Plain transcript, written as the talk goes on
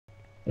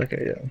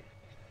Okay, yeah.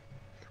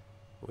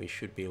 We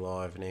should be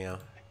live now.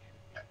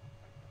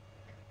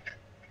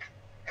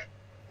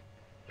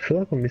 I feel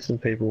like I'm missing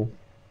people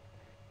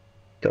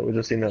that were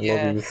just in that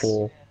lobby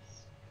before.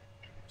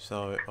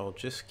 So I'll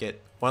just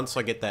get... Once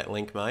I get that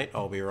link, mate,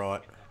 I'll be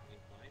right.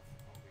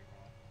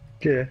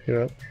 Yeah,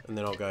 you're right. And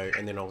then I'll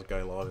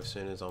go live as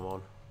soon as I'm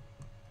on.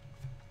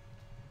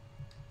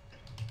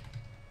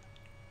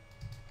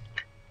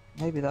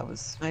 Maybe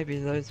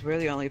those were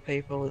the only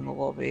people in the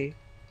lobby.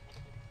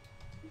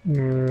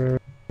 I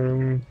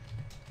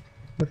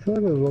feel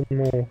like there's one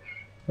more.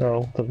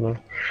 Oh, I don't know.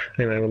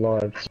 Anyway, we're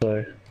live,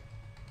 so...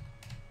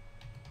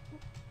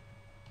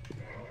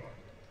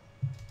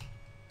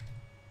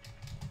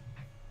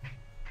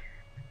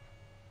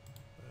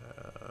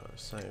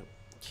 So,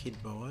 kid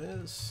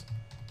buyers.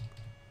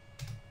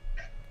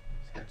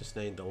 So I just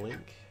need the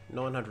link.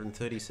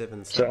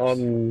 937 subs.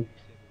 So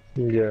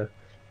yeah,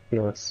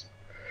 nice.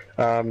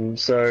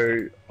 So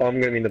I'm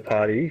going to be in the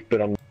party,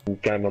 but I'm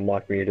getting my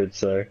mic muted,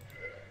 so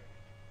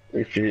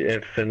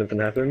if anything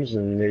happens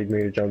and need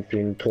me to jump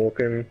in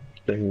talking,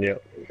 then yeah,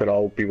 but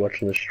I'll be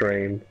watching the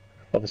stream.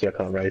 Obviously I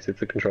can't raise it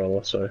for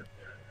controller, so.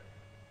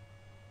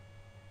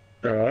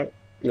 Alright,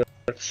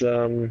 let's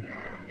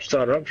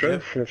start it up,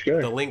 Trev. Yep. Let's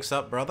go. The link's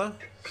up, brother.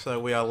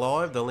 So we are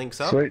live, the link's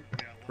up. Sweet.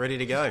 Ready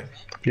to go.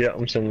 Yeah,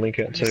 I'm sending the link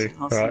out too.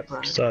 Alright,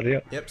 start it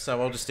up. Yep, so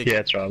I'll just... Yeah,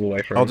 that's right, we'll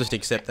wait for I'll just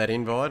accept that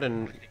invite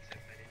and...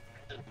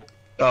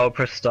 I'll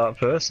press start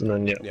first and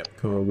then, yeah, yep,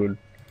 cool. We're all good.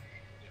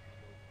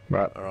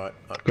 Right. Alright.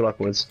 Good luck,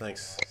 Wiz.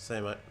 Thanks. See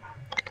you, mate.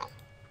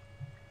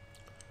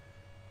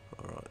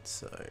 Alright,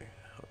 so I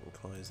can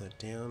close that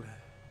down.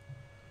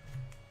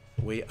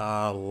 We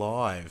are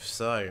live,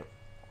 so...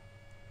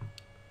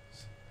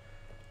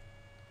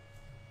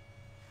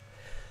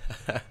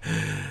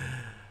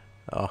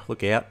 Oh,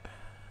 look out.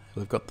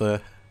 We've got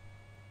the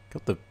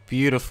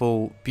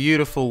beautiful,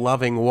 beautiful,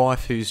 loving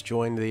wife who's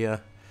joined the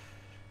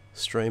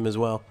stream as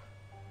well.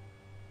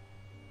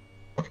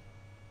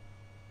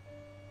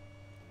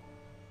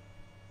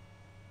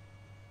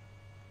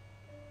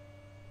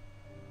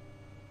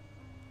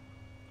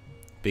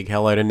 Big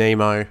hello to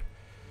Nemo,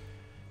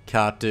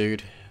 Cart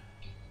Dude,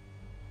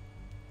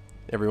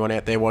 everyone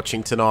out there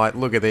watching tonight.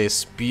 Look at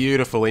this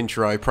beautiful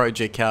intro,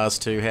 Project Cars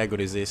 2. How good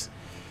is this?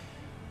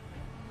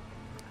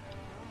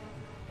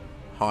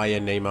 Hiya,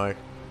 Nemo.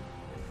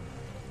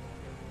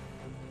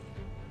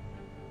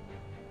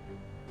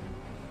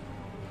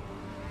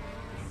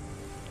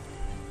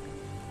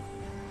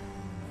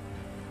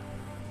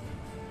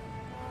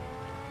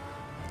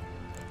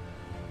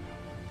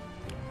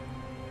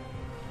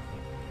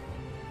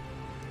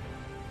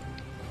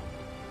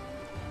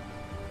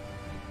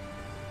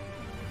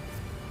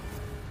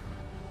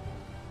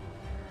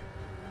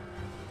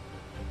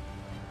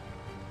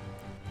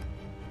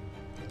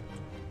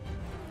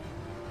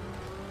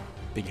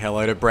 Big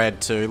hello to Brad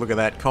too. Look at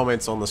that.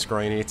 Comments on the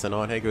screen here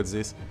tonight. How good's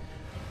this?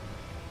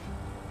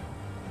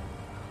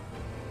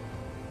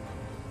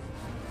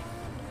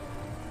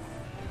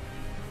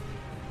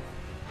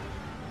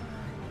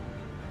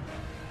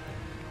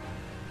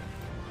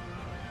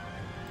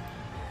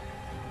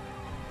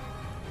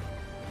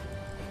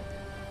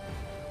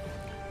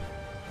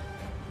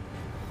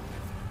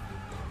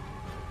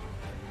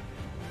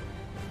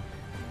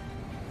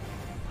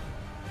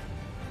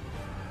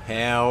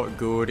 How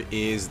good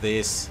is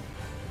this?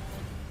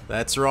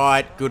 That's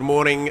right. Good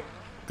morning,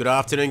 good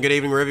afternoon, good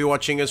evening, wherever you're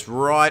watching us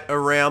right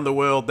around the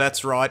world.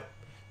 That's right.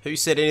 Who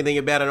said anything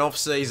about an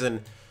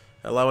off-season?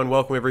 Hello and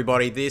welcome,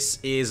 everybody. This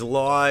is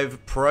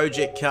live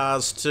Project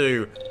Cars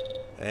 2.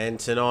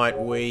 And tonight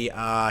we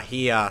are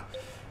here.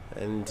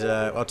 And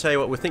I'll tell you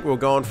what, we think we'll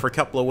go on for a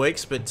couple of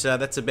weeks, but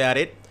that's about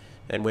it.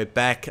 And we're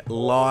back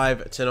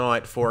live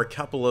tonight for a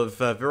couple of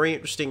very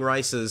interesting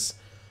races.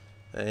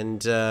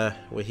 And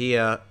we're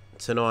here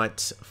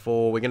tonight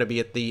we're going to be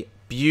at the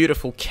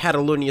beautiful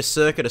Catalunya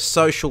circuit, a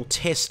social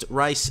test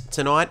race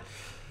tonight,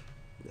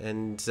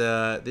 and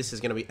this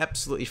is going to be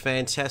absolutely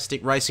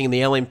fantastic. Racing in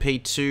the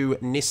LMP2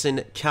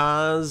 Nissan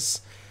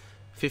cars,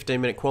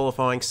 15-minute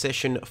qualifying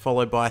session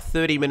followed by a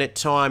 30-minute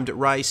timed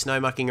race. No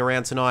mucking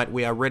around tonight.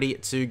 We are ready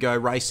to go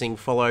racing,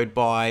 followed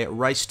by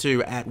race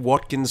 2 at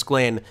Watkins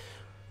Glen.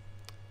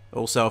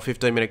 Also a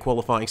 15-minute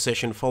qualifying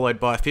session followed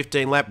by a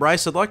 15-lap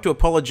race. I'd like to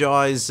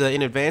apologise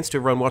in advance to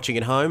everyone watching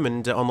at home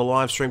and on the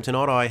live stream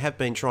tonight. I have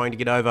been trying to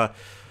get over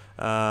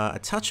a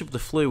touch of the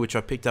flu which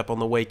I picked up on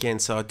the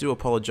weekend, so I do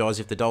apologise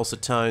if the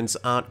dulcet tones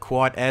aren't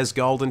quite as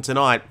golden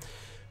tonight.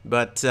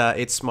 But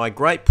it's my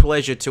great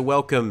pleasure to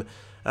welcome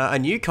a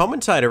new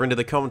commentator into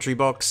the commentary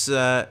box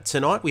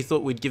tonight. We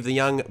thought we'd give the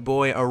young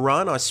boy a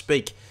run. I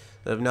speak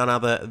of none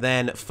other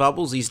than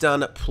Fubbles. He's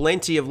done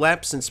plenty of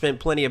laps and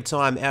spent plenty of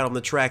time out on the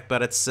track,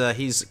 but it's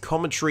his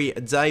commentary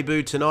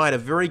debut tonight. A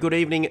very good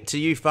evening to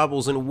you,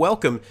 Fubbles, and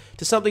welcome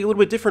to something a little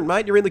bit different,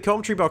 mate. You're in the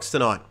commentary box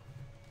tonight.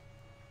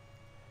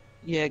 Hey,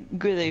 Yeah,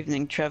 good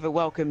evening, Trevor.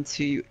 Welcome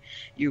to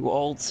you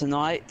all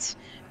tonight.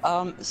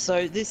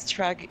 So this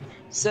track,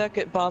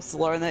 Circuit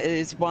Barcelona,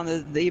 is one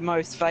of the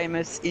most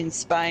famous in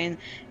Spain.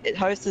 It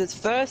hosted its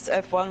first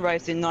F1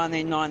 race in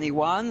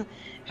 1991,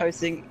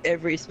 hosting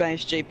every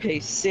Spanish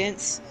GP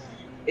since.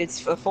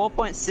 It's a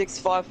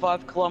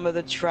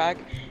 4.655-kilometer track.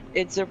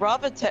 It's a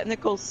rather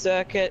technical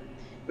circuit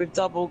with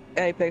double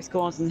apex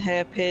corners and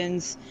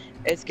hairpins.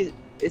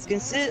 It's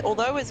considered,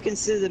 although it's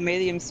considered a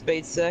medium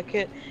speed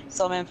circuit,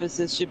 some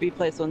emphasis should be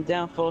placed on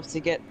downforce to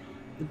get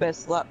the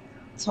best lap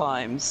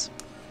times.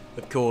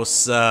 Of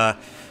course, a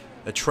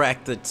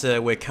track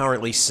that we're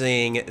currently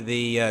seeing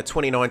the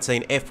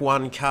 2019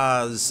 F1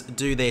 cars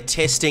do their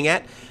testing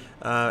at.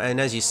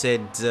 And as you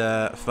said,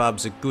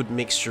 Fubs, a good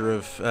mixture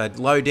of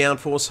low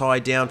downforce, high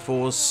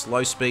downforce,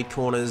 low speed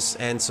corners,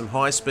 and some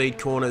high speed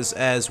corners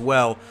as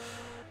well.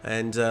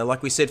 And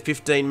like we said,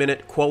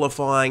 15-minute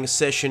qualifying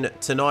session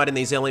tonight in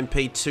these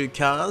LMP2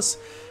 cars.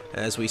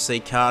 As we see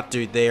Kart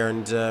Dude there,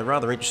 and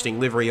rather interesting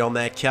livery on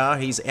that car.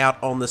 He's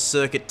out on the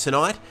circuit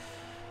tonight.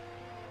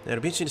 Now,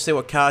 it'll be interesting to see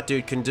what Kart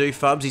Dude can do,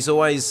 Fubs.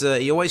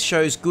 He always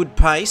shows good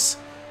pace.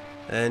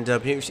 And it'll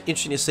be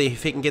interesting to see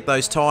if he can get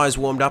those tyres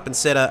warmed up and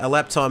set a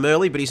lap time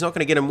early, but he's not going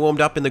to get them warmed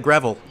up in the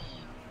gravel.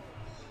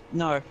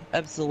 No,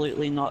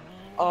 absolutely not.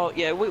 Oh,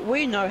 yeah,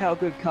 we know how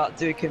good Kart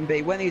Dude can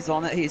be. When he's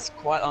on it, he's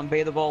quite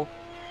unbeatable.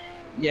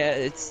 Yeah,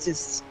 it's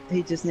just,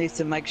 he just needs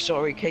to make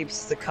sure he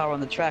keeps the car on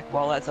the track.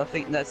 Well, I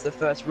think that's the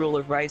first rule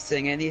of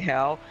racing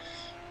anyhow.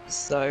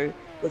 So,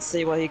 let's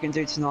see what he can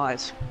do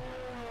tonight.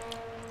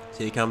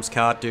 So here comes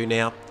Kart Dude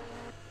now.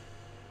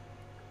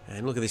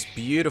 And look at this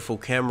beautiful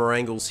camera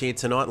angles here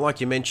tonight.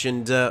 Like you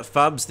mentioned,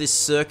 Fubs, this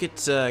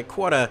circuit,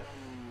 quite a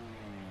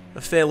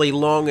fairly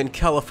long and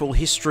colourful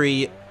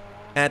history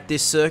at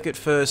this circuit.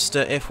 First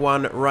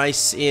F1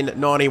 race in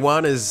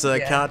 91 as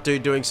Kart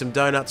Dude doing some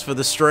donuts for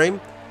the stream.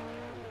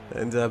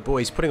 And boy,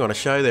 he's putting on a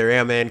show there,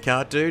 our man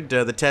Kart Dude,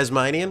 the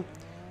Tasmanian.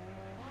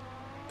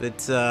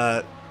 But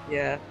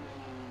yeah.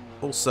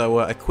 Also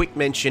a quick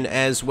mention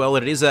as well,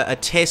 it is a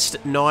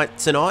test night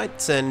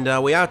tonight,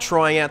 and we are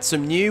trying out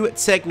some new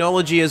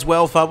technology as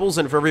well, Fubbles,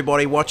 and for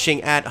everybody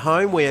watching at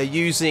home, we are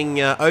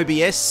using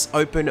OBS,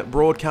 Open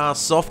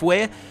Broadcast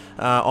Software,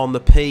 on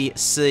the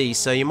PC.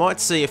 So you might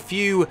see a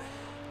few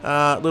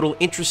little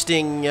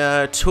interesting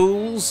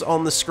tools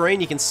on the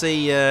screen. You can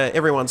see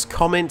everyone's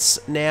comments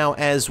now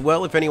as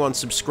well. If anyone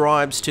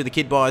subscribes to the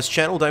Kid Buyers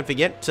channel, don't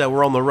forget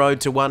we're on the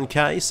road to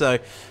 1K, so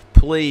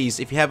please,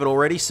 if you haven't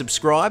already,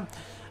 subscribe.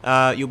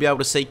 You'll be able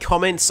to see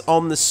comments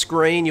on the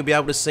screen. You'll be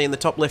able to see in the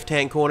top left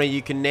hand corner,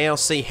 you can now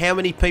see how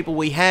many people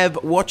we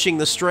have watching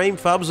the stream.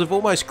 Fubs have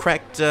almost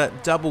cracked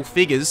double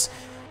figures,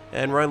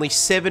 and we're only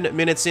 7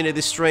 minutes into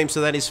this stream, so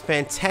that is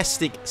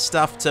fantastic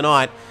stuff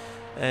tonight.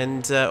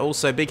 And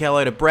also big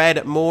hello to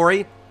Brad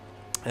Morey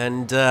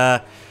and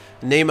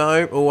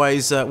Nemo,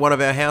 always one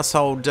of our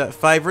household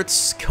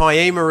favourites.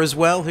 Kaima as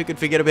well, who could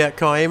forget about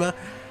Kaima?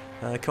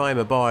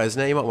 Kaima Buyers.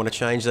 Now you might want to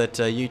change that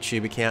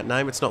YouTube account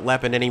name, it's not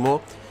Lappin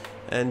anymore.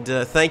 And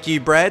thank you,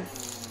 Brad.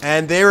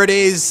 And there it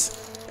is,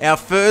 our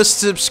first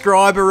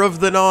subscriber of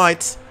the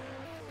night.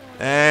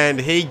 And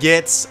he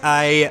gets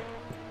a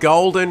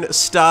golden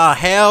star.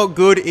 How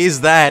good is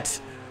that?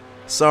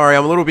 Sorry,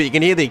 I'm a little bit... You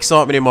can hear the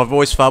excitement in my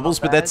voice,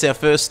 Fubbles, but that's our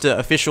first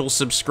official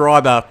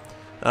subscriber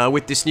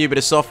with this new bit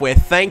of software.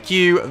 Thank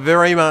you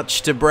very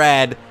much to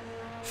Brad.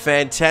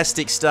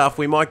 Fantastic stuff.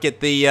 We might get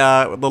the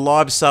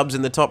live subs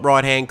in the top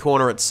right-hand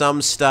corner at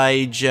some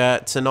stage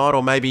tonight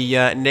or maybe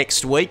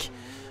next week.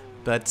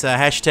 But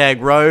hashtag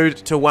road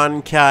to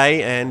 1K,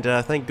 and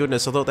thank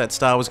goodness, I thought that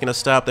star was going to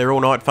stay up there all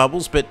night,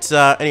 Fubbles. But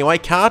anyway,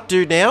 Kart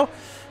Dude now.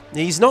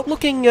 He's not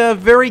looking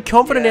very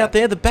confident out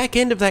there. The back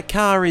end of that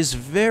car is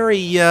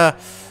very,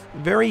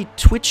 very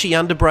twitchy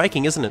under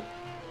braking, isn't it?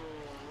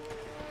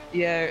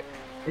 Yeah,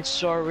 it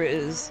sure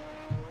is.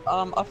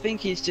 I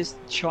think he's just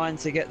trying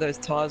to get those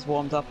tyres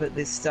warmed up at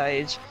this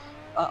stage.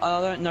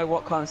 I don't know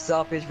what kind of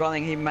setup he's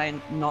running. He may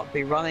not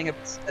be running a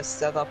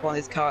setup on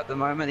his car at the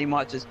moment. He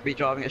might just be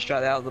driving it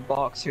straight out of the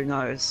box. Who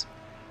knows?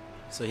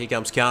 So here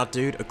comes Kart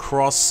Dude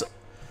across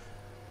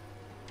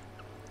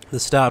the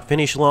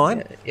start-finish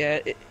line. Yeah,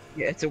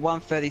 it's a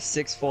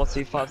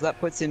 1:36.425. That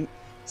puts him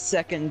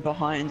second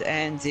behind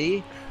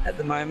Andy at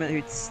the moment,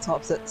 who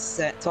tops the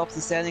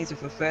standings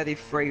with a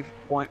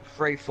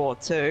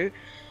 33.342.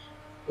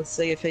 Let's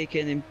see if he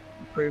can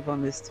improve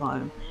on this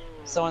time.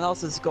 Someone else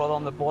has got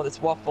on the board.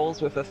 It's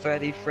Waffles with a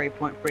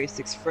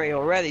 33.363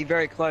 already,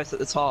 very close at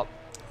the top.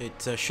 It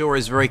sure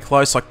is very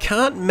close. I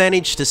can't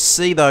manage to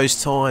see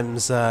those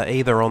times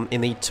either in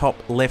the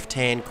top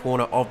left-hand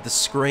corner of the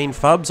screen,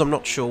 Fubs. I'm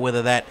not sure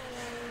whether that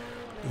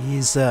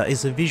is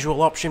a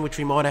visual option which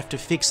we might have to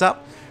fix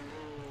up.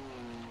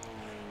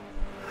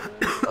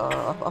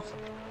 I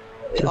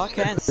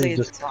can't see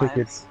the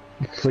times.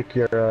 Flick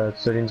your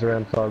settings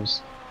around,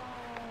 Fubs.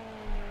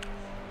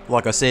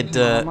 Like I said,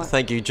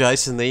 thank you,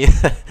 Jason. The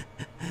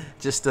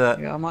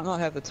yeah, I might not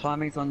have the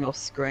timings on your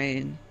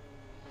screen.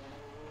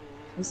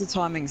 What's the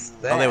timings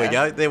there? Oh, there we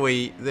go.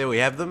 There we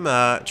have them.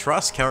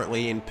 Truss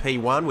currently in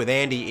P1 with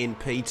Andy in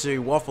P2,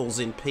 Waffles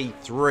in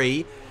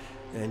P3,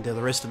 and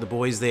the rest of the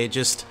boys there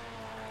just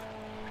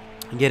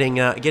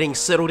getting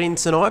settled in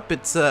tonight.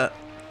 But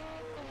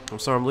I'm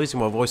sorry, I'm losing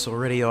my voice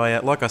already.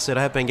 Like I said,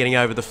 I have been getting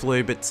over the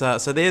flu. But so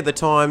there the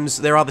times.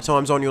 There are the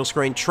times on your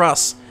screen.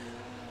 Truss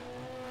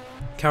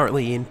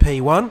currently in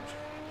P1.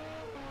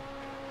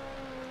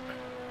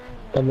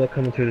 I'm not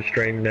coming through the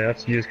stream now,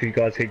 so you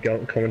guys keep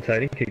going,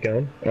 commentating, keep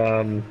going.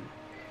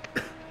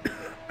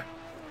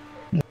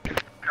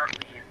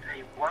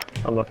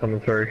 I'm not coming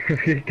through.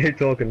 Keep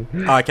talking.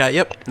 Okay,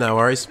 yep, no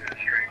worries.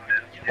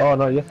 Oh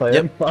no, yes I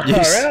am.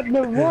 Yes. Alright,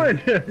 never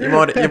mind.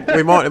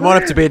 It might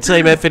have to be a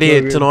team effort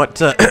here tonight,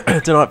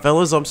 tonight,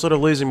 fellas. I'm sort of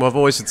losing my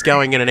voice. It's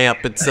going in and out,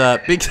 but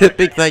big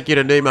thank you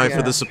to Nemo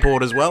for the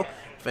support as well.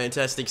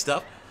 Fantastic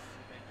stuff.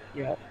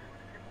 Yeah.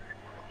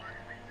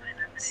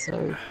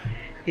 So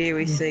here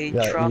we see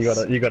Yeah, Truss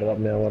you got it up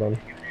now. What on?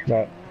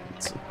 Right.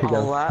 on a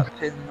lap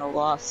in the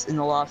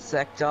last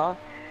sector.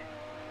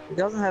 He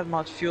doesn't have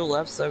much fuel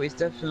left, so he's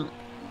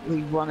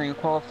definitely running a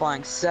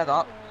qualifying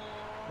setup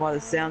by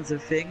the sounds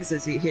of things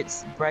as he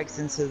breaks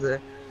into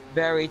the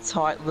very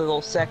tight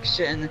little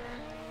section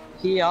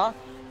here.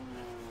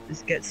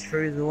 Just gets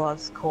through the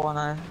last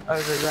corner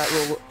over that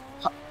little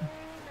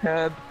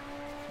curb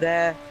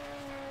there.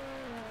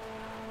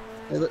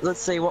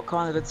 Let's see what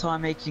kind of a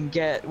time he can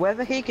get,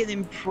 whether he can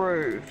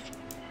improve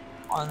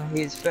on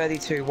his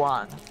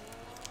 32.1.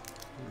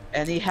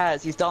 And he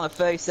has. He's done a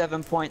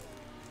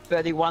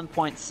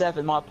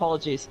 31.7, my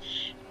apologies,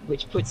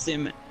 which puts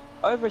him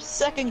over a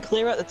second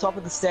clear at the top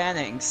of the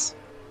standings.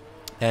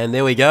 And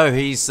there we go.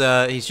 He's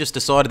just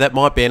decided that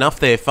might be enough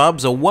there,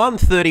 Fubs. A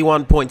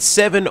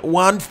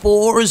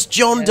 131.714 is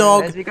John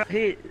Dog. As we got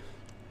here,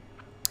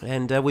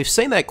 and we've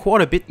seen that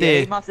quite a bit there. yeah,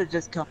 he must have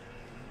just come.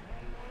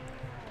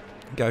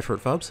 Go for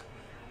it, Fubs.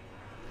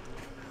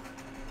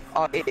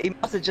 Oh, he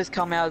must have just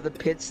come out of the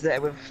pits there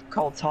with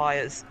cold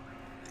tyres.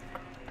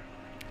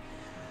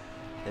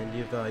 And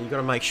you've got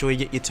to make sure you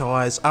get your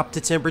tyres up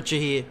to temperature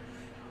here.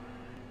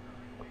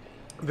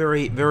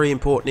 Very, very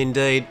important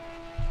indeed.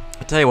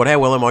 I tell you what, how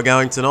well am I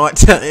going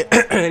tonight?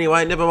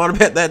 Anyway, never mind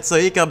about that. So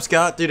here comes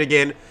Cart Dude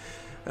again.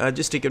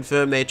 Just to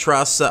confirm their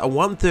Truss, a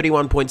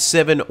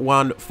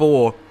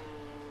 131.714.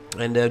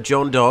 And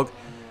John Dog,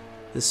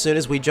 as soon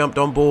as we jumped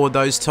on board,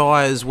 those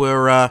tyres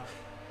were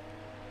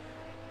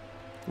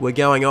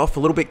going off.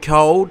 A little bit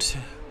cold.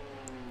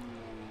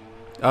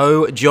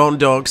 Oh, John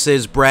Dog,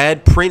 says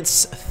Brad.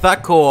 Prince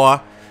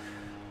Thakor.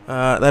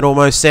 That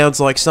almost sounds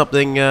like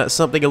something a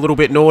little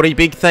bit naughty.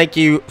 Big thank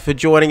you for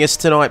joining us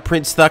tonight,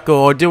 Prince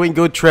Thakor. Doing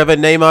good, Trevor.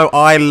 Nemo,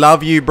 I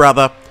love you,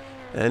 brother.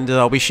 And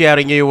I'll be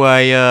shouting you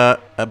a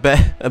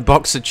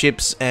box of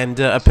chips and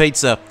a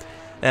pizza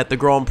at the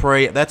Grand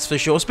Prix, that's for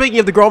sure. Speaking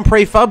of the Grand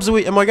Prix, Fubs,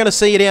 am I going to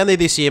see you down there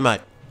this year,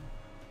 mate?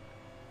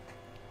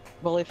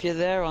 Well, if you're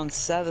there on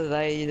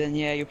Saturday, then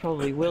yeah, you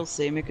probably will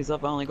see me, because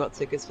I've only got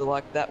tickets for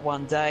like that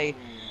one day,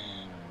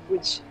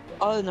 which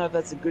I don't know if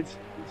that's a good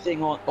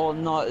thing or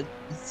not.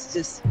 It's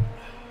just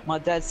my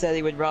dad said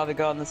he would rather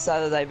go on the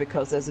Saturday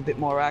because there's a bit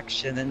more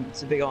action, and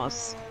to be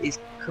honest, he's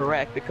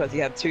correct, because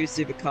you have 2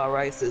 supercar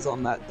races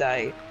on that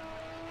day.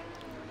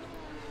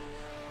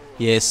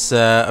 Yes,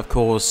 of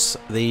course,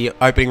 the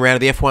opening round of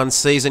the F1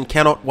 season.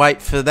 Cannot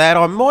wait for that.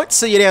 I might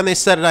see you down there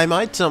Saturday,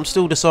 mate. I'm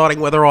still deciding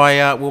whether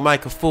I will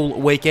make a full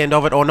weekend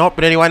of it or not.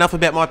 But anyway, enough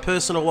about my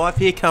personal life.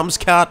 Here comes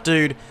Cart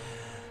Dude.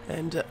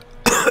 And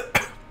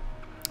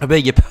I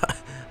beg your pardon.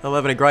 I'm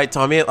having a great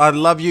time here. I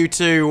love you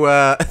too,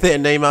 there,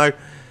 Nemo.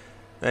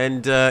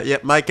 And,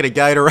 yep, make it a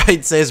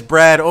Gatorade, says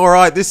Brad. All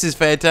right, this is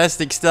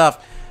fantastic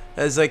stuff.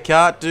 As a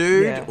Cart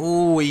Dude, yeah.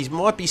 Ooh, he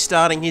might be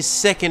starting his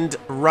second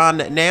run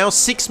now.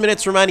 6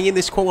 minutes remaining in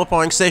this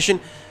qualifying session.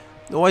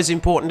 Always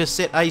important to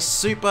set a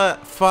super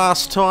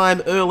fast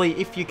time early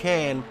if you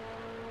can.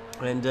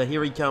 And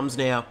here he comes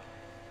now.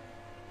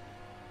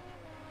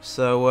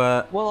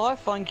 So, what I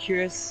find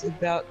curious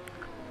about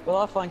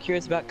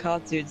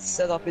Cart Dude's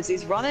setup is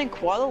he's running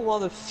quite a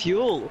lot of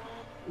fuel.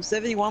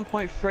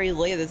 71.3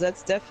 litres.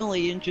 That's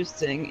definitely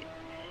interesting.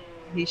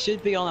 He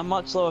should be on a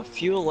much lower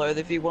fuel load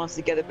if he wants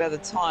to get a better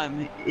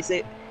time.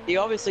 He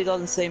obviously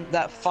doesn't seem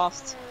that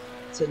fussed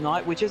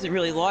tonight, which isn't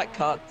really like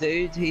Cart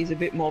Dude. He's a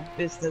bit more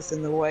business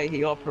in the way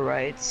he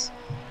operates.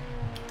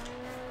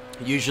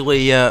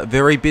 Usually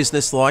very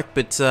business-like,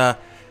 but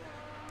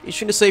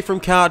interesting to see from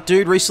Cart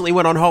Dude. Recently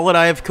went on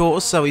holiday, of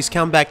course, so he's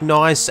come back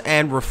nice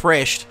and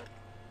refreshed.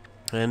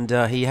 And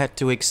he had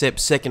to accept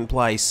second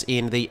place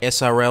in the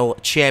SRL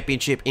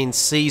Championship in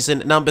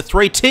season number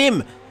 3.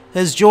 Tim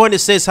has joined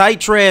us, says, hey,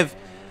 Trev.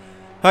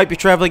 Hope you're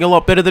travelling a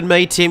lot better than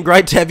me, Tim.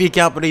 Great to have your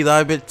company,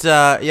 though. But,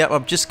 yeah,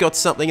 I've just got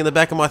something in the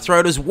back of my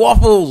throat as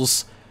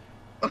Waffles.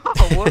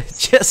 Oh,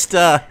 just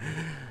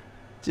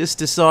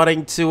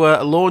deciding to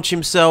launch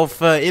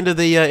himself into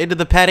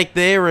the paddock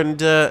there and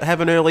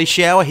have an early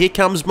shower. Here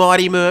comes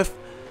Mighty Murph.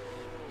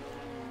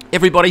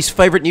 Everybody's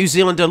favourite New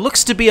Zealander.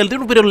 Looks to be a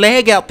little bit of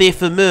lag out there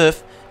for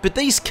Murph. But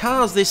these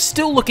cars, they're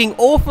still looking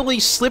awfully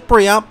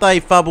slippery, aren't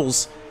they,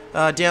 Fubbles?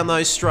 down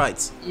those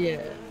straights.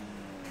 Yeah.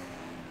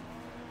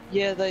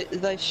 Yeah,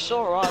 they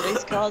sure are.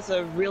 These cars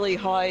are really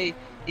high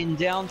in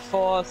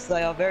downforce.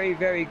 They are very,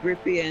 very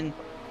grippy, and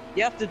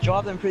you have to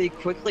drive them pretty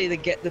quickly to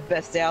get the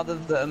best out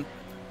of them.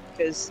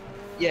 Because,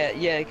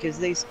 because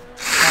these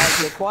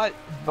cars are quite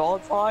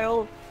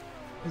volatile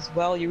as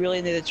well. You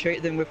really need to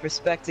treat them with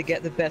respect to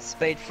get the best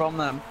speed from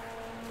them.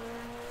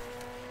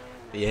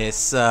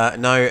 Yes,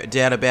 no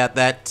doubt about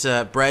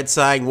that. Brad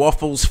saying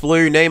Waffles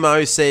flew.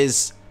 Nemo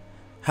says,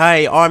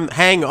 hey, I'm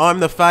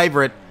the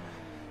favourite.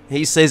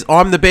 He says,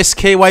 I'm the best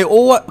Kiwi,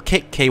 or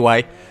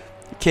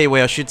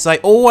Kiwi, I should say.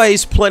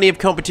 Always plenty of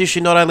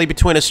competition, not only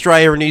between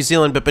Australia and New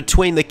Zealand, but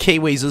between the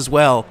Kiwis as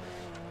well.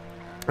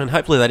 And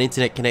hopefully that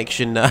internet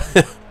connection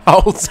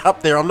holds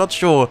up there. I'm not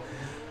sure.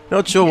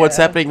 Not sure what's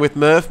happening with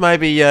Murph.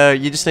 Maybe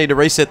you just need to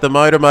reset the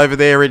modem over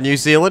there in New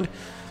Zealand.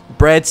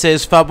 Brad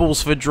says,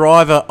 Fubbles for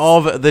driver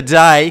of the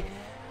day.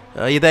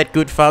 You're that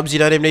good, Fubs. You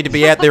don't even need to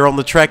be out there on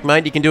the track,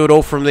 mate. You can do it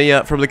all from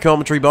the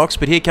commentary box.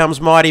 But here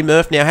comes Mighty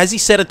Murph now. Has he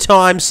set a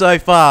time so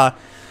far?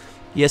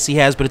 Yes, he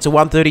has, but it's a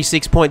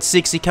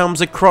 1:36.6. He comes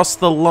across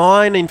the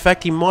line. In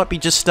fact, he might be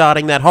just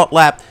starting that hot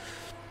lap.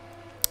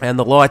 And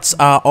the lights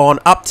are on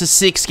up to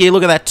 6 gear.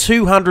 Look at that,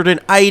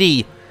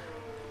 280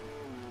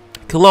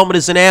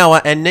 kilometres an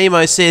hour. And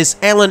Nemo says,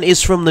 Alan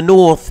is from the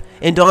north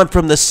and I'm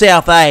from the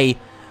south, A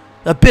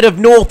bit of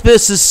north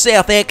versus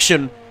south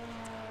action.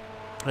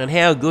 And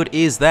how good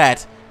is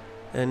that?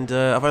 And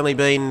I've only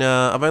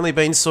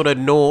been sort of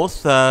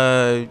north.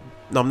 I'm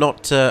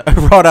not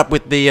right up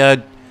with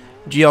the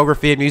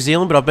geography of New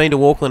Zealand, but I've been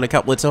to Auckland a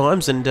couple of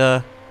times, and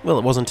well,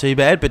 it wasn't too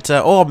bad. But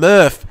oh,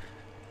 Murph,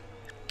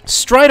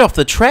 straight off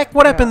the track.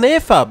 What happened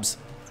there, Fubs?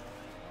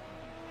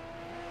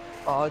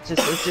 Oh, it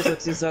just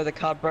looks as though the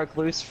car broke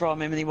loose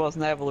from him, and he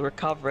wasn't able to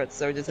recover it,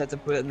 so he just had to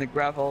put it in the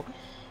gravel.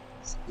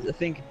 I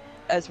think,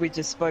 as we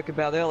just spoke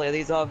about earlier,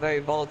 these are very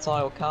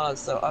volatile cars,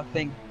 so I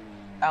think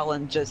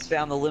Alan just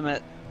found the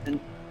limit and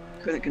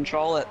couldn't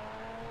control it.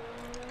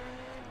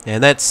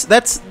 And that's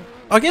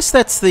I guess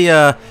that's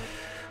the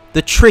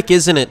trick,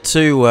 isn't it,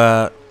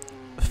 to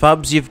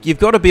Fubs? You've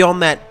got to be on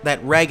that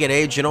ragged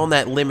edge and on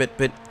that limit,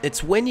 but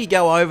it's when you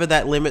go over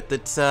that limit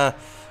that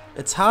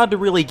it's hard to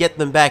really get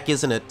them back,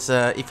 isn't it?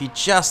 If you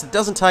just, it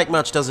doesn't take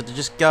much, does it, to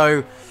just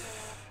go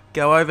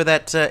over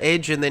that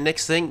edge, and then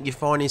next thing you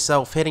find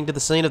yourself heading to the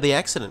scene of the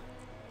accident.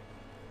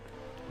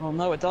 Well,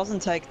 no, it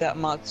doesn't take that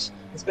much,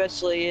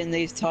 especially in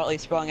these tightly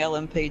sprung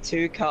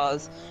LMP2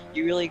 cars.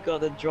 You really got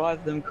to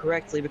drive them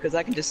correctly, because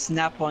they can just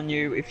snap on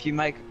you if you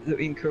make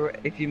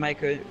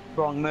a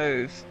wrong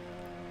move.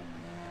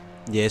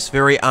 Yes,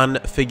 very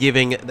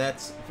unforgiving,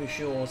 that's for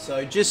sure.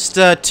 So just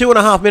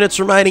 2.5 minutes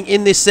remaining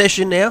in this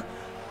session now.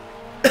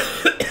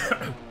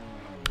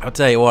 I'll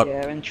tell you what.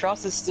 Yeah, and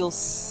Truss is still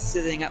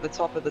sitting at the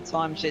top of the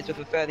timesheets with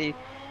a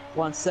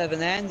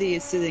 31.7. Andy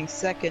is sitting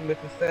second with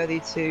a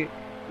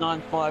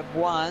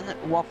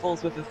 32.951.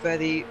 Waffles with a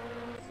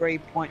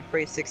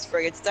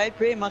 33.363. It stayed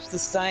pretty much the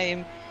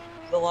same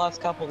for the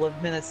last couple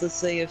of minutes. Let's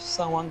see if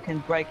someone can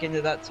break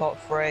into that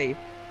top three.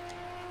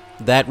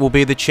 That will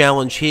be the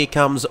challenge. Here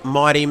comes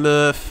Mighty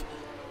Murph.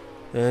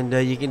 And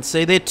you can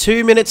see there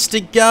 2 minutes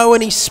to go,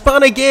 and he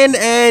spun again,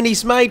 and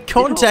he's made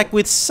contact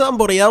with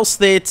somebody else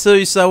there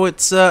too, so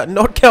it's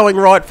not going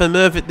right for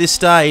Murph at this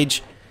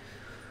stage.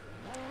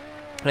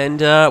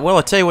 And, well,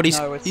 I tell you what,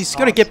 he's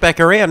got to get back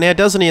around now,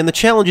 doesn't he? And the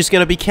challenge is going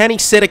to be, can he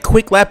set a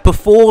quick lap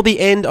before the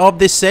end of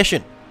this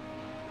session?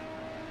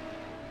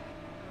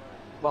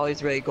 Well,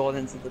 he's really gone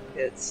into the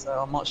pits, so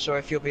I'm not sure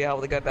if he'll be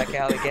able to go back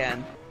out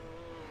again.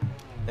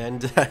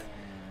 And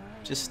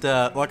just,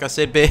 like I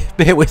said,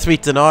 bear with me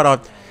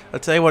tonight. I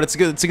tell you what, it's a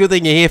good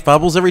thing you're here,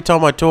 Fubbles. Every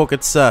time I talk,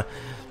 it's like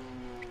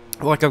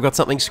I've got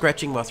something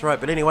scratching my throat.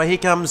 But anyway, here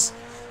comes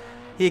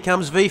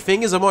V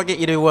Fingers. I might get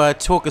you to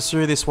talk us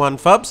through this one,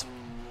 Fubs.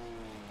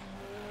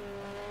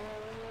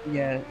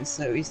 Yeah,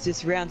 so he's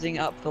just rounding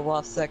up the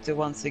last sector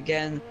once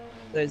again.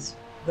 Those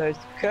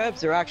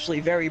curbs are actually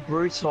very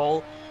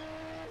brutal,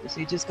 so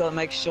you just got to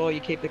make sure you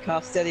keep the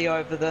car steady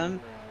over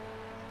them.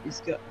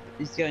 He's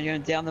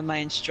going down the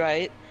main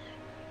straight.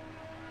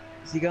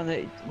 Is he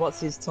gonna? What's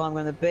his time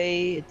gonna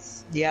be?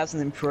 He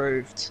hasn't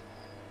improved.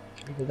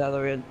 Either that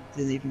or he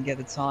didn't even get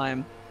the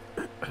time.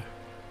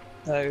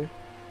 So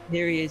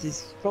here he is.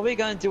 He's probably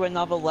going to do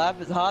another lap.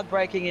 It's hard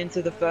breaking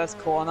into the first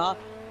corner.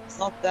 It's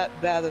not that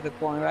bad of a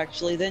corner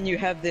actually. Then you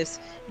have this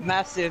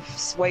massive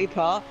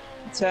sweeper,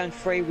 turn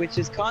 3, which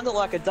is kind of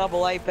like a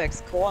double apex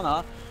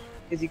corner,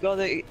 because you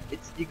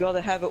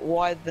gotta have it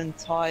wide than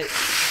tight.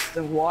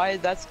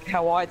 Wide, that's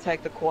how I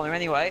take the corner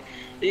anyway.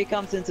 Here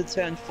comes into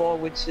turn 4,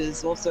 which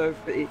is also a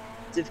pretty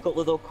difficult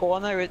little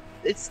corner.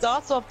 It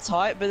starts off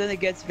tight, but then it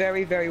gets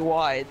very, very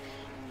wide.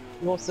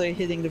 You're also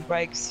hitting the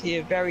brakes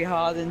here very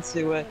hard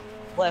into a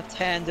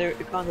left-hander,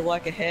 kind of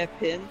like a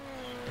hairpin,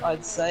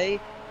 I'd say.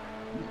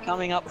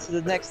 Coming up to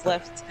the next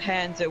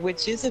left-hander,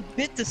 which is a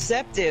bit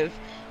deceptive,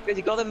 because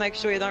you got to make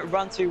sure you don't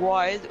run too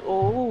wide.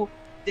 Oh,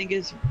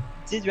 Fingers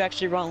did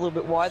actually run a little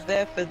bit wide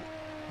there for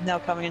now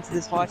coming into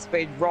this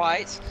high-speed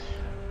right.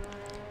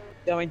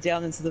 Going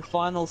down into the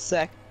final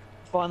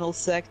final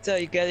sector.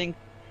 You're getting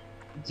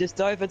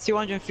just over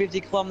 250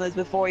 kilometers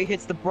before he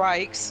hits the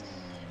brakes.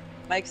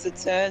 Makes the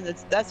turn.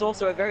 That's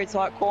also a very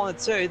tight corner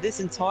too. This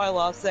entire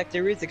last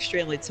sector is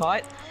extremely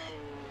tight.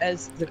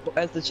 As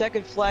the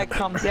checkered flag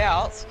comes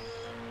out,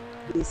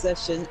 the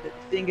session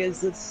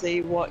fingers. Let's see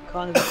what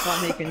kind of a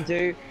time he can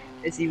do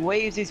as he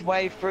weaves his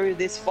way through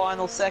this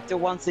final sector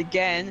once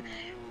again.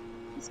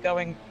 He's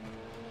going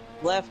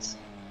left,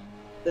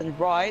 then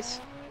right.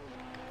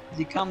 As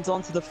he comes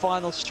onto the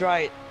final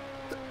straight.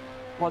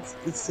 Let's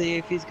see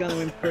if he's going to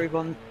improve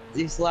on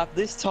this lap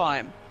this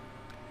time.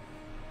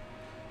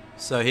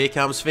 So here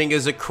comes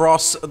Fingers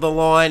across the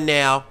line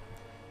now.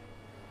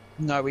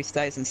 No, he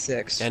stays in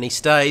 6th. And he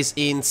stays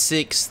in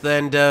 6th.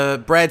 And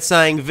Brad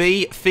saying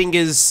V,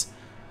 Fingers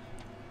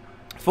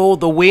for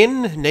the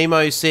win.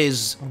 Nemo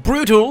says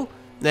brutal.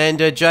 And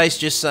Jace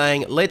just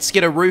saying, let's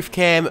get a roof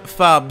cam,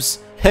 Fubs.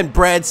 And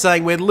Brad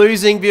saying, we're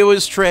losing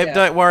viewers, Trev. Yeah.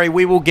 Don't worry,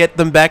 we will get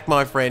them back,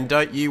 my friend.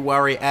 Don't you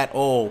worry at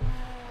all.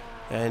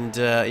 And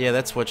yeah,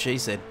 that's what she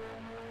said.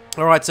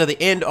 Alright, so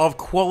the end of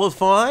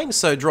qualifying.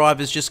 So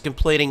drivers just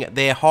completing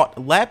their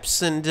hot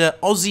laps. And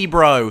Aussie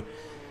Bro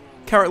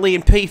currently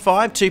in P5,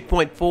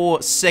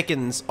 2.4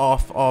 seconds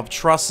off of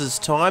Truss's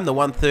time. The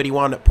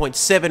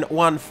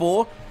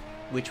 131.714,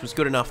 which was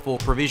good enough for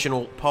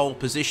provisional pole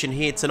position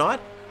here tonight.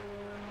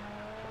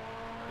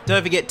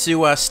 Don't forget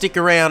to stick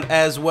around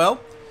as well.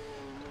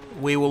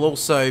 We will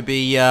also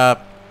be having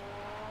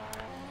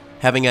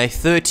a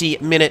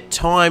 30-minute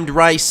timed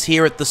race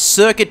here at the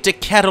Circuit de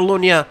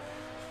Catalunya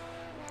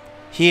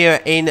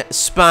here in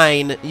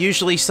Spain,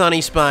 usually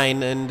sunny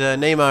Spain. And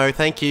Nemo,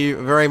 thank you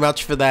very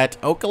much for that.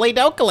 Oakley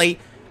dokley.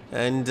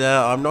 And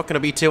I'm not going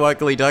to be too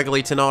oakley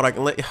dokley tonight,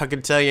 I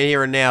can tell you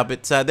here and now.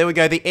 But there we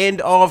go, the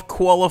end of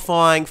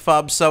qualifying,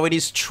 Fub. So it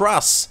is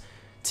Truss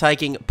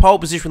taking pole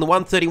position from the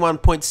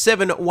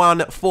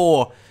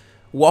 131.714.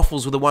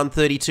 Waffles with a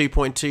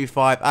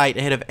 132.258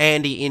 ahead of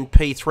Andy in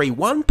P3.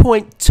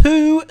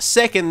 1.2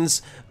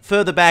 seconds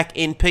further back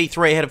in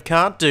P3 ahead of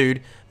Cart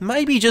Dude.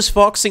 Maybe just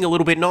foxing a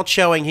little bit, not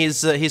showing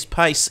his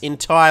pace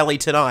entirely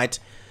tonight.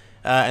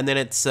 And then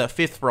it's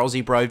 5th for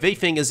Aussie Bro.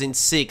 V-Fingers in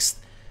 6th.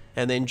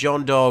 And then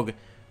John Dog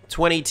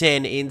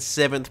 2010 in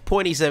 7th.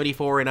 Pointy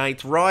 74 in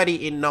 8th.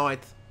 Righty in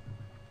 9th.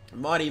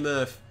 Mighty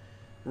Murph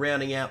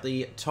rounding out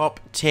the top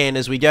 10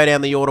 as we go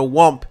down the order.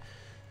 Womp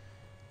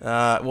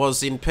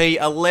was in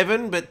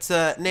P11, but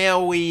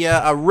now we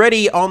are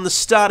ready on the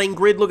starting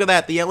grid. Look at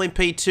that, the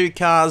LMP2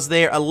 cars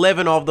there,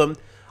 11 of them,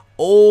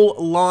 all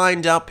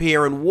lined up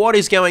here. And what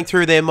is going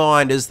through their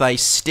mind as they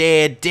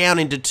stare down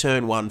into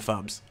turn 1,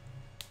 Fubs?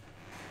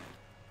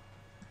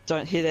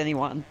 Don't hit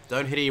anyone.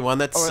 Don't hit anyone,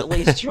 that's... Or at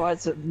least try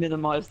to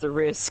minimise the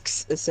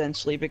risks,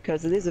 essentially,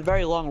 because it is a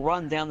very long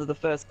run down to the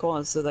first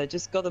corner, so they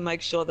just got to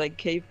make sure they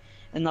keep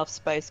enough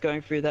space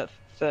going through that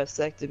first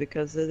sector,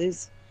 because it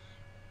is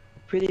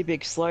pretty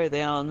big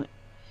slowdown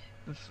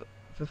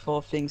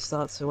before things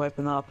start to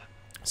open up.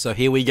 So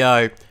here we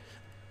go.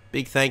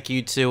 Big thank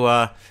you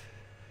to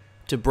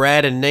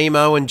Brad and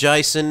Nemo and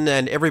Jason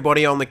and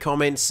everybody on the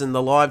comments and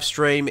the live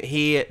stream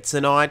here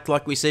tonight.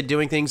 Like we said,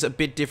 doing things a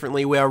bit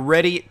differently. We are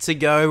ready to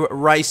go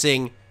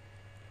racing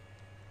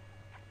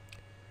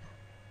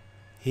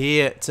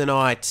here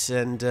tonight,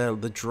 and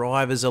the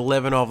drivers,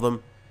 11 of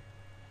them.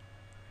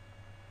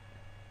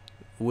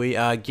 We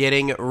are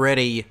getting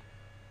ready.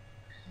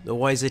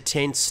 Always a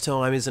tense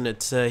time, isn't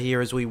it,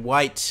 here as we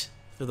wait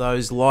for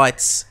those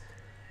lights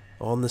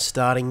on the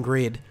starting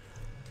grid.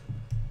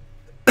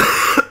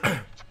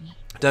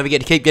 Don't forget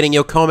to keep getting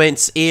your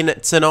comments in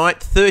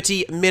tonight.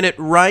 30-minute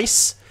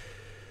race.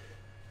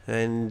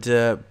 And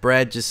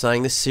Brad just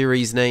saying this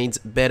series needs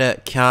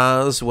better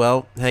cars.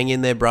 Well, hang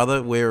in there,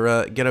 brother.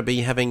 We're going to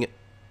be having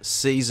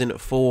Season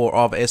 4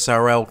 of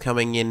SRL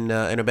coming in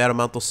about a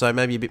month or so,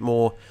 maybe a bit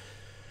more,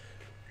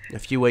 a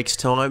few weeks'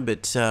 time.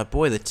 But,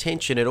 boy, the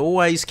tension, it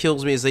always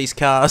kills me as these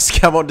cars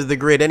come onto the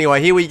grid.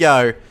 Anyway, here we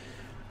go.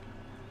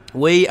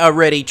 We are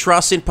ready.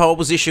 Truss in pole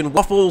position.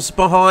 Waffles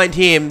behind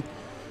him.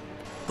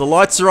 The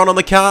lights are on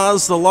the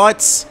cars. The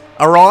lights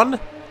are on.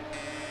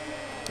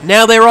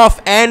 Now they're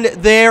off and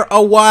they're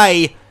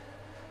away.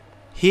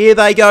 Here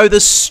they go. The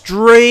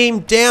stream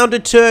down to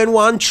turn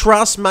 1.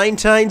 Truss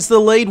maintains the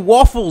lead.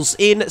 Waffles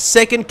in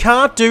second.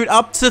 Cart Dude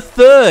up to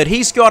third.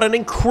 He's got an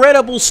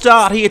incredible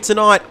start here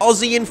tonight.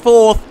 Aussie in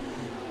fourth.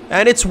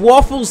 And it's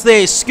Waffles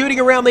there, scooting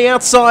around the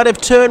outside of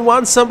turn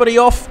 1. Somebody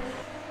off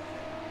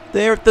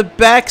there at the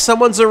back.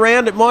 Someone's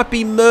around. It might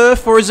be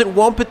Murph, or is it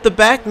Womp at the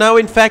back? No,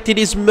 in fact, it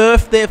is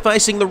Murph. They're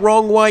facing the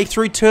wrong way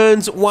through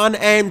turns 1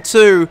 and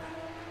 2.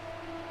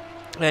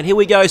 And here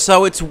we go.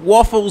 So it's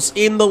Waffles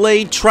in the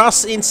lead.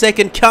 Truss in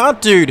second.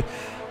 Cart Dude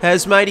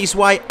has made his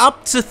way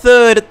up to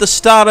third at the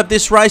start of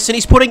this race, and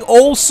he's putting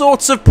all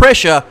sorts of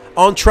pressure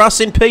on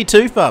Truss in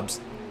P2, Fubs.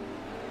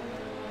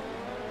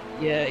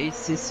 Yeah,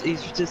 he's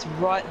just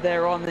right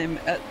there on him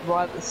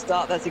right at the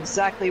start. That's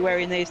exactly where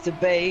he needs to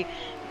be,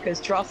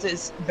 because Truss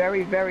is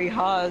very, very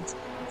hard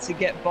to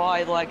get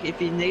by. Like if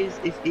he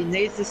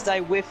needs to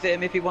stay with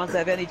him, if he wants to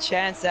have any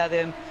chance at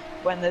him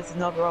when there's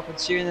another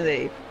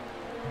opportunity.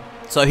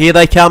 So here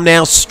they come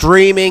now,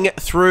 streaming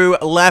through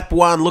lap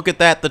 1. Look at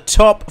that, the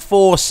top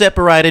 4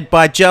 separated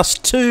by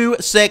just 2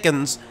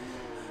 seconds.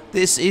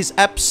 This is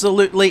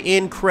absolutely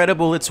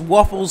incredible. It's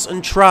Waffles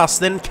and Truss,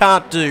 then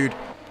Cart Dude.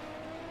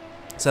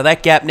 So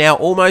that gap now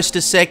almost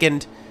a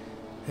second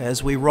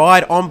as we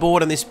ride on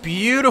board on this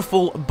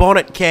beautiful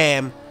bonnet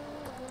cam.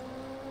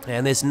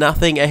 And there's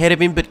nothing ahead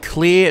of him but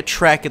clear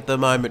track at the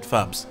moment,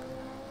 Fubs.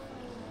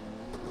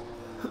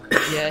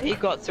 Yeah, he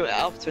got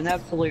up to an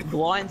absolute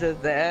blinder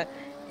there.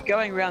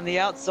 Going around the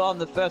outside on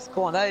the first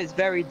corner, that is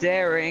very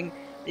daring.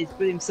 He's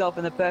put himself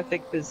in the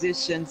perfect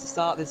position to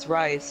start this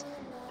race.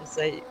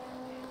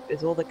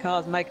 As all the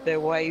cars make their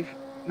way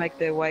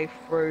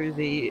through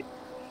the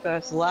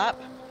first lap.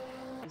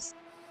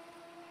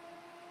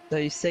 So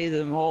you see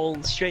them all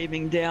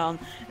streaming down.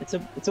 It's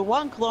a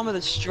 1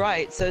 kilometer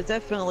straight, so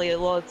definitely a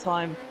lot of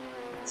time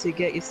to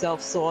get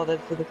yourself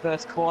sorted for the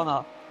first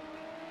corner.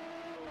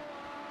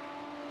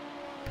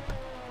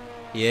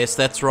 Yes,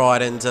 that's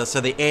right, and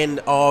so the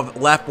end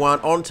of lap 1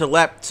 on to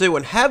lap 2,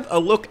 and have a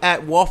look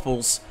at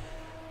Waffles.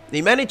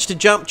 He managed to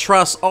jump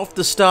Truss off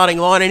the starting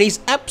line, and he's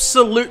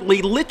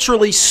absolutely,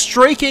 literally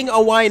streaking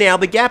away now.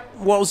 The gap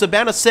was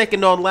about a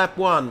second on lap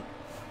 1,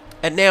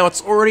 and now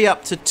it's already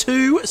up to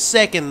 2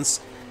 seconds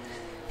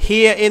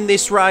here in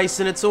this race,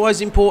 and it's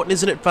always important,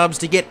 isn't it, Fubs,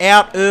 to get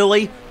out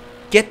early,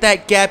 get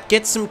that gap,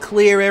 get some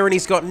clear air, and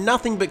he's got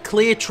nothing but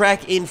clear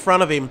track in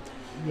front of him.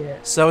 Yeah.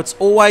 So it's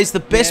always the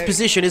best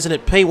position, isn't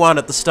it, P1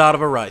 at the start of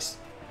a race?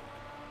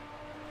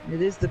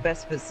 It is the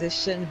best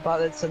position,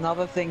 but it's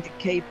another thing to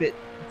keep it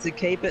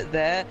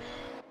there.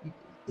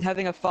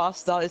 Having a fast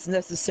start isn't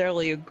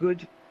necessarily a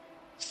good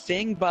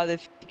thing, but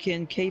if you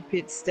can keep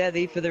it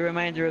steady for the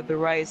remainder of the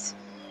race,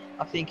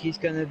 I think he's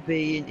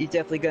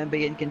definitely going to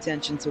be in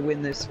contention to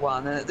win this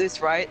one. And at this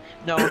rate,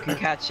 no one can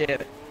catch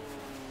it.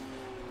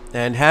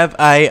 And have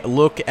a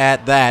look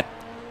at that.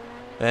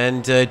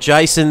 And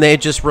Jason there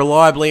just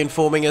reliably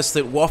informing us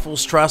that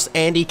Waffles, Truss,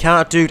 Andy,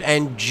 Cart Dude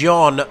and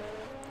John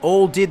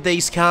all did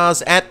these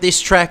cars at this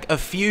track a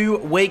few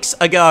weeks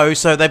ago,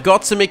 so they've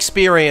got some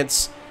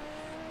experience.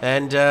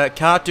 And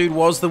Cart Dude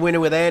was the winner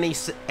with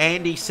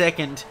Andy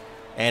second.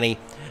 Annie.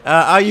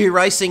 Are you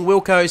racing?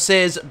 Wilco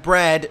says,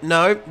 Brad,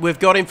 no, we've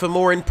got him for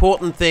more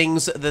important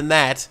things than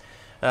that.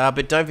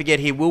 But don't forget,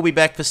 he will be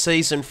back for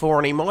Season 4,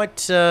 and he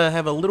might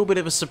have a little bit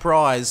of a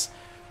surprise.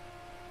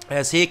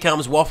 As here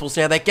comes Waffles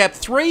now. That gap,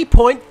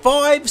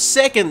 3.5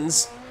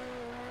 seconds.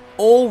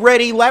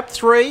 Already lap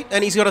 3,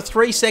 and he's got a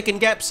 3-second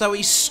gap, so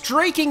he's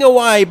streaking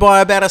away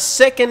by about a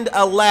second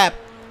a lap.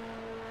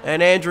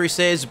 And Andrew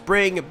says,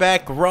 bring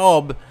back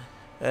Rob.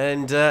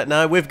 And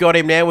no, we've got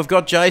him now. We've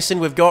got Jason,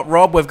 we've got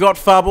Rob, we've got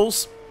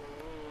Fubbles.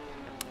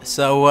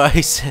 So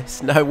he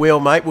says, no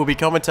wheel, mate. We'll be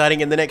commentating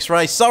in the next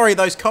race. Sorry,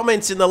 those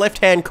comments in the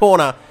left-hand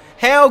corner.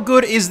 How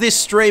good is this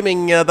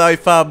streaming, though,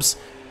 Fubs?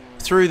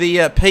 Through the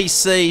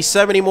PC,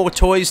 so many more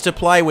toys to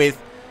play with,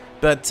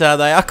 but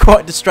they are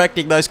quite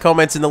distracting, those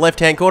comments in the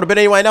left-hand corner. But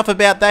anyway, enough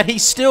about that.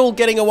 He's still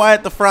getting away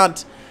at the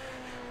front,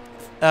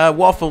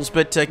 Waffles,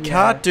 but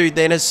Cart Dude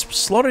then has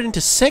slotted into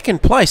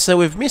second place, so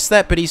we've missed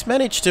that, but he's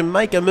managed to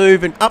make a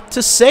move and up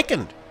to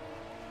second.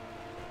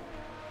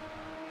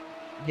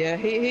 Yeah,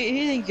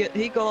 he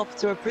got off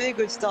to a pretty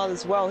good start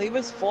as well. He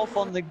was 4th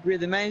on the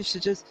grid and managed to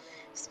just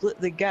split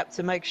the gap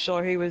to make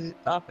sure he was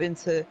up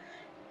into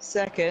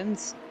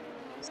seconds.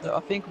 So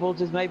I think we'll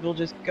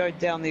just go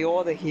down the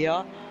order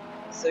here.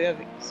 So you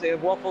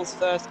have Waffles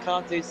first,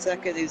 Cart Dude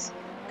second, is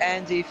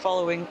Andy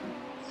following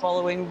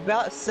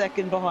about a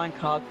second behind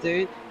Cart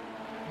Dude.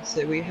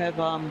 So we have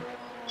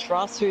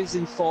Truss, who's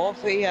in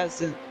 4th. He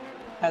hasn't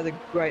had a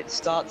great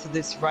start to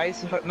this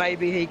race.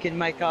 Maybe he can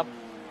make up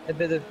a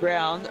bit of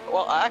ground.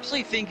 Well, I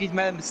actually think he's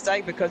made a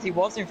mistake because he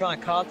was in front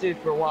of Cart Dude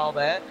for a while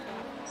there.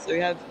 So we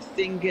have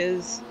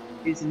Fingers,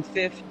 who's in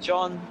 5th,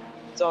 John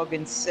Dog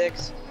in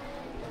 6th.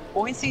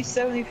 Pointsy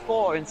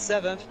 74 in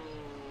 7th,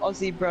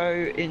 Aussie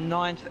Bro in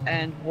 9th,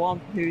 and Womp,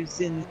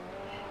 who's in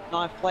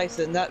 9th place,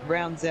 and that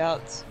rounds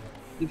out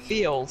the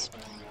field.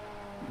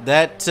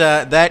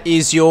 That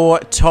is your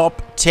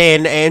top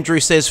 10.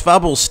 Andrew says,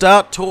 Fubbles,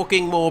 start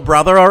talking more,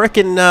 brother. I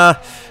reckon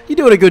you're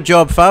doing a good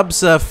job,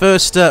 Fubs.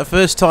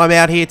 First time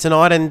out here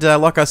tonight, and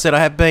like I said,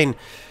 I have been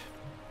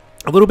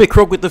a little bit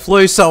crook with the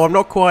flu, so I'm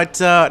not quite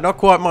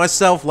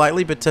myself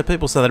lately, but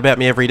people say that about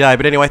me every day.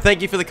 But anyway,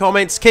 thank you for the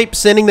comments. Keep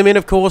sending them in,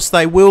 of course.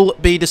 They will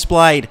be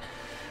displayed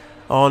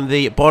on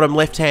the bottom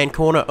left-hand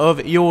corner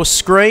of your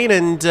screen.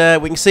 And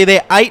we can see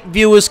there 8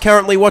 viewers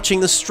currently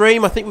watching the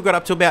stream. I think we've got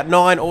up to about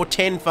 9 or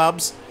 10,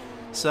 Fubs.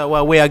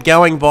 So we are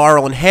going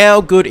viral. And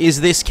how good is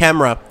this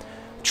camera?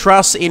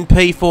 Truss in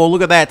P4.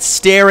 Look at that,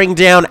 staring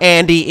down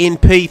Andy in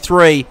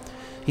P3.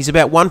 He's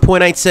about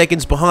 1.8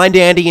 seconds behind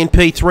Andy in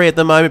P3 at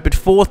the moment, but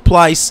 4th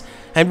place.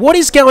 And what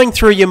is going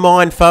through your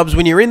mind, Fubs,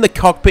 when you're in the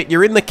cockpit,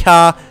 you're in the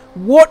car?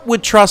 What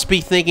would Truss be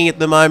thinking at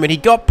the moment? He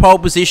got pole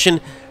position.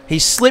 He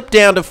slipped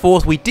down to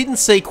 4th. We didn't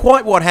see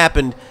quite what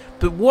happened,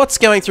 but what's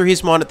going through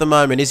his mind at the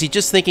moment? Is he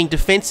just thinking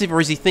defensive, or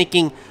is he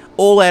thinking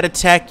all-out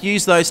attack,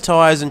 use those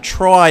tyres and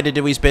try to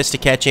do his best to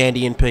catch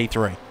Andy in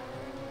P3?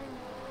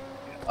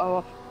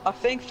 Oh, I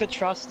think for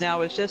Trust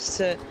now is just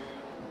to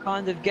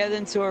kind of get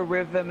into a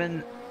rhythm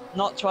and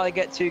not try to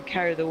get too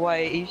carried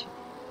away. He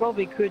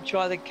probably could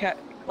try to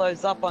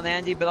close up on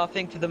Andy, but I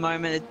think for the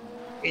moment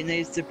he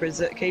needs to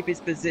keep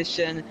his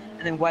position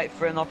and then wait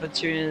for an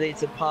opportunity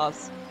to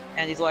pass.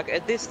 And he's like,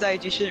 at this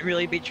stage, you shouldn't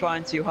really be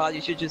trying too hard.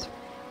 You should just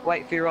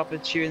wait for your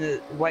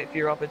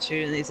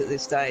opportunities at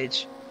this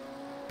stage.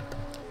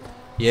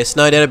 Yes,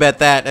 no doubt about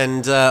that,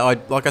 and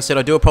like I said,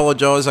 I do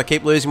apologise. I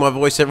keep losing my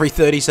voice every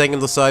 30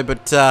 seconds or so,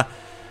 but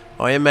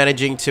I am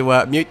managing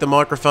to mute the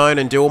microphone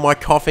and do all my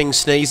coughing,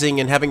 sneezing,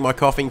 and having my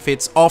coughing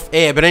fits off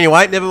air. But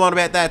anyway, never mind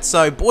about that.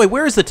 So, boy,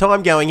 where is the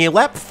time going here?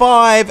 Lap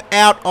 5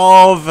 out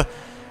of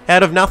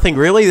nothing,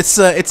 really. It's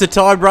a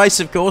timed race,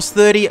 of course,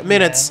 30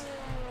 minutes. Yeah.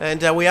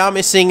 And we are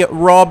missing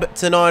Rob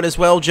tonight as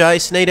well,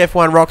 Jace. Need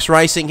F1 Rocks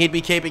Racing. He'd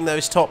be keeping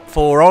those top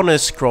 4 on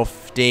us,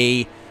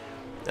 Crofty.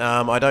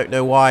 I don't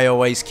know why I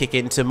always kick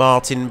into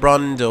Martin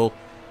Brundle.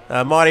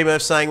 Mighty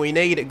Murph saying we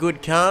need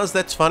good cars.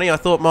 That's funny. I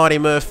thought Mighty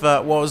Murph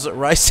was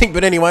racing.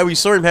 But anyway, we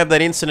saw him have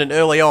that incident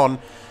early on.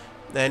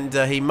 And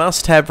he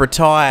must have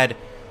retired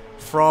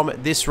from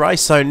this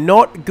race. So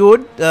not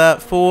good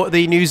for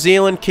the New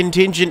Zealand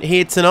contingent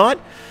here tonight.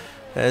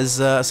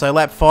 So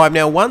lap 5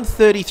 now,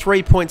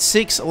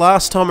 1:33.6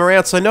 last time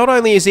around. So not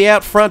only is he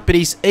out front, but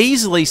he's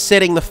easily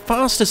setting the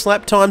fastest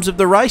lap times of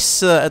the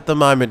race at the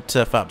moment,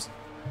 Fubs.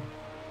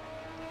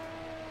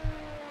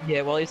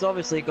 Yeah, well, he's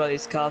obviously got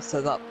his car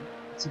set up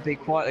to be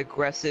quite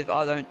aggressive.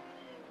 I don't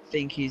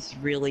think he's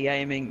really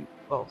aiming...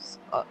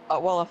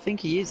 Well, I think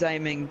he is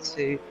aiming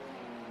to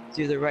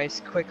do the race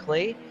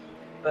quickly,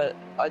 but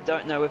I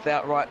don't know if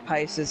outright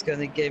pace is going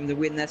to give him the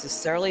win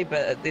necessarily, but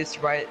at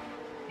this rate,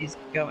 he's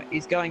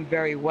going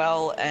very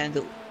well,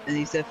 and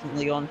he's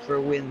definitely on for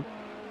a win.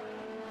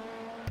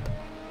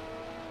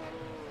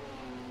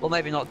 Well,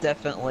 maybe not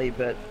definitely,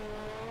 but,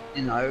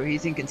 you know,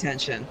 he's in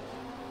contention.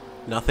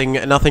 Nothing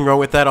wrong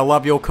with that. I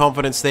love your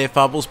confidence there,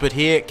 Fubbles. But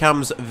here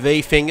comes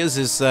V-Fingers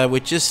as we're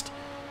just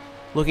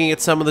looking at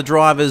some of the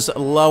drivers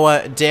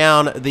lower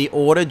down the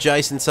order.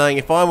 Jason saying,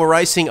 if I were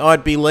racing,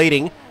 I'd be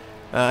leading.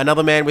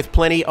 Another man with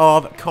plenty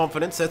of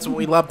confidence. That's what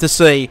we love to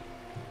see.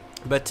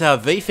 But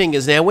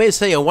V-Fingers now, where's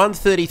he? A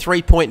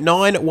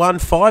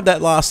 1:33.915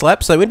 that last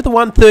lap. So into the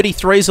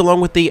 1:33s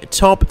along with the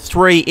top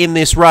 3 in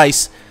this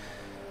race.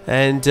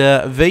 And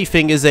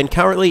V-Fingers then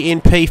currently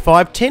in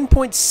P5,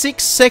 10.6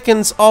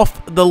 seconds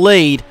off the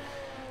lead.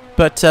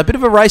 But a bit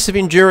of a race of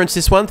endurance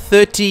this one,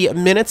 30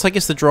 minutes. I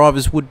guess the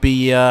drivers would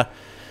be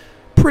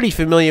pretty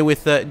familiar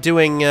with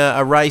doing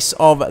a race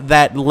of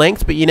that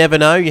length, but you never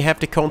know. You have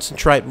to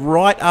concentrate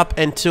right up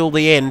until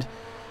the end.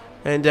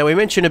 And we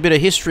mentioned a bit of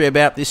history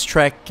about this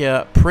track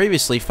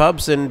previously,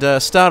 Fubs, and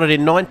started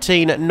in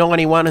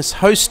 1991, has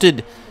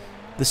hosted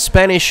the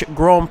Spanish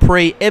Grand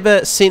Prix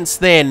ever since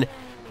then.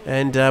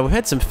 And we've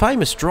had some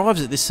famous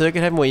drives at this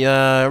circuit, haven't we?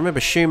 I remember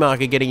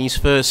Schumacher getting his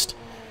first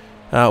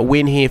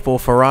win here for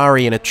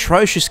Ferrari in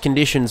atrocious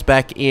conditions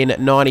back in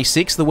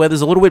 '96. The weather's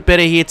a little bit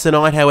better here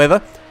tonight,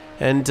 however.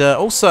 And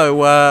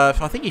also, I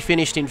think he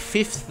finished in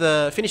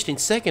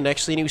second,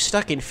 actually, and he was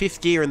stuck in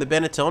 5th gear in the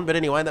Benetton. But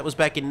anyway, that was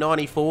back in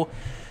 '94.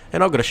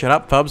 And I've got to shut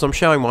up, Fubs. I'm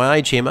showing my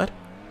age here, mate.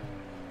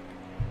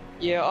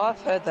 Yeah, I've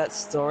heard that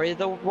story.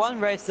 The one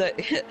race that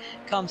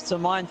comes to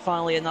mind,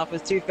 funnily enough,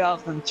 was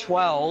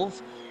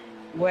 2012.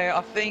 Where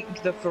I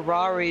think the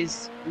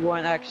Ferraris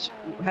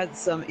had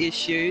some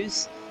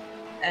issues,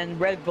 and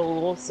Red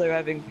Bull also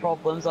having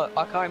problems. I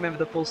can't remember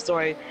the full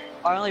story.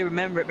 I only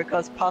remember it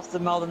because Pastor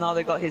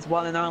Maldonado got his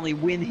one and only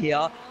win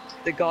here.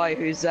 The guy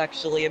who's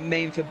actually a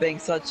meme for being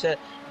such a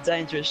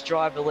dangerous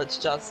driver, let's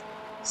just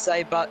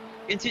say. But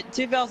in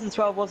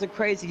 2012 was a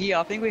crazy year.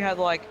 I think we had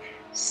like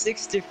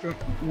 6 different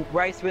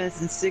race winners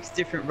in 6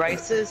 different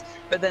races,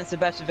 but then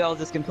Sebastian Vettel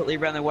just completely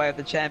ran away with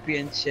the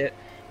championship.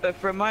 But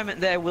for a moment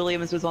there,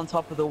 Williams was on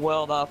top of the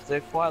world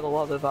after quite a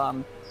lot of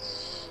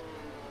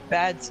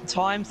bad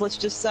times, let's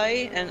just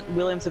say. And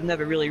Williams have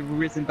never really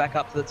risen back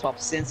up to the top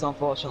since,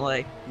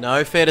 unfortunately.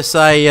 No, fair to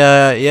say,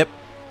 yep.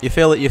 You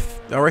feel that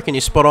I reckon you're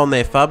spot on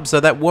there, Fub.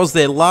 So that was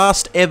their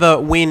last ever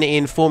win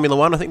in Formula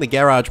 1. I think the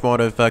garage might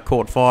have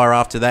caught fire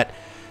after that.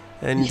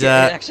 And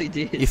yeah, it actually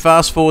did. You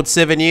fast forward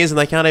 7 years and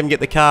they can't even get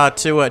the car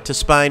to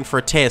Spain for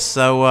a test.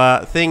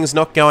 So things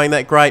not going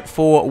that great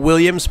for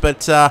Williams,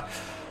 but...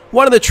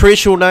 one of the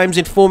traditional names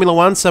in Formula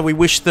 1, so we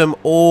wish them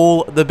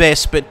all the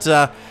best. But,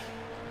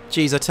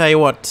 geez, I tell you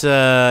what,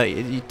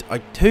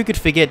 who could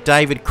forget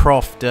David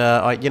Croft?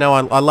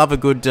 I love a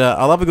good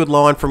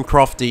line from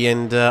Crofty,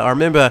 and I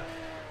remember,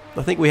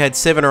 I think we had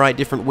 7 or 8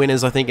 different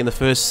winners, I think, in the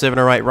first 7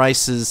 or 8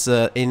 races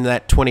in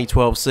that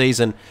 2012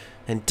 season.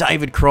 And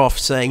David Croft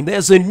saying,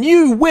 there's a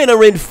new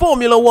winner in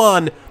Formula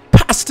 1,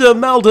 Pastor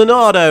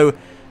Maldonado.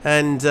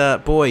 And,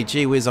 boy,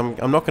 gee whiz, I'm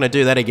not going to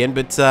do that again.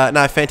 But,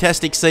 no,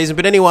 fantastic season.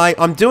 But anyway,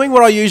 I'm doing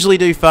what I usually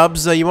do,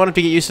 Fubs. You wanted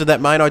to get used to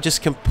that, mate. I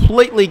just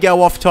completely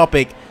go off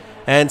topic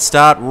and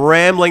start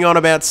rambling on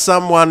about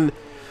someone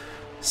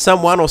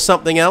or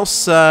something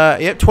else.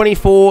 Yep,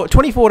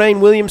 2014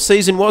 Williams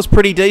season was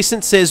pretty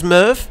decent, says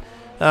Merv.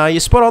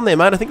 You're spot on there,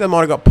 mate. I think they might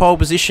have got pole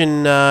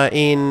position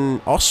in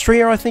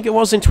Austria, I think it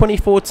was, in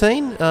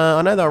 2014.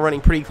 I know they were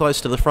running pretty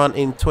close to the front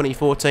in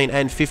 2014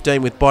 and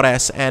 15 with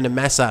Bottas and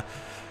Massa.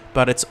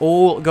 But it's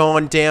all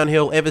gone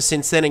downhill ever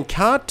since then. And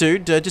Kart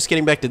Dude, just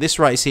getting back to this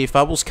race here,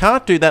 Fubbles,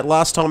 Kart Dude that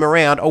last time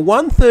around, a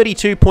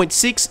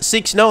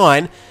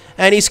 1:32.669,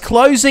 and he's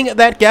closing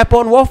that gap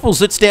on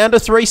Waffles. It's down to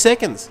 3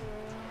 seconds.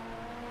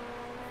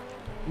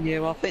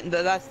 Yeah, well, I think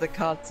that's the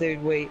Kart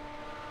Dude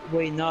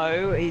we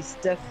know. He's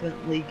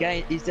definitely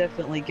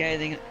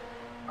gaining.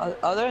 I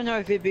don't know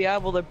if he'd be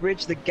able to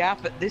bridge the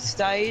gap at this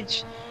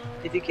stage.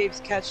 If he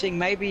keeps catching,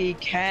 maybe he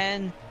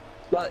can.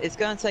 But it's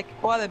going to take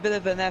quite a bit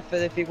of an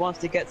effort if he wants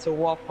to get to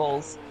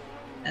Waffles.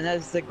 And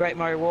as the great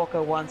Murray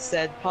Walker once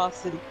said,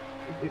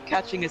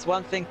 catching is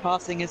one thing,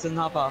 passing is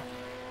another.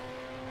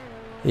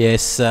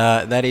 Yes,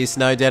 that is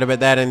no doubt about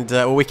that. And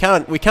well, we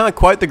can't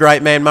quote the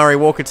great man Murray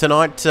Walker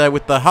tonight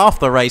with the half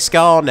the race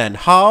gone and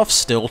half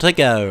still to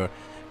go.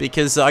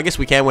 Because I guess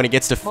we can when it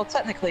gets to... Well,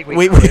 technically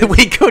we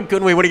could,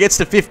 couldn't we, when it gets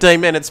to 15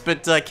 minutes,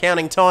 but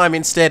counting time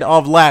instead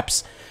of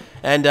laps.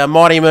 And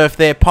Mighty Murph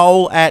there,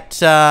 pole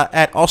at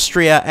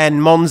Austria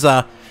and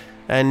Monza.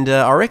 And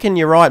I reckon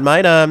you're right,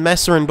 mate.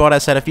 Massa and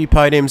Bottas had a few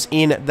podiums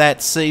in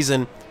that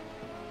season.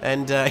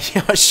 And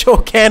yeah, I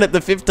sure can at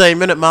the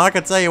 15-minute mark. I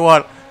tell you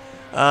what,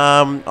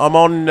 I'm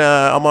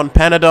on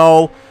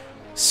Panadol,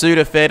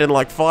 Sudafed, and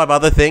like 5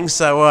 other things.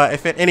 So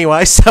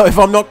anyway, if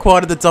I'm not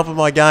quite at the top of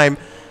my game,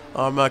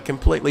 I'm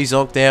completely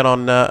zonked out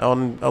on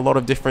a lot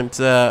of different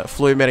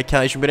flu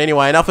medication. But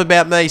anyway, enough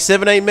about me.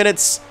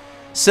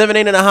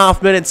 17 and a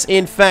half minutes,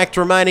 in fact,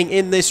 remaining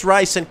in this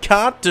race. And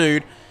Kart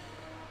Dude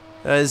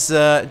has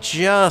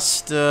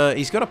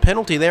he's got a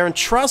penalty there. And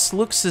Truss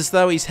looks as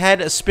though he's had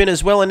a spin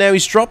as well. And now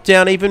he's dropped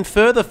down even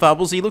further,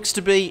 Fubbles. He looks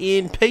to be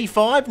in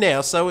P5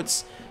 now. So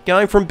it's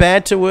going from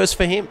bad to worse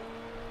for him.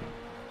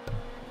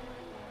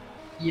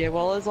 Yeah,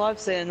 well, as I've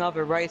seen in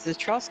other races,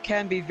 Truss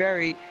can be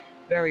very,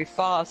 very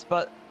fast.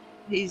 But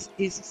his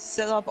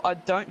setup, I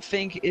don't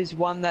think, is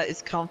one that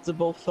is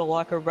comfortable for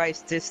like a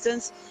race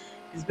distance.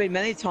 There's been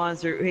many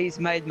times where he's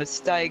made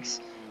mistakes,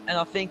 and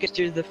I think it's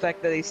due to the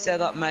fact that his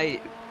setup may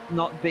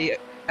not be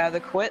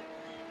adequate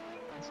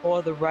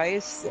for the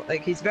race.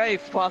 Like, he's very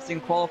fast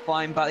in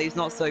qualifying, but he's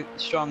not so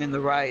strong in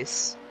the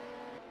race.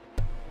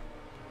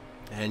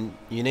 And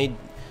you need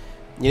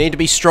to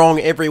be strong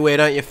everywhere,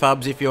 don't you,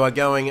 Fubs, if you are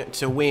going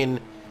to win.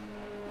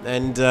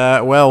 And,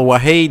 well,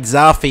 Wahid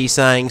Zafi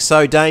saying,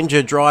 so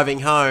danger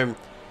driving home.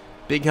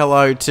 Big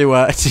hello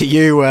to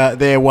you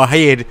there,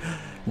 Wahid.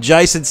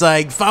 Jason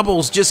saying,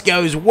 Fubbles just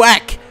goes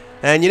whack.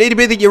 And you need to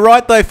be you're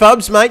right though,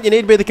 Fubs, mate. You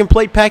need to be the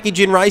complete package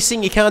in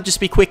racing. You can't just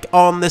be quick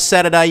on the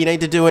Saturday. You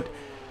need to do it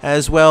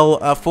as well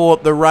for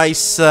the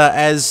race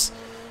as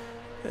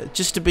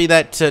just to be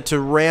that to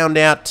round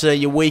out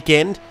your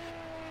weekend.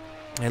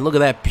 And look at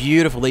that,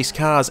 beautiful. These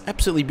cars,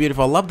 absolutely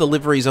beautiful. I love the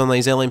liveries on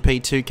these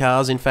LMP2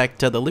 cars. In fact,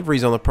 the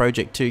liveries on the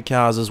Project 2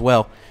 cars as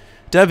well.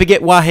 Don't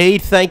forget,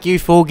 Wahid, thank you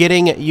for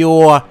getting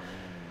your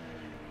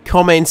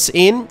comments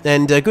in,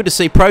 and good to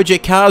see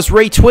Project Cars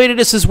retweeted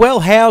us as well.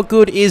 How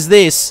good is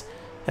this?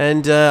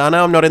 And I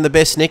know I'm not in the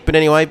best nick, but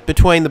anyway,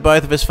 between the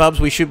both of us,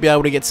 Fubs, we should be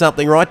able to get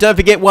something right. Don't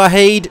forget,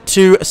 Wahid,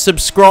 to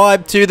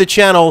subscribe to the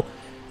channel,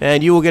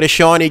 and you will get a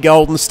shiny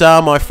golden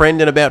star, my friend,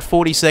 and about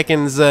 40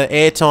 seconds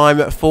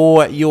airtime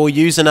for your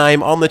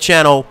username on the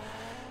channel.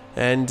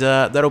 And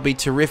that'll be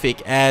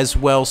terrific as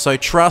well. So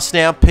Truss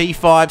now,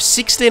 P5,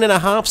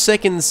 16.5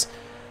 seconds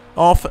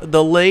off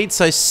the lead,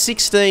 so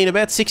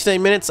about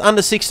 16 minutes,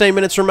 under 16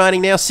 minutes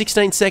remaining now,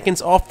 16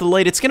 seconds off the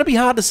lead. It's going to be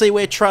hard to see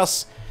where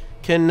Truss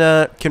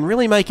can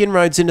really make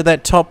inroads into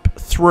that top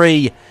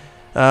 3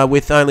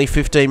 with only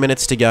 15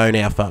 minutes to go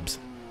now, Fubs.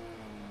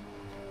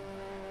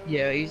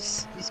 Yeah,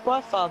 he's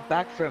quite far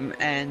back from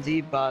Andy,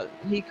 but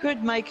he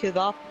could make it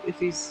up if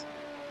he's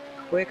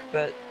quick,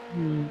 but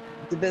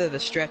it's a bit of a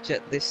stretch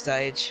at this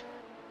stage.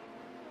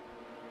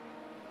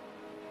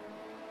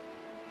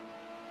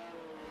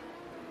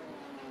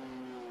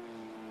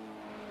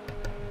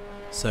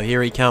 So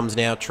here he comes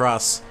now,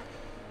 Truss.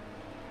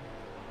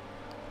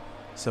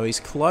 So he's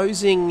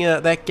closing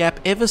that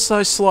gap ever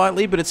so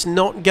slightly, but it's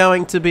not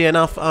going to be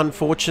enough,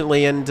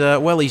 unfortunately. And,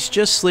 well, he's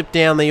just slipped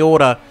down the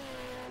order.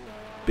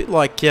 A bit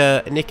like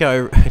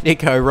Nico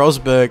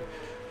Rosberg.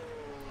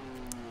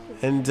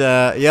 And,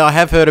 yeah, I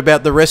have heard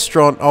about the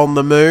restaurant on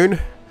the moon.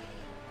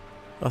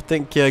 I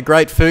think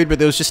great food, but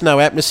there was just no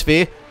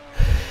atmosphere.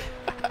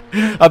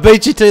 I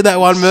beat you to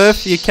that one,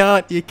 Murph. You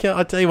can't.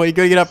 I tell you what, you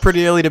got to get up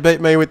pretty early to beat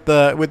me with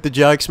the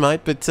jokes,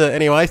 mate. But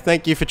anyway,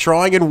 thank you for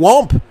trying. And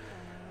Womp,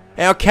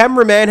 our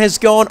cameraman, has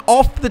gone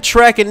off the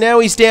track, and now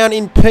he's down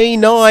in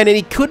P9, and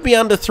he could be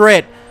under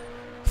threat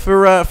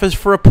for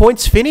a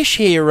points finish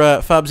here,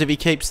 Fubs, if he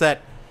keeps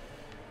that.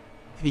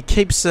 If he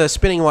keeps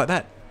spinning like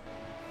that.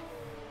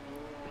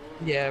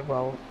 Yeah,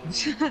 well,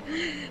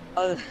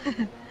 I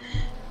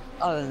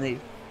don't need.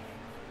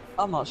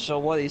 I'm not sure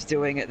what he's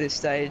doing at this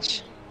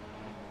stage.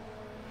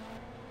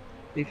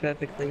 Be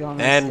perfectly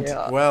honest. And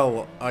yeah.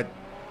 well,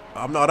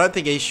 I don't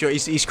think he's sure.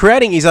 He's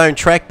creating his own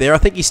track there. I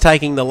think he's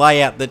taking the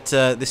layout that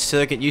this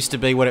circuit used to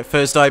be when it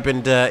first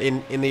opened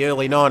in the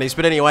early 90s.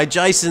 But anyway,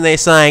 Jason there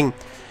saying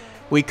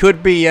we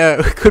could be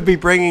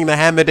bringing the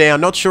hammer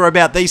down. Not sure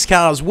about these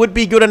cars. Would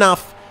be good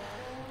enough.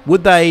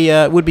 Would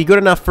they? Would be good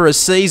enough for a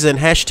season.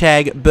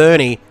 Hashtag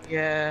Bernie.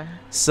 Yeah.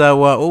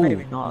 So,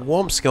 Maybe not.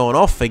 Womp's going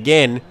off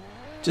again.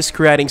 Just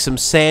creating some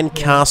sand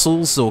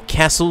castles or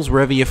castles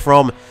wherever you're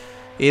from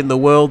in the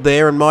world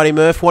there. And Mighty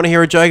Murph, want to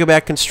hear a joke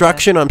about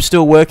construction? I'm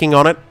still working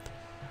on it.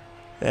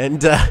 And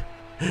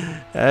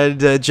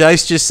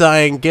Jace just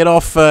saying, get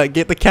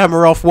the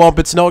camera off, Womp.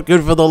 It's not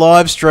good for the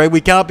live stream. We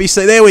can't be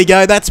seen. There we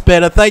go. That's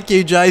better. Thank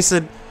you,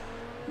 Jason.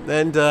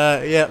 And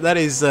yeah, that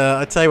is.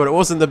 I tell you what, it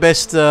wasn't the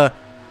best.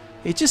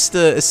 It just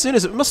as soon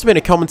as it must have been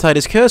a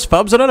commentator's curse,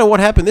 Fubs. I don't know what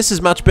happened. This is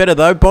much better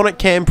though. Bonnet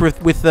cam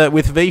with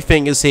V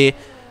fingers here.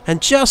 And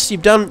just,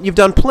 you've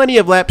done plenty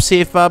of laps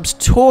here, Fubs.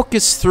 Talk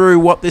us through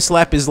what this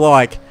lap is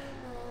like.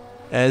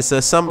 As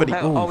somebody...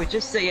 we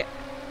just see...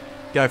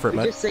 Go for it,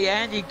 mate. We just see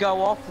Andy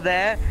go off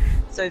there.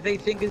 So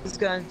V-Fingers is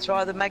going to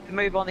try to make the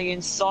move on the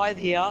inside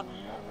here.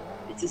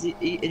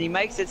 And he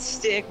makes it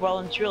stick well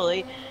and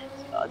truly.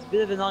 It's a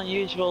bit of an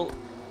unusual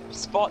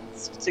spot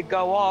to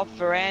go off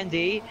for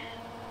Andy.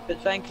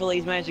 But thankfully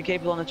he's managed to keep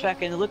it on the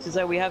track. And it looks as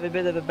though we have a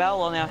bit of a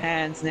battle on our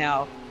hands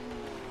now.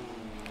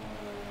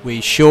 We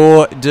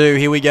sure do.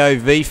 Here we go.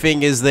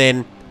 V-Fingers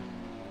then.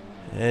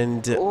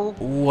 And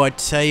I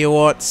tell you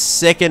what,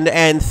 second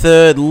and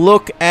third.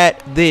 Look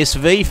at this.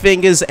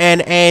 V-Fingers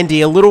and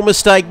Andy. A little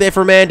mistake there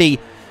from Andy.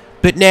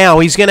 But now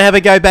he's going to have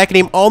a go back at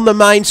him on the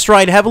main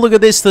straight. Have a look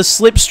at this. The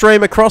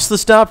slipstream across the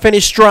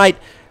start-finish straight.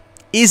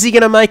 Is he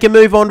going to make a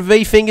move on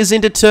V-Fingers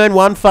into turn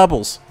one,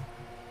 Fubbles?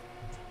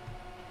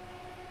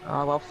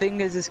 Well,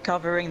 Fingers is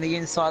covering the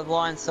inside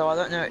line, so I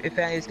don't know if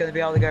Andy's going to be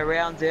able to go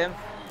around him.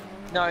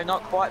 No,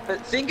 not quite,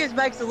 but Fingers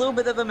makes a little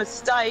bit of a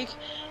mistake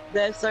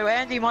there, so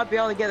Andy might be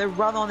able to get a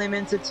run on him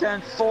into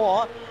turn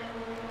 4.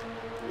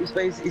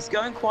 He's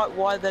going quite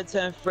wide there,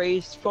 turn 3.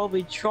 He's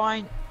probably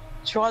try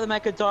to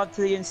make a dive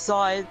to the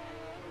inside.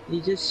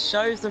 He just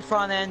shows the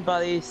front end,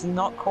 but he's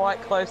not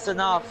quite close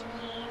enough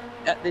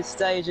at this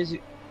stage as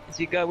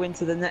you go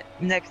into the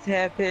next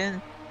hairpin.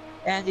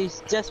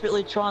 Andy's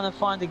desperately trying to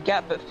find a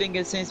gap, but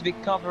Fingers seems to be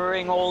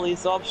covering all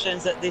his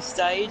options at this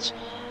stage.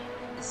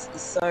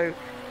 So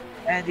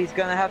Andy's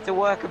going to have to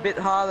work a bit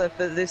harder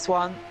for this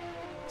one.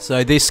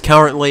 So this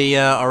currently,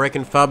 I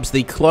reckon, Fubs,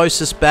 the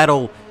closest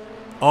battle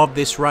of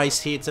this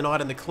race here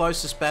tonight, and the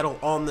closest battle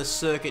on the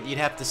circuit, you'd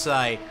have to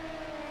say.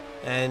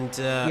 And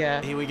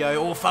here we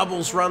go. Oh,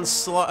 Fubbles runs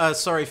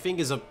sorry,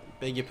 Fingers, I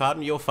beg your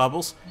pardon, your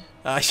Fubbles.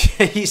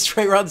 He's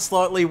run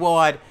slightly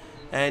wide.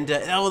 And,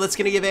 oh, that's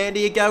going to give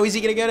Andy a go. Is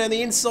he going to go down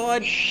the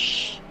inside?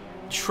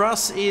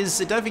 Truss is...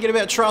 Don't forget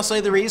about Truss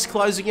either. He is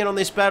closing in on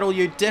this battle.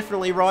 You're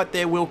definitely right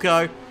there,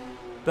 Wilco.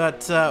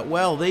 But,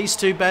 well, these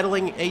two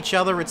battling each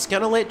other. It's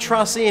going to let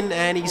Truss in,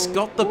 and he's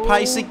got the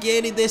pace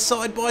again in their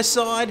side by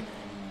side.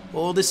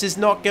 Oh, this is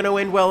not going to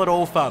end well at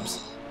all,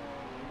 Fubs.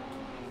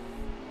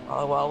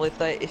 Oh, well, if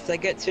they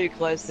get too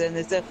close, then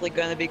there's definitely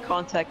going to be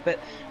contact. But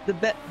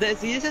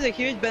this is a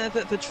huge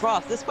benefit for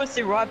Truss. This puts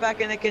him right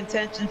back into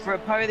contention for a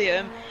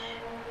podium.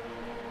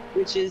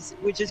 Which is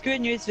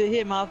good news for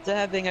him after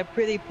having a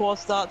pretty poor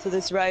start to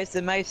this race.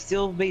 There may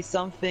still be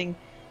something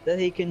that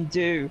he can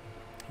do.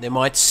 There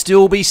might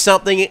still be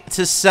something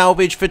to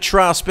salvage for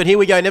Truss, but here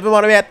we go. Never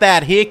mind about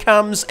that. Here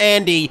comes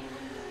Andy.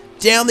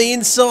 Down the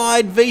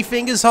inside,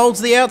 V-Fingers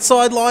holds the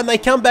outside line. They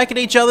come back at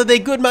each other. They're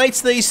good mates,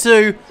 these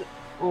two.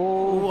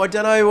 Oh, I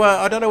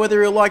don't know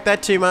whether he'll like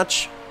that too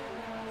much.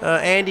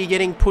 Andy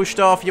getting pushed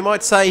off. You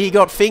might say he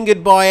got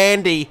fingered by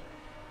Andy.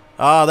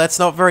 Oh, that's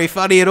not very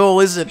funny at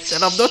all, is it?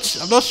 And I'm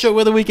not sure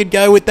whether we could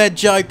go with that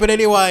joke. But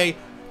anyway,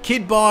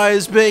 Kid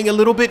Buyers being a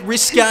little bit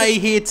risque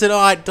here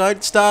tonight.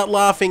 Don't start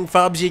laughing,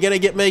 Fubs. You're going to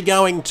get me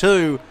going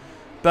too.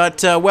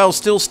 But, well,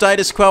 still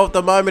status quo at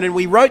the moment. And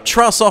we wrote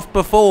Truss off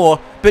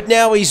before, but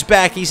now he's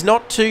back. He's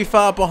not too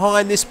far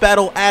behind this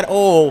battle at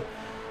all.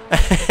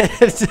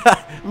 And,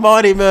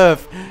 Mighty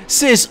Murph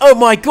says, oh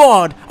my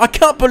God, I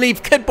can't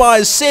believe Kid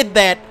Buyers said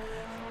that.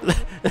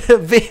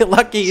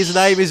 Lucky his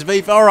name is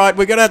Beef. Alright,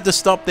 we're going to have to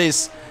stop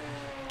this.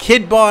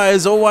 Kid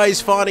Buyers always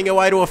finding a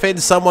way to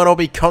offend someone or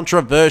be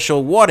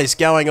controversial. What is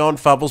going on,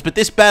 Fubbles? But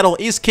this battle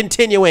is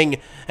continuing,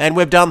 and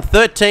we've done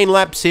 13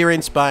 laps here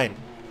in Spain.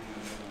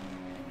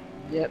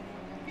 Yep.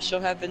 You sure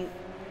having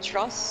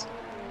Truss?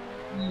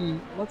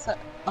 What's that?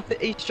 I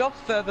think he dropped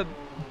further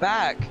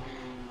back.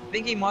 I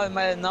think he might have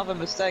made another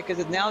mistake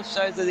because it now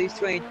shows that he's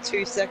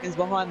 22 seconds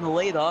behind the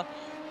leader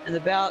and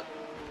about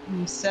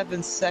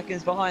 7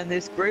 seconds behind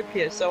this group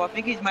here. So I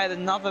think he's made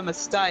another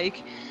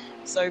mistake.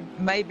 So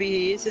maybe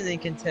he isn't in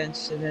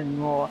contention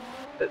anymore.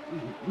 But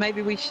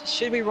maybe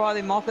should we write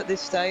him off at this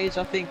stage?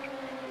 I think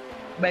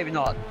maybe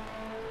not.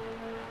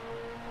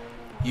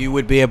 You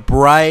would be a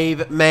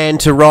brave man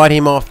to write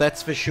him off,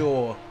 that's for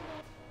sure.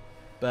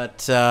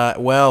 But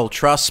well,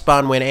 Truss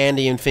spun when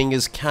Andy and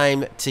Fingers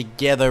came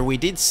together. We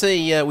did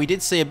see a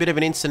bit of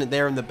an incident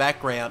there in the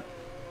background,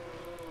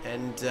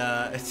 and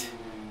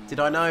Did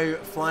I know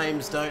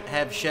flames don't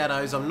have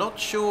shadows? I'm not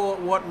sure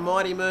what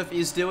Mighty Murph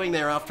is doing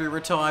there after he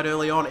retired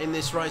early on in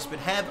this race, but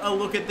have a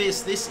look at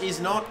this. This is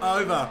not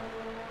over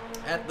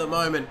at the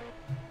moment.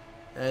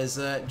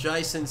 As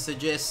Jason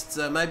suggests,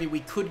 maybe we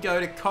could go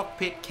to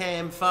cockpit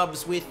cam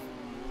Fubs with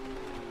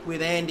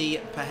Andy,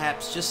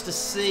 perhaps, just to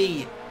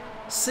see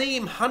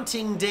him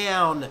hunting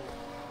down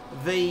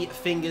V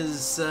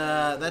Fingers.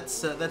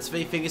 That's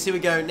V Fingers. Here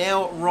we go.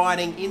 Now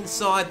riding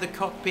inside the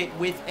cockpit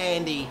with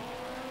Andy.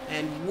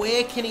 And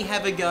where can he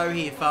have a go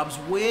here, Fubs?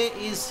 Where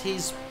is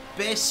his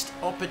best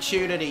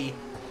opportunity?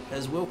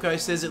 As Wilco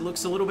says, it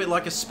looks a little bit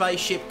like a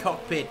spaceship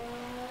cockpit.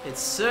 It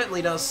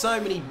certainly does. So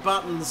many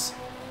buttons,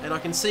 and I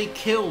can see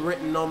kill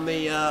written on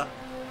the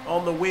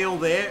wheel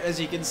there, as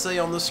you can see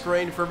on the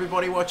screen for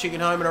everybody watching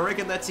at home. And I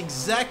reckon that's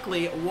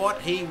exactly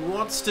what he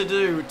wants to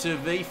do to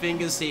V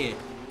Fingers here.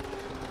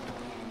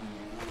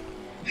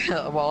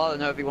 Well, I don't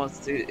know if he wants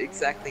to do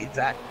exactly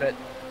that, but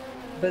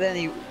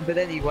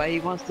anyway, he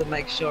wants to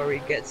make sure he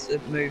gets a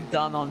move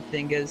done on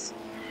Fingers,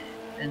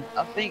 and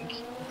I think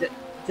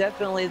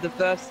definitely the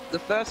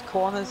first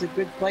corner is a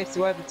good place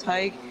to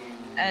overtake,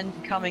 and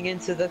coming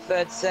into that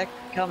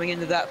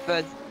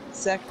third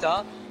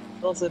sector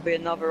will also be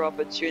another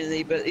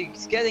opportunity. But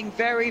he's getting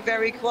very,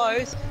 very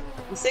close.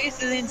 He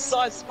sees an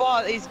inside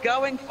spot. He's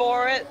going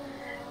for it.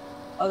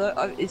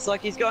 It's like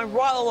he's going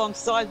right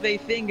alongside V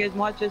Fingers.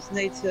 Might just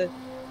need to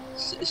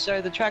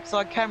show the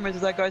trackside cameras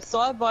as they go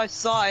side by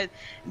side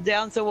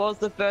down towards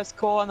the first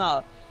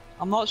corner.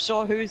 I'm not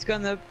sure who's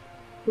going to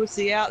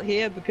pussy out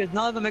here because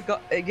none of them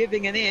are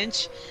giving an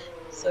inch.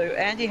 So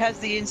Andy has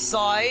the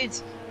inside,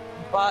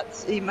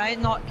 but he may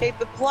not keep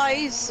the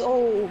place.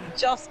 Oh,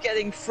 just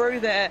getting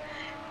through there,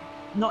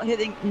 not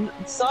hitting,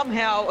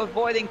 somehow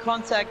avoiding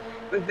contact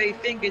with V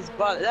Fingers,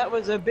 but that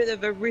was a bit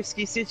of a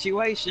risky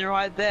situation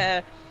right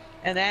there.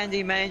 And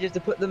Andy manages to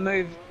put the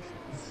move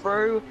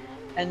through,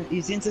 and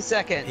he's into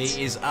second.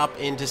 He is up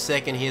into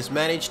second. He has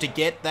managed to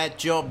get that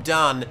job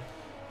done.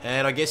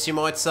 And I guess you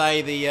might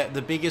say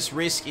the biggest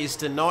risk is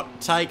to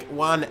not take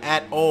one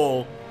at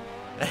all.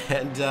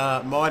 And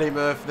Mighty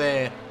Murph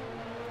there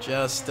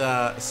just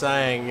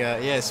saying,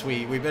 yes,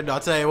 we better.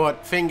 I'll tell you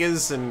what,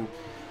 Fingers and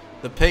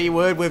the P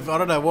word. I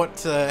don't know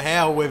what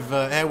how we've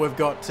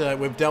dealt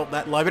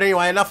that low. But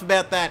anyway, enough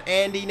about that.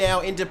 Andy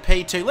now into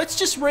P2. Let's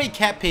just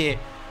recap here.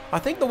 I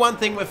think the one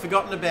thing we've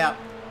forgotten about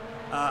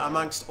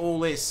amongst all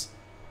this,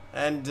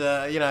 and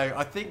you know,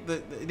 I think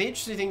the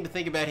interesting thing to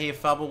think about here,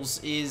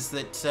 Fubbles, is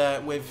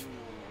that we've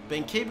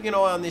been keeping an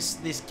eye on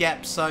this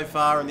gap so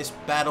far and this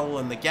battle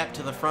and the gap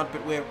to the front,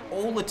 but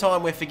all the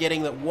time we're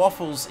forgetting that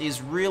Waffles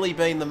is really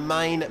been the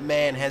main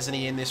man, hasn't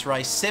he, in this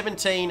race?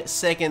 17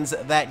 seconds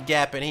that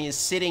gap, and he is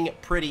sitting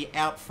pretty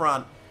out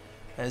front.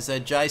 As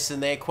Jason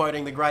there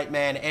quoting the great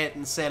man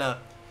Ayrton Senna.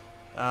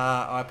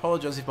 I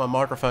apologise if my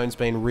microphone's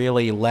been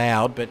really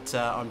loud, but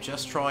I'm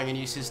just trying a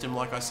new system,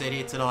 like I said,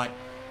 here tonight.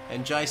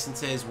 And Jason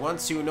says,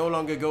 once you no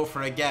longer go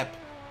for a gap,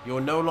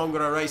 you're no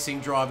longer a racing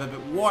driver.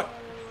 But what,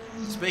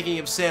 speaking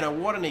of Senna,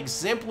 what an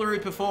exemplary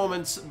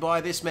performance by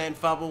this man,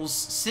 Fubbles.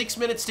 6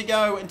 minutes to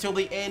go until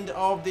the end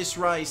of this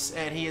race,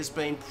 and he has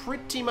been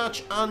pretty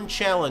much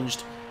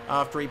unchallenged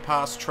after he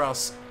passed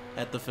Truss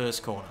at the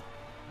first corner.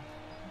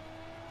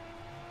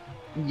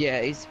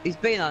 Yeah, he's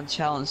been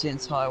unchallenged the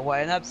entire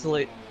way. An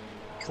absolute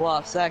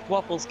class act.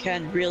 Waffles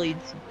can really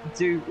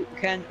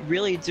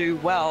do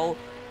well,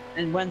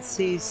 and once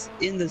he's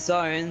in the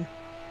zone,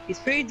 he's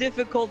pretty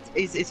difficult.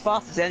 He's as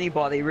fast as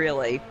anybody,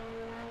 really.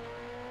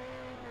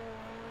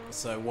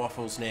 So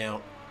Waffles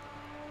now,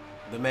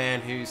 the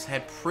man who's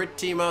had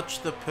pretty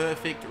much the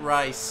perfect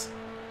race.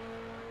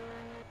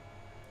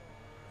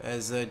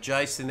 As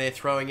Jason there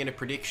throwing in a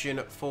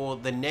prediction for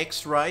the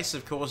next race.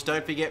 Of course,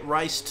 don't forget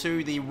race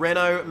 2, the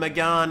Renault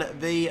Megane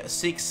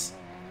V6.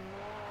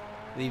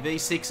 The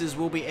V6s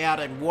will be out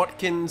at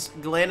Watkins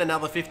Glen.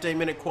 Another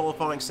 15-minute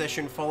qualifying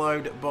session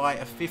followed by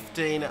a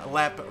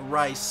 15-lap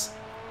race.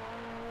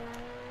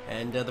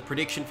 And the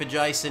prediction for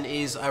Jason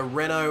is a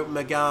Renault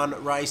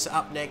Megane race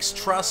up next.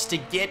 Truss to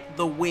get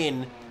the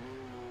win.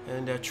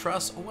 And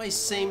Truss always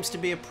seems to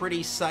be a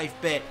pretty safe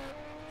bet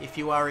if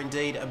you are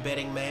indeed a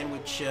betting man,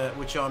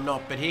 which I'm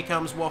not. But here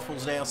comes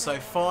Waffles now. So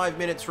 5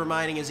 minutes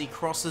remaining as he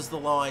crosses the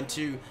line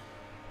to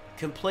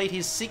complete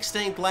his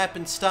 16th lap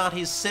and start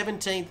his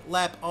 17th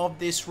lap of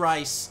this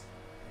race.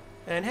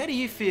 And how do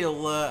you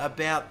feel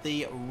about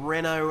the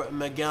Renault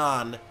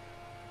Megane,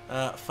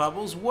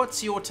 Fubbles?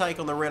 What's your take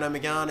on the Renault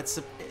Megane? It's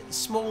a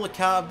smaller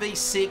car,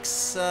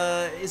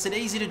 V6. Is it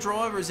easy to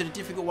drive or is it a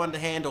difficult one to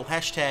handle?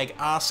 Hashtag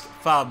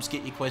AskFubs.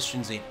 Get your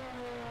questions in.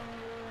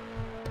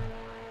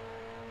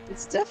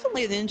 It's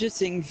definitely an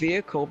interesting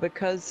vehicle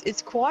because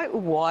it's quite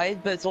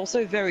wide, but it's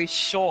also very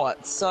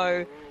short.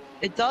 So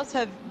it does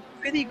have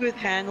pretty good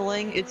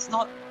handling. It's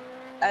not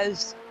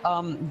as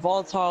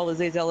volatile as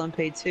these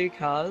LMP2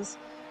 cars.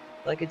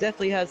 Like, it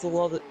definitely has a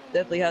lot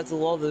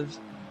of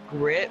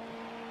grip,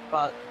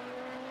 but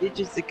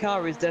the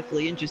car is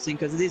definitely interesting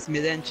because it is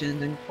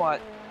mid-engine and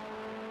quite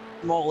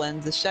small,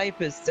 and the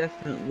shape is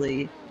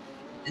definitely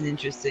an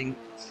interesting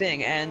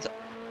thing. And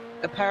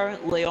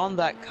apparently on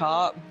that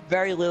car,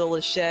 very little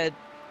is shared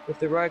with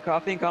the road car. I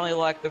think only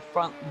like the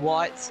front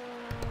lights,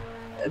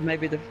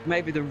 maybe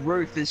the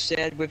roof is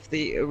shared with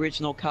the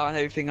original car, and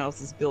everything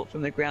else is built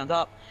from the ground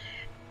up,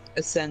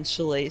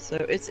 essentially. So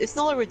it's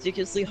not a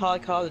ridiculously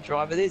hard car to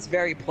drive. It is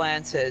very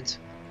planted.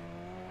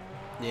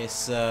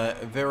 Yes,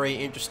 very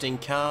interesting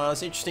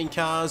cars, interesting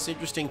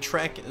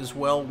track as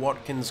well.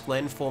 Watkins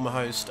Glen, former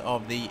host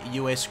of the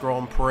US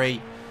Grand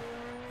Prix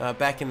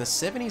back in the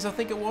 70s, I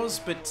think it was,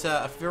 but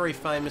a very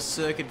famous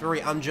circuit,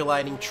 very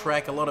undulating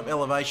track, a lot of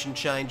elevation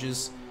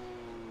changes.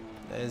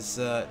 As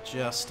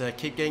just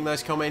keep getting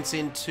those comments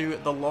into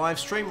the live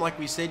stream, like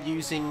we said,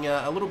 using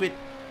a little bit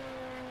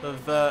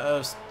of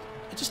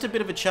just a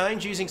bit of a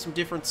change, using some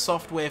different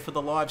software for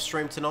the live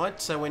stream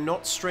tonight. So we're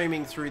not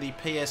streaming through the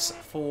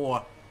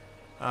PS4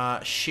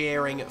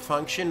 sharing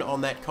function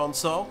on that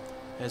console,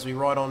 as we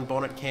ride on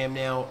bonnet cam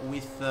now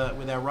with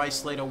our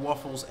race leader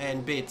Waffles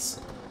and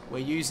Bits. We're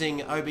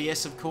using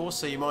OBS, of course,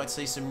 so you might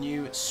see some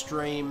new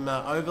stream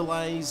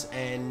overlays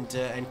and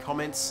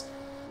comments,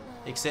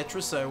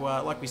 etc. So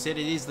like we said,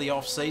 it is the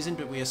off season,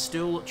 but we are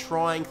still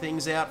trying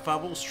things out,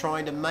 Fubbles,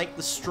 trying to make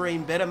the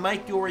stream better,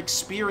 make your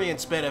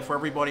experience better for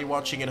everybody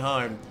watching at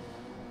home.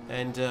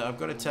 And I've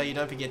got to tell you,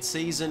 don't forget,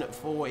 Season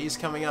 4 is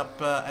coming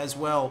up as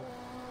well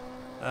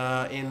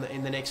in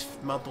the next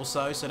month or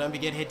so. So don't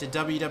forget, head to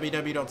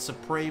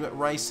www.Supreme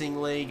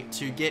Racing League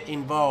to get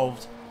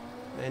involved.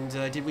 And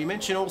did we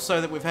mention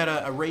also that we've had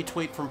a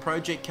retweet from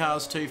Project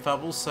Cars 2,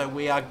 Fubbles? So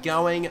we are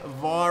going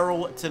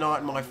viral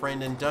tonight, my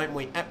friend, and don't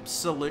we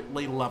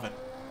absolutely love it?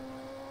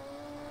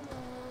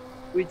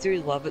 We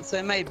do love it.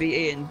 So maybe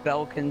Ian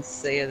Bell can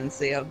see it and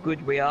see how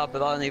good we are,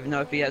 but I don't even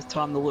know if he has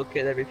time to look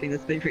at everything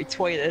that's been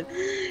retweeted.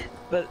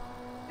 But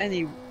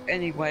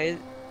anyway,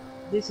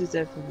 this has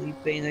definitely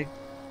been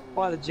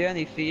quite a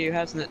journey for you,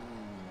 hasn't it,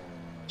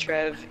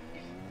 Trev?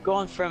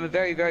 Gone from a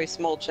very, very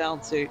small channel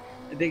to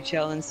a big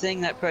channel, and seeing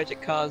that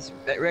Project Cars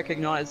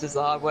recognises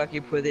the hard work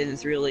you put in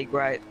is really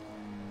great.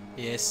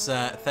 Yes,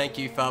 thank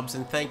you, Fubs,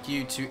 and thank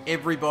you to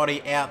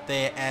everybody out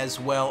there as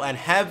well. And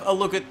have a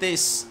look at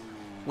this.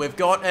 We've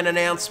got an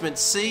announcement.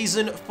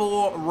 Season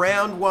 4,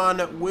 Round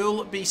 1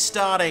 will be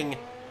starting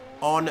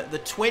on the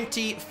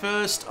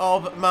 21st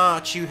of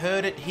March. You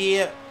heard it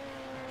here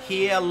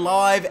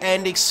live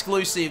and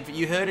exclusive.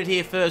 You heard it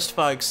here first,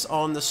 folks,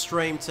 on the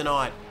stream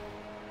tonight.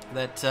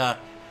 That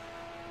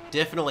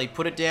definitely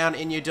put it down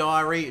in your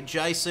diary.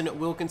 Jason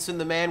Wilkinson,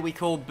 the man we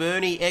call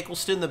Bernie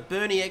Eccleston, the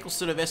Bernie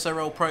Eccleston of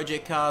SRL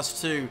Project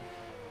Cars 2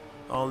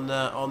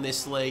 on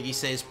this league. He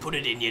says, put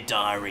it in your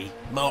diary.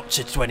 March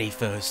the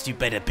 21st, you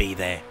better be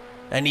there.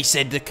 And he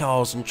said the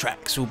cars and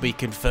tracks will be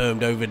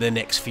confirmed over the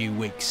next few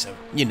weeks, so,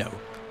 you know.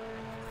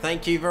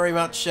 Thank you very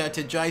much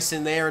to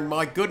Jason there, and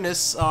my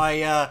goodness,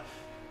 I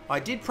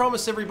did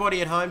promise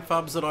everybody at home,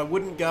 Fubs, that I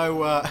wouldn't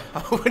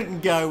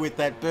go with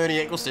that Bernie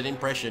Eccleston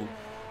impression.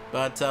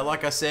 But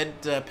like I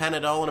said,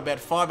 Panadol and about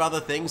 5 other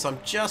things, I'm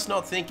just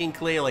not thinking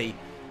clearly,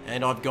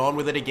 and I've gone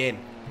with it again.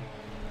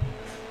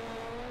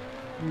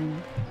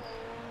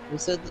 We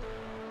said,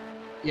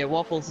 yeah,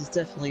 Waffles has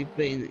definitely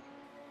been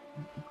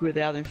good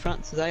out in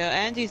front today.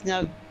 Andy's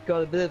now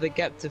got a bit of a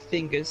gap to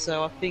Fingers,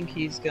 so I think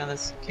he's going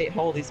to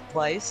hold his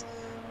place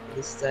for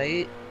this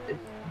day.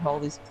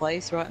 Hold his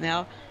place right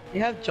now.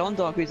 You have John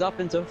Dog, who's up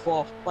into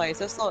 4th place.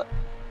 That's not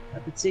a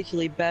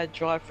particularly bad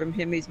drive from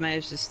him. He's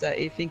managed to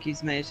stay. I think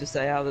he's managed to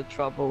stay out of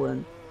trouble,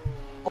 and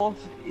 4th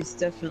is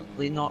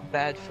definitely not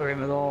bad for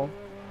him at all.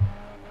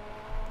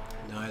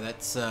 No,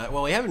 that's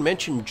well, we haven't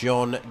mentioned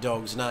John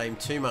Dog's name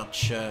too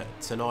much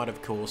tonight,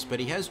 of course, but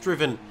he has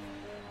driven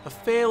a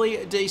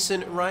fairly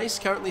decent race.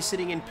 Currently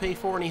sitting in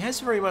P4, and he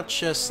has very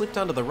much slipped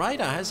under the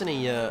radar, hasn't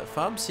he,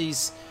 Fubs?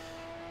 He's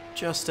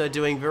just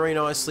doing very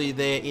nicely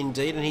there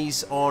indeed, and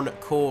he's on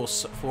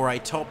course for a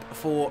top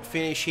 4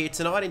 finish here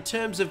tonight. In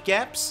terms of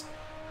gaps,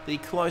 the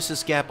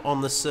closest gap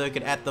on the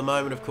circuit at the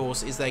moment, of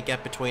course, is that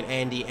gap between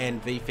Andy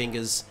and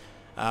V-Fingers.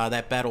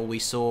 That battle we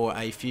saw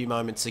a few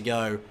moments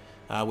ago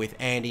with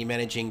Andy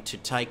managing to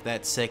take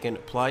that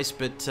 2nd place.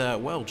 But,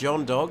 well,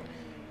 John Dog,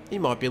 he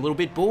might be a little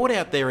bit bored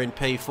out there in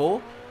P4.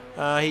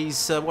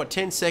 He's, what,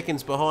 10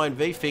 seconds behind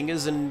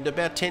V-Fingers and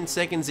about 10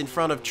 seconds in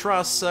front of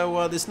Truss,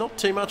 so there's not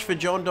too much for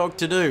John Dog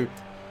to do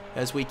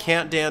as we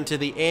count down to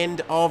the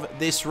end of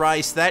this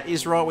race. That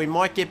is right, we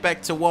might get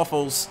back to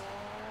Waffles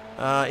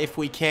if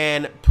we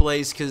can,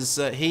 please, because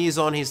he is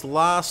on his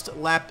last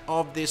lap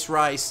of this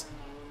race.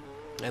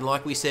 And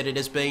like we said, it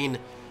has been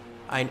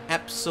an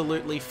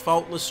absolutely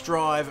faultless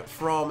drive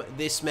from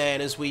this man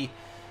as we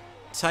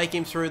take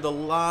him through the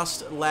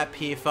last lap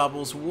here,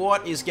 Fubbles.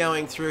 What is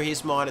going through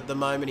his mind at the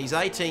moment? He's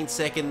 18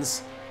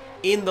 seconds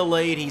in the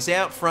lead. He's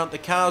out front. The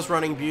car's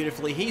running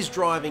beautifully. He's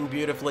driving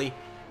beautifully.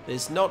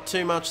 There's not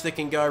too much that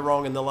can go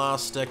wrong in the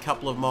last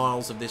couple of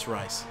miles of this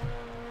race.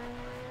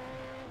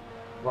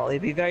 Well,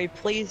 he'd be very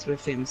pleased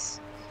with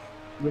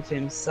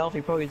himself.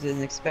 He probably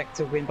didn't expect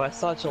to win by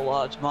such a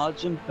large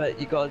margin, but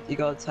you got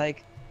to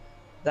take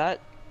that.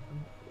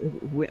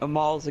 A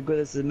mile's as good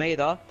as a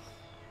meter.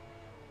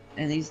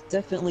 And he's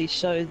definitely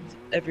showed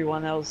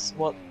everyone else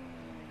what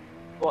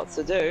what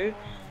to do.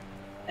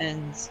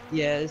 And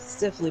yeah, it's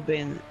definitely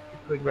been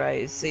a good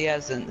race. He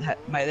hasn't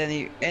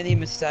made any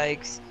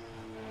mistakes.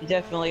 He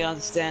definitely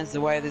understands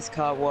the way this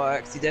car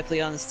works. He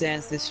definitely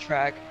understands this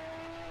track.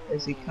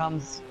 As he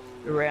comes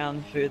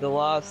around through the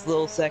last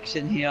little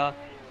section here,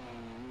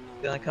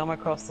 he's gonna come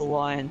across the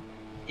line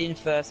in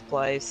first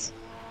place.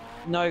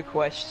 No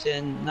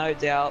question, no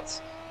doubt.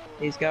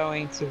 He's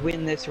going to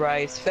win this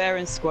race fair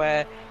and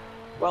square,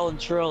 well and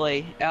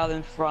truly out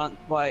in front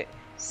by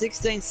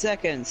 16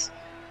 seconds.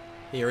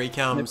 Here he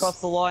comes. And across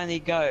the line he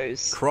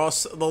goes.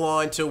 Cross the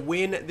line to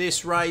win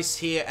this race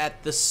here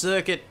at the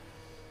Circuit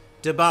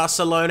de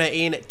Barcelona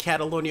in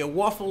Catalonia.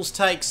 Waffles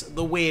takes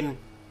the win.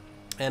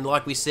 And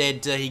like we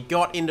said, he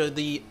got into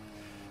the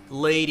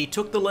lead. He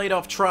took the lead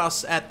off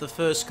Truss at the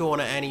first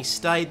corner and he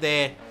stayed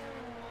there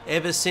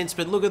ever since.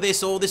 But look at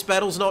this, all this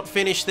battle's not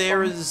finished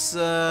there as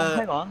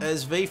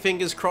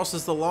V-Fingers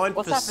crosses the line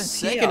for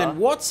second. Here? And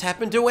what's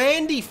happened to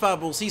Andy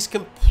Fubbles? He's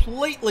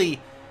completely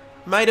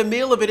made a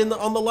meal of it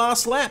on the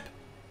last lap.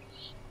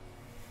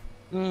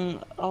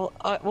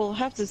 We'll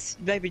have to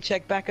maybe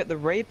check back at the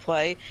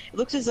replay. It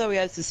looks as though he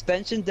had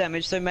suspension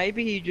damage, so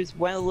maybe he just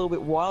went a little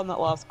bit wild in that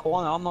last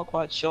corner. I'm not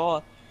quite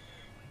sure.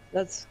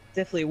 That's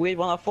definitely a weird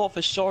one. I thought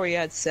for sure he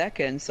had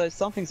second, so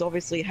something's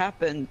obviously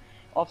happened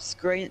off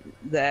screen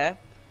there.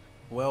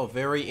 Well,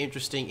 very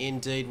interesting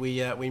indeed.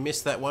 We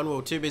missed that one. We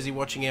were too busy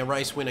watching our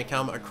race winner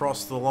come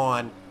across the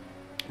line.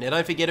 Now,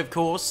 don't forget, of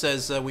course,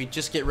 as we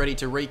just get ready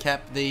to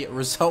recap the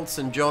results,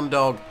 and John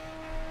Dog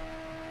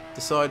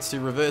decides to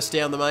reverse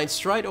down the main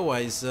straight.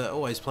 Always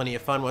plenty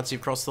of fun once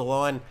you've crossed the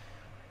line.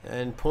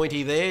 And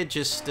Pointy there,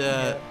 just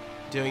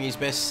doing his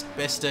best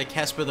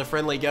Casper the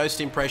Friendly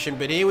Ghost impression.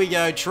 But here we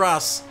go,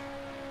 Truss.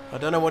 I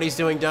don't know what he's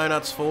doing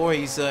donuts for.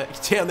 He's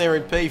down there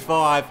in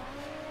P5.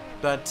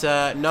 But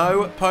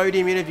no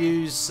podium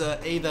interviews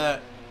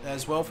either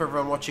as well for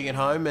everyone watching at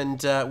home.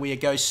 And we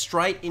go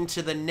straight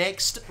into the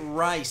next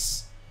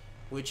race,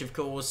 which of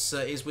course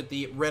is with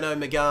the Renault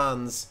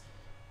Megans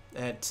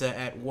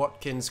at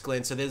Watkins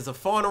Glen. So there's the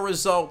final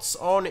results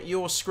on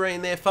your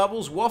screen there,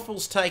 Fubbles.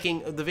 Waffles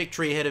taking the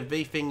victory ahead of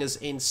V-Fingers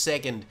in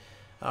second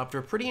after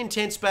a pretty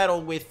intense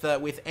battle with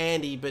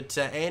Andy, but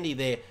Andy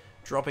there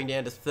dropping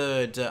down to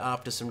third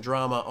after some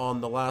drama on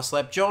the last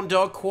lap. John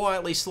Dog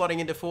quietly slotting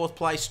into fourth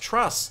place.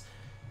 Truss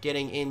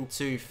getting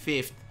into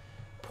fifth.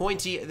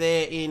 Pointy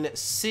there in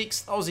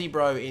sixth. Aussie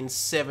Bro in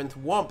seventh.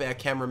 Womp, our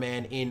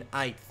cameraman, in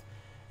eighth.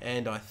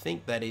 And I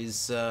think that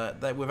is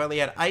that we've only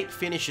had 8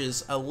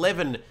 finishes.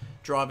 11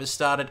 drivers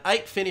started.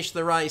 8 finished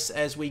the race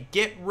as we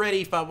get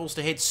ready, Fubbles,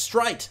 to head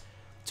straight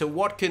to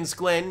Watkins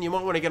Glen. You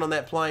might want to get on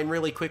that plane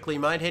really quickly,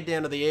 mate. Head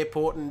down to the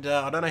airport, and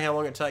I don't know how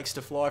long it takes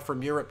to fly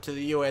from Europe to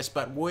the US,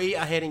 but we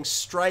are heading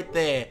straight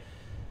there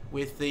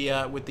with the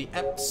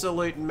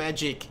absolute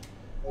magic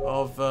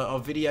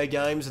of video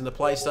games and the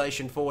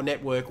PlayStation 4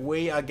 network.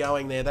 We are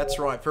going there. That's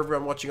right. For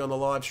everyone watching on the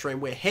live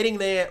stream, we're heading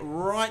there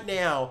right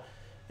now.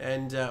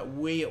 And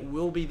we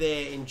will be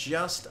there in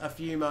just a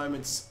few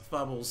moments,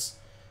 Fubbles.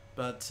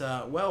 But,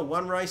 well,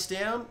 one race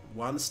down,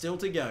 one still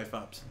to go,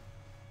 Fubs.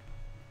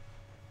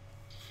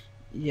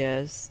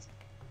 Yes.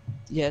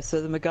 Yeah, so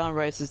the Megane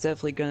race is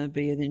definitely going to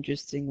be an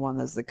interesting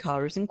one, as the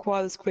car isn't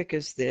quite as quick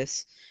as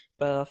this,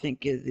 but I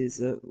think it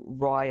is a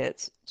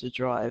riot to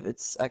drive.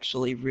 It's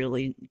actually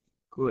really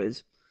good.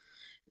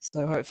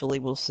 So hopefully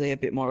we'll see a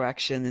bit more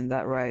action in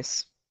that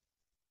race.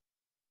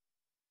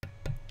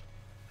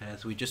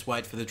 As we just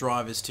wait for the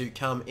drivers to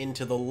come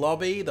into the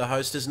lobby, the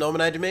host has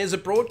nominated me as a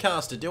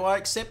broadcaster. Do I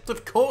accept?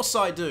 Of course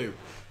I do.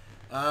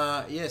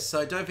 Yes,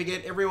 so don't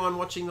forget, everyone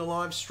watching the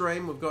live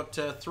stream, we've got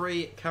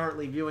 3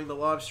 currently viewing the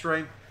live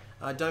stream.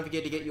 Don't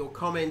forget to get your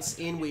comments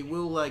in. We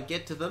will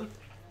get to them.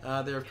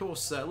 They're, of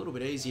course, a little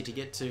bit easier to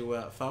get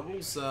to,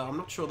 Fubbles. I'm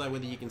not sure, though,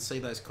 whether you can see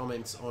those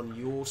comments on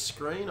your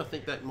screen. I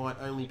think that might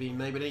only be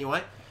me, but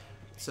anyway.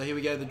 So here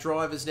we go, the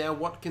drivers now.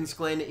 Watkins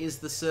Glen is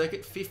the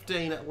circuit.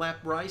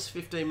 15-lap race,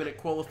 15-minute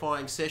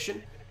qualifying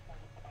session.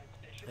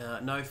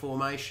 No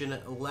formation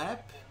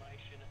lap.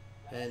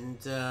 And,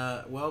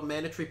 well,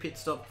 mandatory pit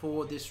stop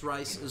for this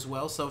race as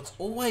well. So it's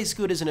always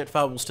good, isn't it,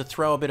 Fubbles, to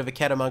throw a bit of a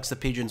cat amongst the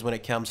pigeons when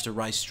it comes to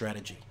race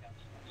strategy.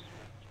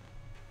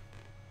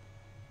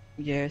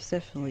 Yeah, it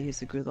definitely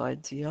is a good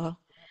idea.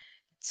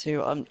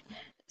 So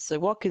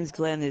Watkins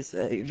Glen is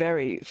a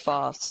very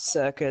fast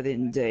circuit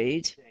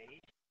indeed.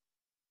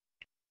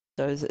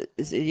 So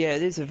yeah,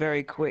 it is a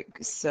very quick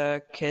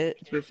circuit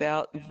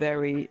without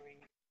very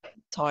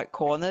tight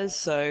corners.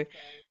 So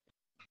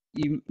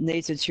you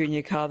need to tune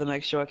your car to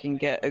make sure it can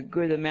get a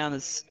good amount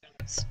of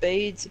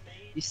speed.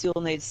 You still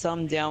need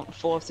some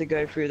downforce to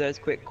go through those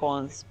quick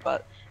corners,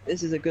 but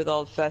this is a good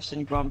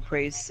old-fashioned Grand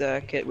Prix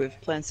circuit with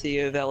plenty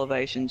of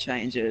elevation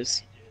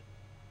changes.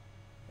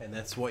 And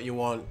that's what you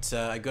want,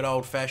 a good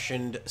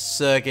old-fashioned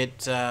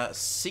circuit,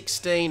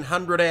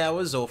 1600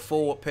 hours or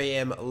 4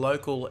 PM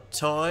local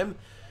time.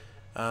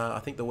 I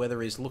think the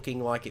weather is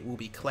looking like it will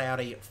be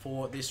cloudy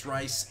for this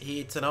race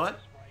here tonight.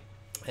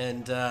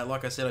 And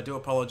like I said, I do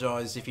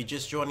apologise if you're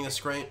just joining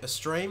the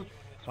stream.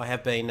 I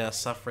have been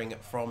suffering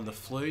from the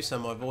flu, so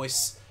my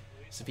voice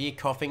severe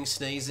coughing,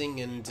 sneezing,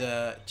 and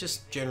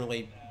just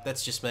generally,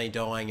 that's just me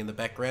dying in the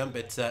background.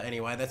 But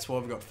anyway, that's why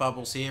we've got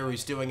Fubbles here,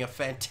 who's doing a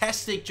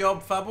fantastic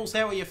job. Fubbles,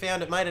 how have you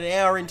found it, mate? An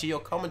hour into your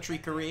commentary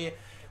career.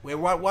 We're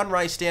one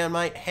race down,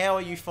 mate. How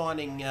are you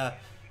finding a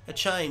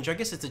change? I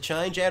guess it's a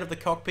change out of the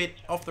cockpit,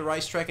 off the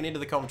racetrack, and into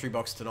the commentary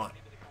box tonight.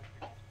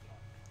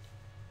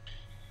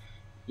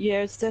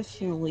 Yeah, it's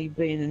definitely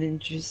been an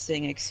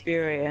interesting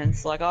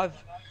experience. Like, I've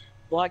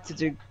liked to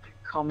do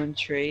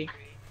commentary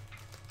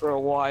for a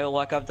while.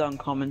 Like, I've done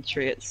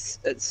commentary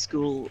at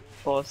school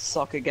for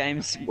soccer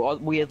games,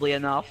 weirdly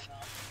enough,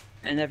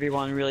 and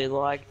everyone really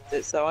liked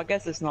it. So I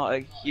guess it's not a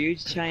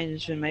huge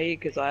change for me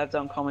because I have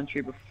done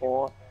commentary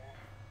before.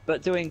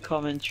 But doing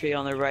commentary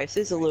on a race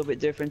is a little bit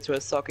different to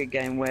a soccer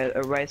game, where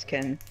a race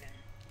can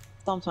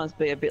sometimes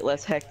be a bit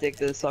less hectic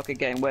than a soccer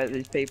game where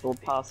there's people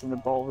passing the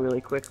ball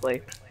really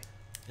quickly.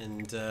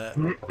 And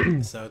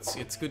so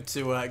it's good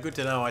to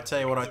know. I tell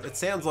you what, it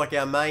sounds like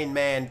our main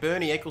man,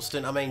 Bernie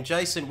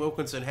Jason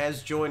Wilkinson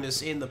has joined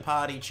us in the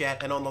party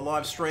chat and on the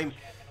live stream.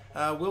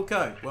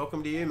 Wilco,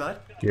 welcome to you, mate.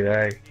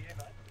 G'day.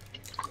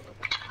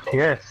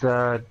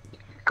 Yes,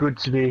 good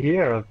to be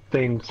here. I've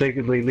been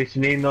secretly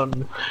listening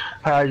on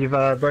how you've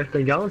both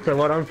been going, so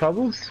well done,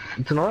 Fubbles,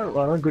 tonight.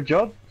 Well done, good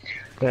job.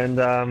 And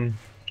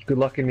good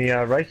luck in the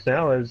race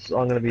now, as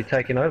I'm going to be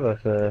taking over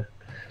for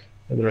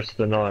the rest of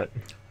the night.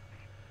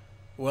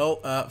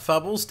 Well,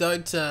 Fubbles,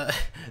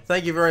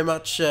 thank you very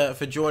much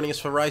for joining us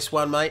for race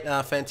one, mate.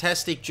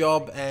 Fantastic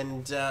job,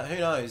 and who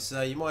knows,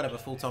 you might have a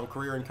full-time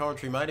career in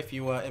commentary, mate, if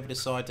you ever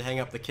decide to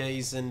hang up the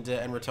keys and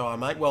retire,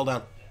 mate. Well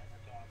done.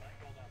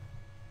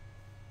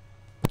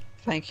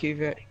 Thank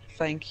you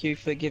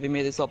for giving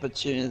me this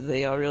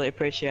opportunity. I really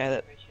appreciate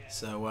it.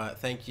 So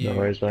thank you, no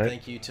worries, mate.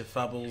 Thank you to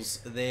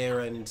Fubbles there,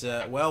 and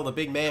well, the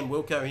big man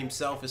Wilco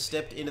himself has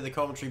stepped into the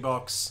commentary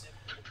box.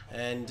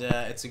 And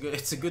it's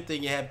a good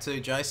thing you have too,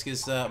 Jace,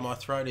 because my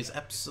throat is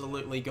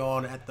absolutely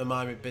gone at the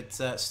moment.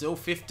 But still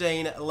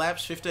 15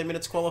 laps, 15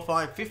 minutes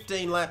qualifying,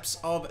 15 laps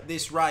of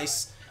this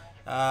race.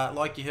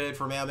 Like you heard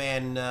from our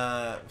man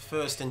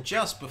first, and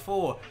just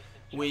before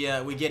we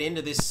get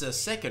into this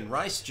second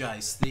race,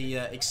 Jace,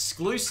 the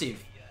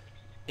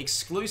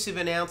exclusive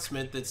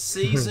announcement that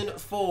Season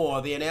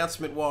 4, the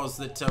announcement was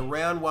that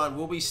Round 1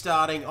 will be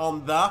starting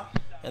on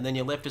and then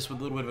you left us with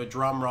a little bit of a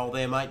drum roll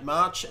there, mate,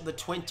 March the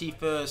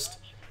 21st.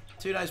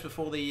 2 days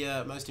before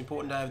the most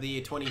important day of the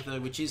year,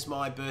 23rd, which is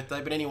my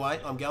birthday. But anyway,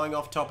 I'm going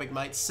off topic,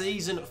 mate.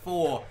 Season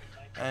 4.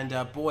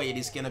 And boy, it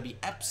is going to be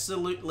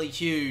absolutely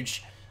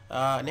huge.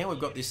 Now we've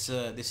got this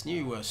this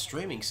new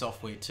streaming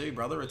software too,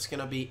 brother. It's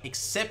going to be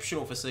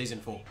exceptional for Season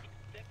 4.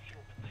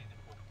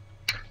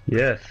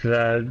 Yes,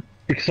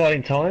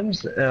 exciting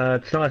times.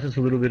 It's nice, just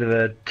a little bit of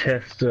a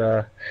test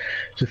to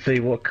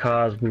see what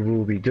cars we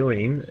will be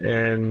doing.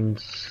 And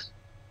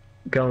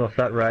going off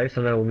that race,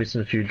 I know we're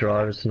missing a few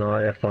drivers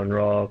tonight, F1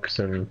 Rocks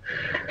and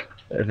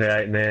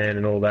V8 Man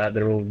and all that.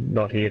 They're all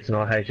not here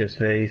tonight,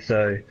 HSV,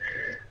 so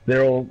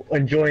they're all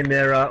enjoying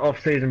their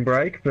off-season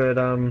break. But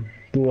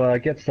we'll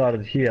get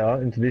started here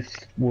into this,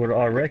 what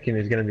I reckon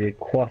is going to be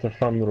quite a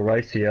fun little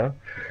race here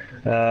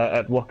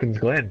at Watkins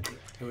Glen.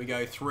 Here we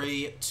go,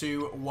 3,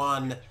 2,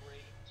 1.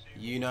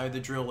 You know the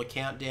drill. The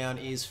countdown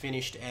is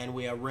finished and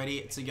we are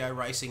ready to go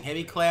racing.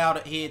 Heavy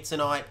cloud here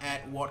tonight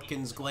at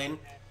Watkins Glen.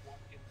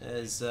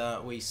 As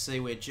we see,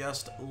 we're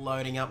just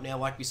loading up now.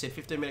 Like we said,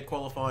 15-minute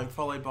qualifying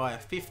followed by a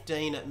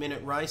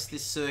 15-minute race.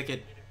 This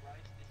circuit,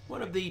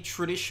 one of the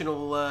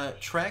traditional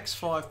tracks,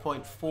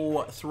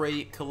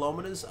 5.43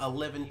 kilometres,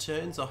 11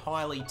 turns, a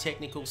highly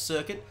technical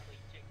circuit.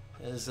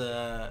 As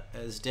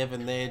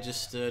Devon there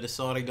just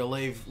deciding to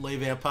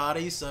leave our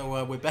party,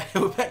 so we're back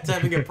to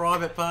having a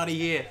private party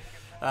here.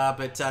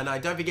 But no,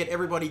 don't forget,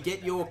 everybody,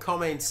 get your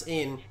comments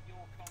in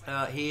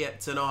here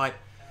tonight.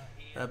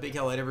 Big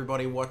hello to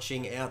everybody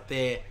watching out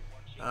there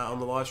on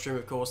the live stream,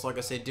 of course. Like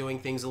I said, doing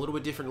things a little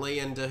bit differently.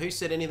 And who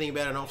said anything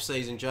about an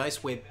off-season,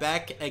 Jace? We're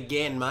back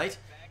again, mate.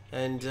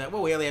 And,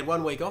 well, we only had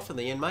 1 week off in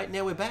the end, mate.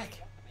 Now we're back.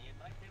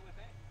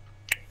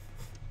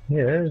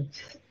 Yeah,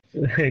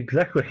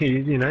 exactly,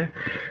 you know.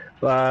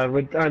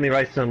 We're only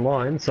racing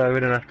online, so we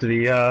don't have to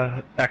be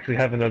actually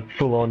having a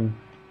full-on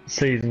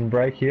season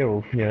break here,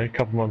 or, you know, a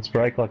couple months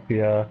break like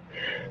the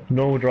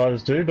normal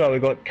drivers do. But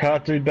we've got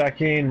Kart Dude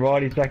back in,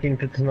 Righty's back in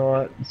for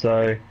tonight,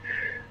 so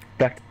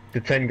back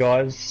to 10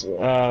 guys,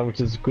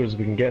 which is as good as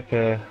we can get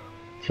for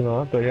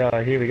tonight. But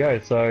yeah, here we go.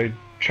 So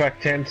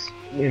track temps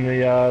in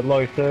the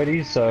low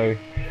 30s, so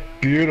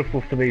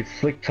beautiful for these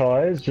slick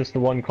tyres, just the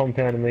one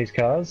compound in these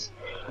cars.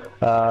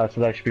 So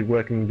they should be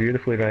working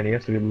beautifully around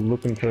here, so we're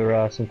looking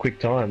for some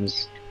quick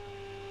times.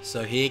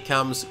 So here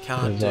comes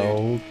Kart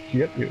Dude.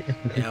 Yep.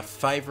 Our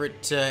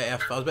favourite, I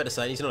was about to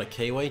say, he's not a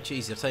Kiwi.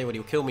 Jeez, I'll tell you what,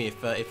 he'll kill me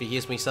if he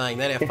hears me saying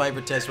that. Our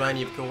favourite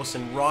Tasmanian, of course,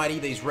 and Righty,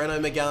 these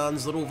Renault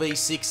Meganes, little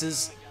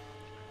V6s.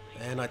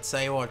 And I'd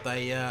say what,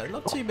 they,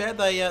 not too bad.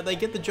 They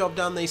get the job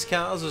done, these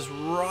cars. As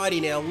Righty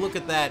now, look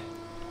at that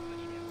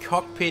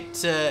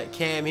cockpit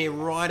cam here,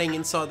 riding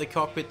inside the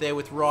cockpit there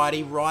with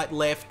Righty, right,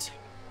 left.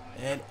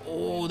 And,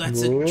 oh,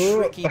 that's a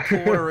Whoa. tricky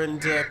corner,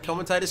 and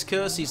commentator's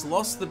curse, he's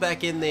lost the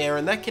back end there,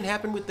 and that can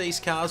happen with these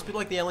cars, a bit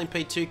like the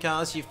LMP2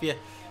 cars. If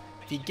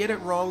you get it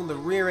wrong, the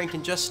rear end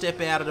can just step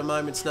out at a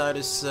moment's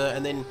notice,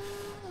 and then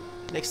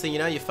next thing you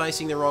know, you're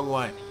facing the wrong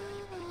way.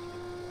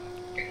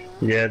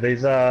 Yeah,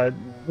 these are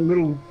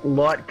little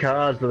light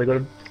cars, but they've got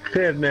a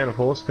fair amount of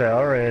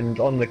horsepower, and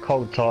on the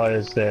cold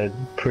tyres, they're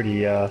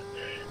pretty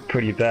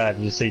bad.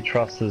 You see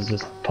Truss has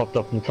just popped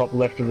up in the top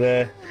left of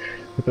there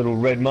with a little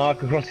red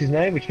mark across his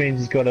name, which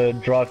means he's got a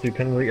drive-through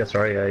penalty.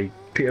 A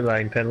pit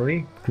lane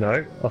penalty.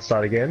 No, I'll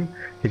start again.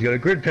 He's got a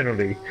grid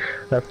penalty.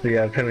 That's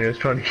the penalty I was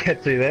trying to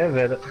get to there.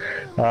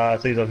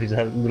 But so he's obviously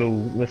had a little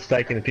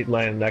mistake in the pit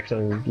lane and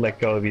actually let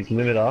go of his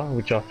limiter,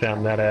 which I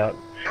found that out.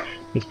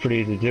 It's pretty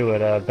easy to do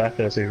at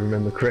Bathurst, if you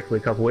remember correctly,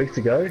 a couple of weeks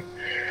ago.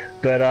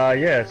 But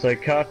yeah, so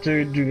Kart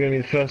Dude, you're going to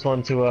be the first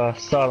one to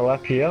start a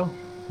lap here.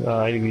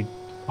 He'll be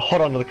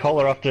hot under the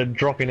collar after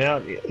dropping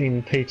out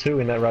in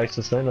P2 in that race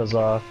just then, as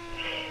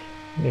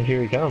and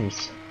here he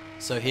comes.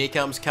 So here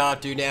comes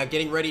Kart Dude now,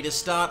 getting ready to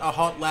start a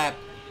hot lap.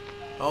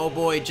 Oh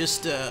boy,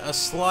 just a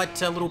slight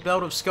little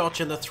belt of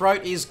scotch, and the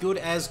throat is good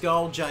as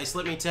gold, Jace.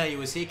 Let me tell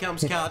you, as here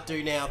comes Kart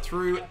Dude now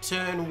through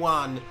turn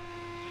 1.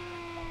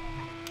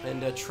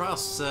 And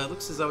Truss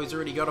looks as though he's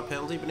already got a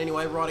penalty, but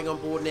anyway, riding on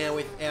board now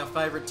with our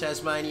favourite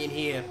Tasmanian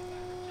here.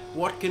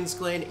 Watkins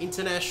Glen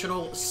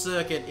International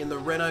Circuit in the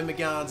Renault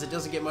Meganes. It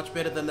doesn't get much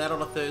better than that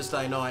on a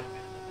Thursday night.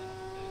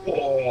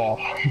 Oh,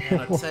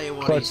 And I tell you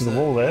what, close to the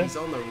wall there. he's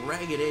on the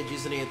ragged edge,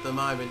 isn't he, at the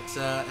moment?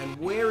 And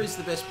where is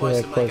the best place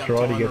Yeah, to make close up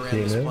right, time he gets around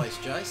here, this man. place,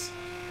 Jace?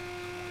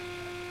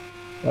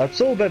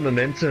 It's all about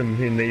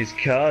momentum in these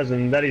cars,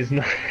 and that is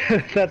not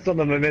that's not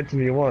the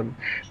momentum you want,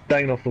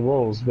 banging off the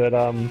walls. But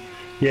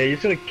yeah, you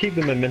sort of keep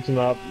the momentum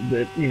up.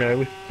 That, you know,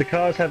 with the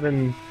cars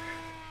having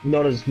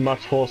not as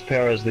much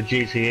horsepower as the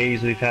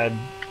GTEs we've had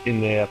in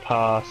their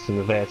past, and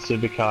the V8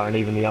 Supercar, and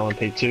even the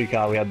LMP2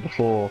 car we had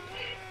before.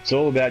 It's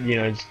all about, you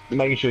know, just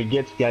making sure it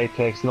gets the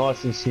apex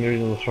nice and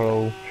smooth on the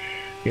throttle.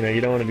 You know,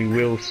 you don't want to be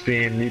wheel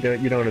spin. You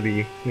don't want to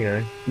be, you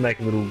know,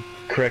 making little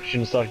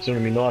corrections stuff. You just want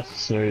to be nice and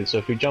smooth. So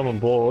if we jump on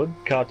board,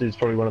 Kart is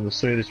probably one of the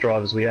smoothest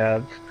drivers we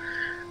have.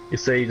 You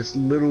see just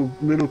little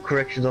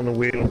corrections on the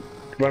wheel,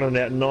 running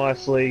out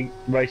nicely.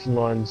 Racing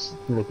lines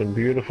looking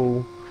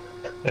beautiful,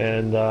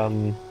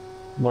 and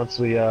once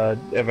we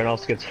everyone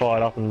else gets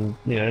fired up and,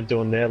 you know,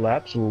 doing their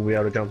laps, we'll be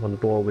able to jump on the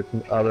board with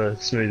other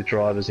smooth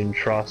drivers in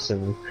Truss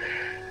and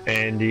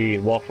Andy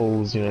and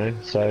Waffles, you know.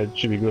 So it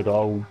should be good.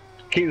 I'll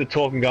keep the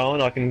talking going.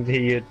 I can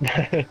hear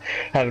you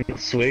having a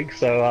swig.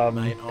 So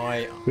Mate,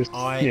 I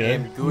you know.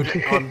 am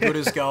good. I'm good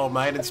as gold,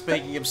 mate. And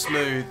speaking of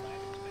smooth,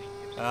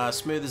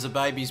 smooth as a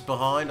baby's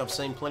behind. I've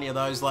seen plenty of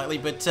those lately.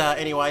 But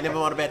anyway, never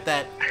mind about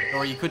that.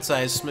 Or you could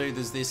say as smooth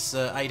as this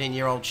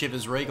 18-year-old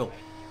Chivas Regal,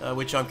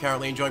 which I'm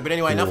currently enjoying. But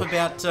anyway, enough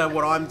about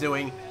what I'm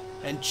doing.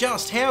 And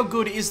just how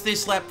good is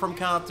this lap from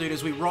Kart Dude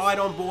as we ride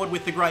on board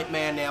with the great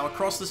man now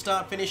across the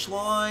start-finish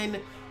line.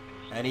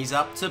 And he's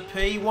up to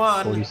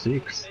P1.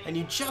 46. And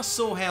you just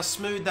saw how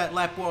smooth that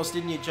lap was,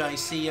 didn't you,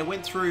 JC? He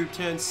went through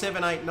turns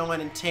 7, 8, 9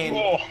 and 10.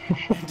 Oh.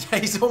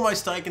 And he's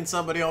almost taken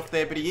somebody off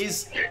there, but he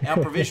is our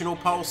provisional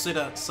pole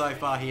sitter so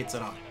far here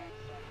tonight.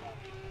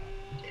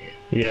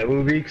 Yeah,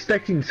 we'll be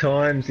expecting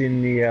times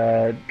in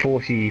the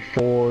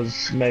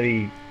 44s,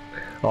 maybe.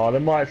 Oh, they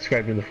might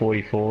scrape in the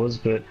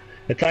 44s, but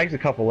it takes a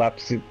couple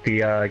laps to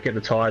get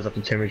the tyres up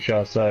to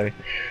temperature. So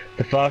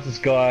the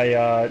fastest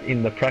guy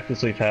in the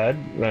practice we've had,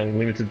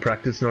 limited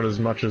practice, not as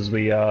much as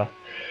we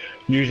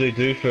usually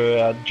do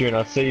for during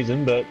our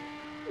season, but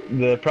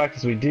the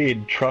practice we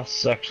did,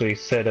 Truss actually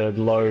set a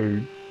low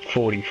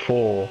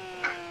 44,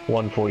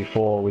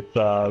 144, with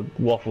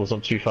Waffles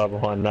not too far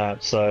behind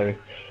that. So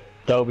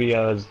they'll be,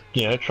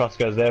 you know, Truss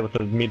goes there with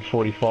the mid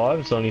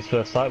 45s on his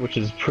first lap, which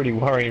is pretty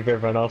worrying for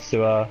everyone else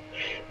who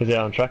is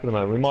out on track at the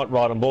moment. We might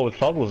ride on board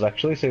with Fubbles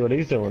actually, see what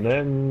he's doing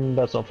there.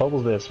 That's not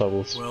Fubbles, there's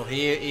Fubbles. Well,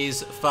 here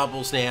is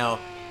Fubbles now.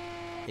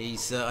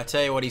 He's, I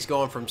tell you what, he's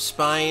gone from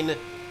Spain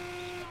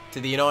to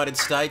the United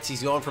States.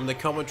 He's gone from the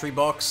commentary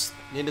box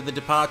into the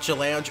departure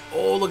lounge.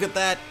 Oh, look at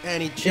that!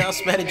 And he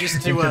just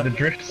manages to into the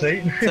drift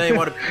seat. tell you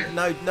what,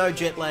 no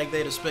jet lag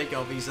there to speak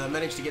of. He's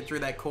managed to get through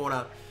that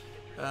corner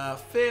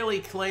fairly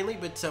cleanly.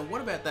 But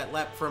what about that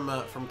lap from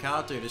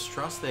Kart Dude? Is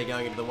Truss there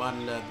going into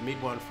the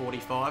mid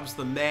 145s?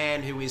 The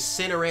man who is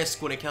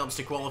centre-esque when it comes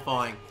to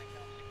qualifying.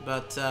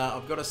 But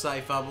I've got to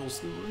say,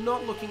 Fubbles,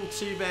 not looking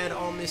too bad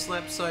on this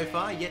lap so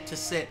far. Yet to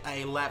set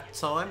a lap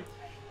time.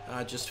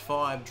 Just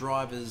 5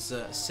 drivers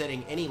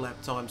setting any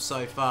lap time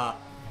so far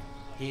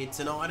here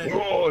tonight. And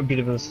Oh, a bit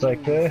of a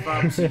mistake there.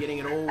 Fubs getting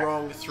it all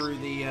wrong through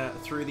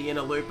the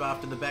inner loop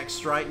after the back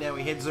straight. Now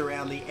he heads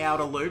around the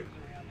outer loop.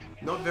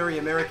 Not very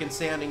American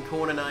sounding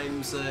corner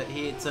names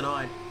here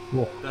tonight.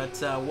 Whoa.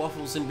 But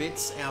Waffles and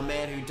Bits, our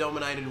man who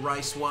dominated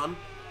race 1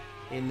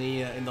 in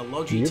the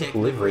Logitech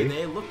Beautiful livery livery.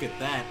 there. Look at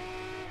that.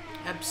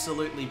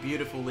 Absolutely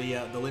beautiful,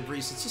 the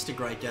liveries. It's just a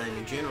great game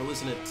in general,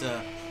 isn't it?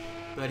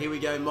 But here we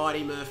go,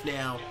 Mighty Murph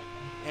now.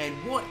 And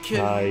what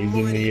can he's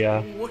in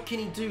the, what can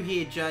he do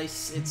here,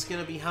 Jace? It's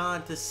going to be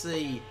hard to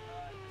see.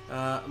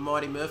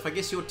 Mighty Murph. I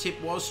guess your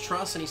tip was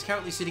Truss, and he's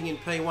currently sitting in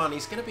P1.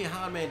 He's going to be a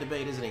hard man to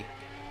beat, isn't he?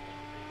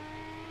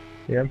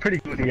 Yeah, I'm pretty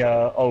good at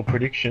the old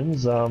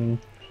predictions.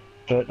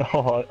 But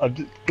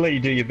I'm glad you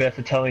do your best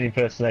Italian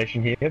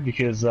impersonation here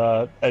because,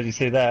 as you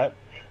see that,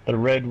 the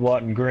red,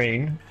 white, and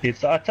green,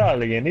 it's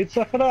Italian, it's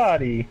a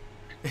Ferrari.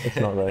 It's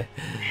not though.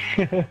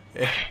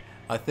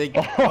 I think.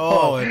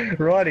 Oh,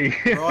 righty.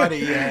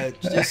 Righty,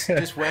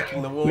 just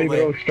whacking the wall Leave it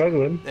there. all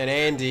struggling. And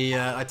Andy,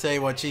 I tell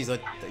you what, geez,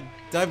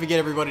 don't forget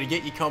everybody to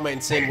get your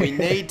comments in. We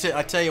need to.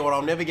 I tell you what,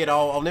 I'll never get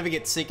old. I'll never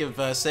get sick of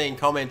seeing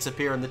comments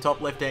appear in the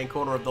top left-hand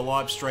corner of the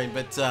live stream.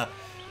 But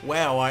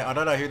wow, I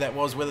don't know who that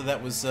was. Whether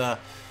that was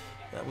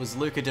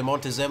Luca de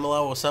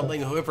Montezemolo or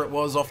something, whoever it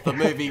was off the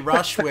movie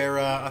Rush, where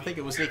I think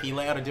it was Nicky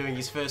Lauda doing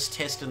his first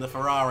test in the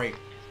Ferrari.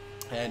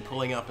 And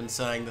pulling up and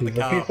saying that the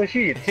car... It's a piece of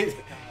shit.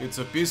 It's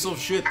a piece of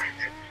shit.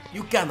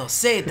 You cannot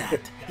say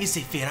that. It's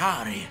a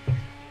Ferrari.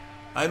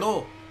 I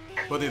know,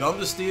 but it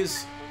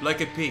understeers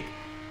like a pig.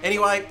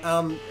 Anyway,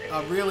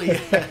 I really...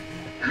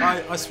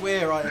 I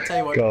swear, I tell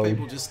you what, Gold.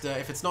 people just...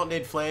 if it's not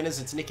Ned Flanders,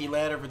 it's Nicky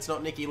Lauda. If it's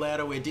not Nicky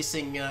Lauda, we're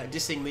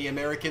dissing the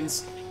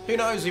Americans. Who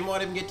knows, we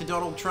might even get to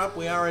Donald Trump.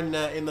 We are in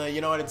the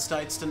United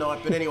States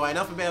tonight. But anyway,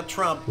 enough about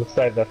Trump. We'll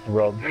save that for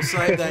Rob. We'll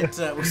save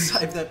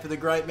that for the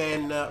great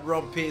man,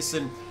 Rob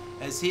Pearson.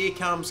 As here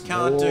comes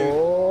Can't Do,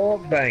 Oh,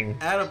 bang.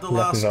 out of the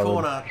last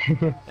corner,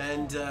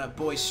 and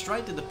boy,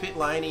 straight to the pit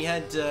lane. He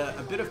had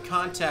a bit of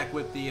contact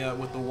with the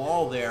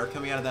wall there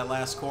coming out of that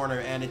last corner,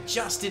 and it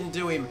just didn't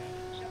do him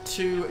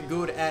too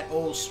good at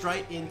all.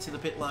 Straight into the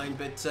pit lane,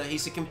 but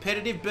he's a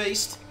competitive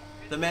beast,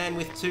 the man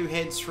with two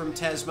heads from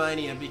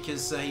Tasmania,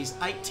 because he's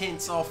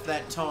 8/10 off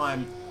that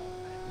time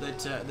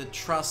that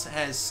Truss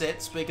has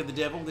set. Speak of the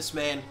devil, this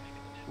man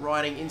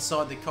riding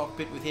inside the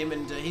cockpit with him,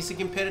 and he's a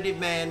competitive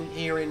man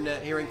here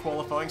in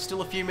qualifying.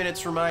 Still a few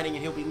minutes remaining,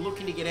 and he'll be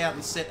looking to get out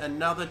and set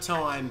another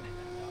time.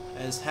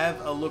 As have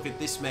a look at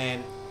this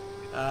man.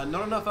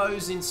 Not enough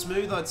O's in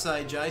smooth, I'd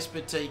say, Jace,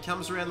 but he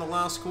comes around the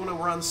last corner,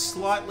 runs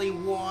slightly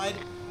wide,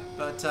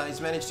 but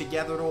he's managed to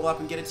gather it all up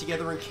and get it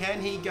together. And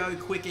can he go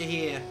quicker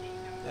here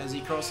as he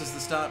crosses the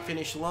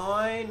start-finish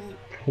line?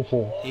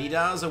 He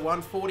does, a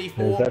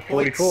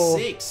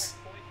 1:44.6.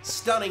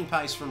 Stunning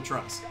pace from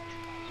Truss.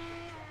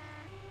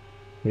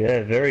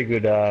 Yeah, very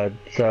good.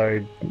 So,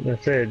 I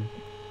said,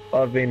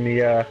 I've been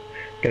going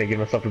to give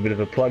myself a bit of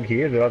a plug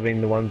here, but I've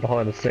been the one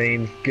behind the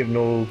scenes, giving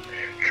all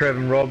Trev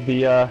and Rob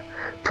the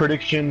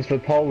predictions for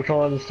pole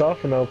time and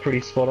stuff, and they were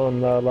pretty spot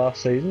on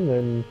last season.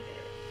 And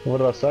what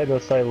did I say? Did I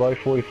say low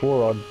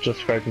 44? I'm just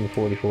scraping the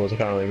 44s, I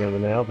can't really remember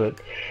now,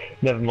 but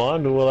never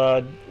mind.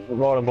 We'll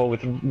ride on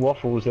board with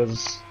Waffles.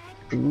 There's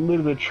a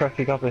little bit of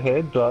traffic up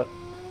ahead, but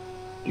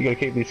you got to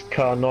keep this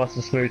car nice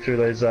and smooth through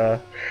those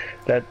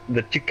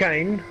the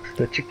chicane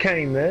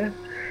there,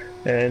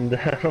 and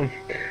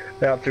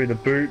out through the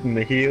boot and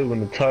the heel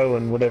and the toe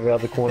and whatever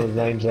other corners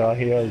names are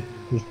here.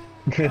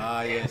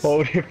 Yes.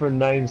 All different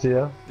names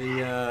here.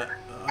 The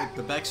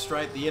back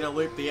straight, the inner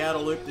loop, the outer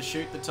loop, the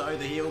chute, the toe,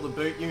 the heel, the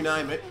boot, you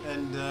name it.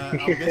 And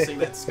I'm guessing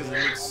that's because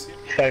it looks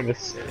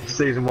famous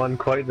season 1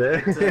 quote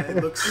there.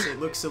 it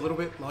looks a little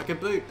bit like a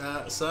boot.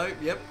 So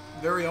yep,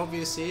 very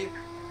obvious here,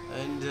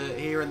 and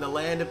here in the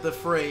land of the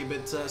free.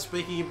 But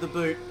speaking of the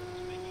boot,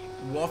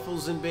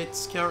 Waffles and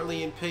Bits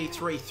currently in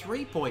P3,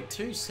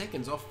 3.2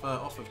 seconds off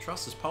of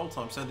Truss's pole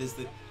time. So there's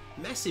the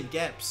massive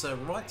gaps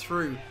right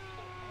through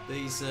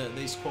these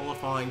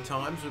qualifying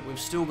times. But we've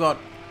still got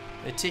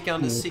a tick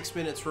under 6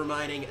 minutes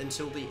remaining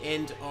until the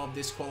end of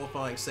this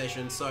qualifying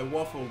session. So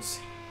Waffles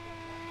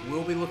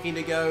will be looking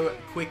to go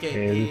quicker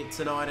here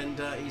tonight, and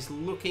he's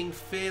looking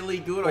fairly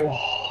good.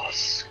 Oh,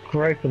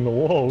 scraping the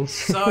walls.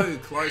 So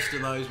close to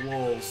those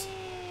walls.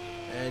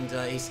 And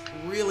he's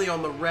really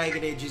on the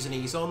ragged edges, and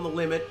he's on the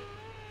limit.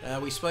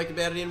 We spoke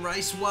about it in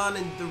race 1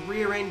 and the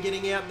rear end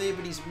getting out there,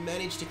 but he's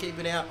managed to keep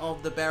it out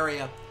of the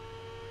barrier.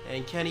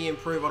 And can he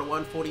improve on a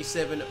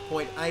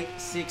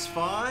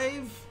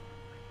 1:47.865?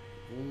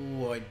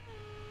 Ooh, I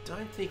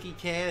don't think he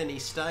can, and he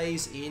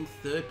stays in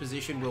 3rd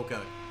position,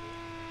 Wilco.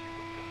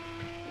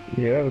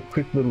 Yeah, have a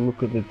quick little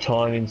look at the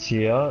timings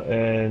here,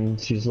 and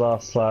his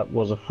last lap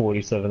was a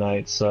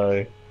 47.8,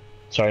 so...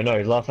 Sorry, no,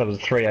 his last lap was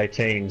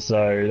 3:18,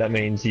 so that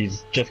means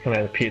he's just come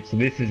out of the pit, so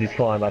this is his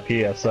climb up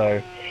here,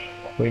 so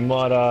we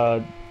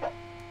might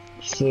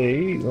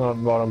see,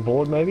 right on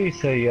board maybe,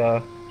 see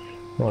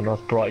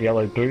nice bright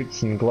yellow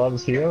boots and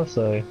gloves here,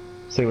 so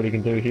see what he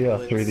can do here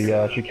through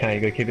the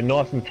chicane. Got to keep it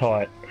nice and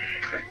tight.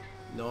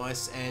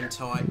 Nice and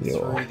tight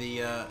through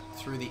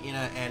the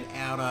inner and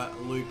outer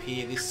loop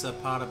here, this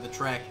part of the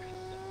track.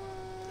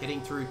 Heading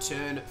through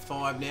turn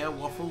 5 now.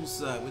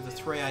 Waffles with a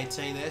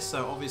 3:18 there,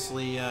 so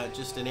obviously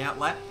just an out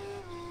lap.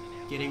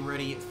 Getting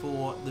ready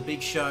for the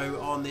big show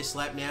on this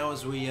lap now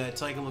as we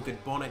take a look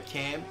at Bonnet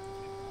Cam.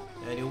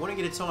 And he'll want to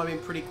get a time in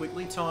pretty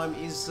quickly. Time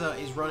is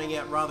running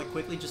out rather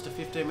quickly. Just a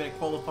 15-minute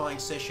qualifying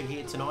session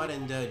here tonight,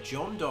 and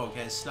John Dog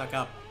has snuck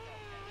up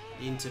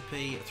into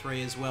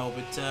P3 as well.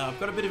 But I've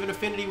got a bit of an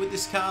affinity with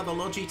this car. The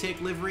Logitech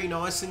livery,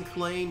 nice and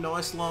clean,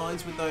 nice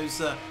lines with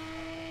those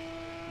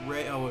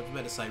red. Oh, I was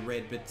about to say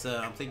red, but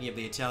I'm thinking of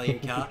the Italian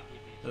car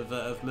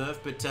of Murph.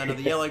 But no,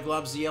 the yellow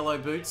gloves, the yellow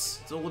boots.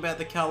 It's all about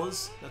the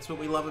colours. That's what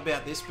we love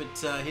about this.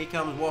 But here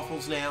comes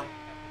Waffles now.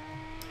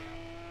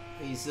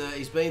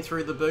 He's been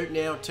through the boot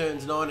now.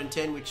 Turns 9 and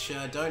 10, which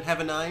don't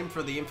have a name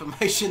for the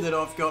information that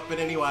I've got. But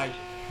anyway,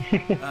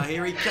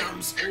 here he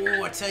comes.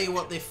 Oh, I tell you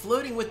what, they're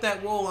flirting with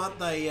that wall, aren't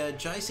they,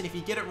 Jason? If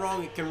you get it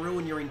wrong, it can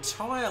ruin your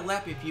entire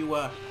lap if you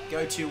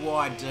go too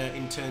wide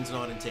in turns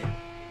 9 and 10.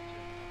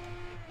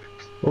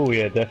 Oh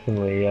yeah,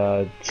 definitely.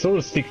 It sort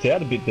of sticks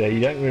out a bit there. You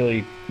don't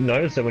really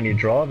notice it when you're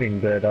driving,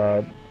 but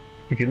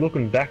if you're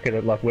looking back at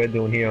it like we're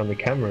doing here on the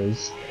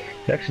cameras,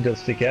 it actually does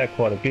stick out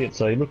quite a bit.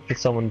 So you look for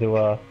someone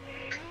to,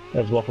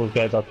 as Waffles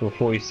goes up to a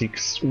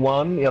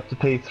 46.1, up to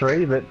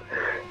P3, but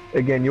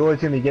again, you're always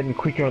going to be getting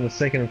quicker on the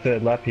second and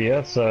third lap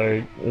here,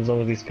 so as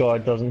long as this guy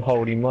doesn't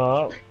hold him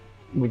up,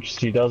 which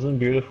he doesn't,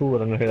 beautiful, I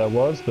don't know who that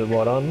was, but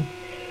well done.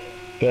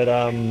 But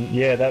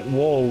yeah, that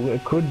wall,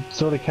 it could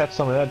sort of catch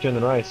someone out during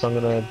the race. I'm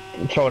going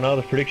to throw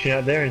another prediction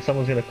out there, and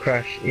someone's going to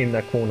crash in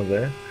that corner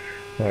there,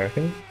 I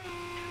reckon.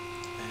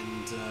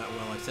 And,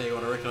 well, I tell you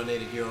what, I reckon I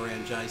needed you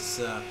around,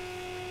 Jace,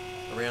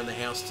 around the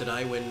house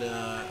today when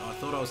I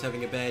thought I was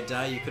having a bad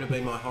day. You could have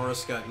been my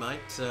horoscope, mate.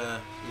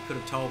 You could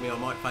have told me I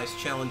might face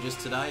challenges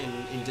today,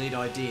 and indeed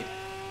I did.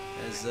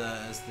 As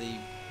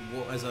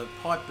a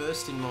pipe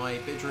burst in my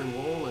bedroom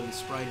wall and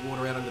sprayed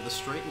water out onto the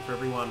street, and for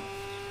everyone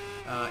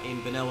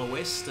in Benalla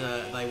West,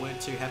 they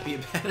weren't too happy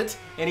about it.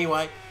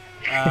 Anyway,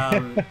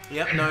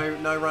 yep,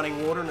 no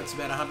running water, and it's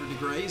about 100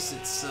 degrees.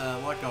 It's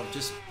like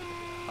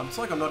it's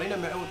like I'm not in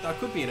America. I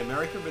could be in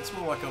America, but it's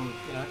more like I'm,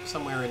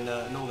 somewhere in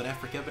Northern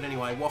Africa. But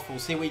anyway,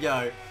 Waffles, here we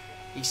go.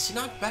 He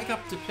snuck back up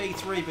to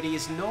P3, but he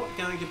is not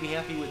going to be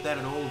happy with that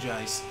at all,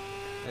 Jace.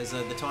 As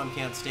the time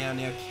counts down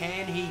now,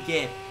 can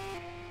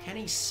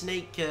he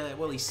sneak?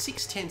 Well, he's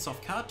 6/10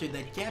 off Cart, dude.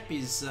 That gap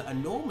is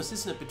enormous,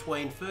 isn't it,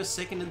 between first,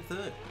 second, and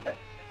third?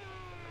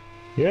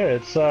 Yeah,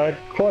 it's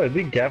quite a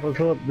big gap. I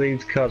thought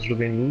these cars would have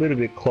been a little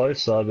bit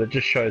closer, but it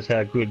just shows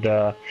how good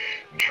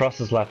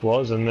Truss's lap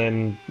was, and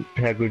then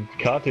how good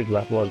Cartou's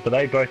lap was. But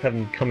they both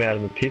haven't come out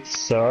of the pits,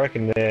 so I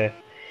reckon they're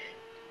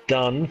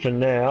done for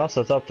now.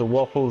 So it's up to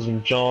Waffles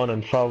and John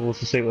and Fubbles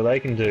to see what they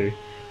can do.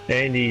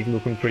 Andy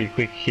looking pretty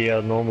quick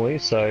here normally,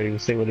 so we'll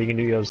see what he can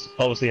do. He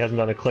obviously hasn't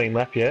done a clean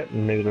lap yet,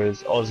 and neither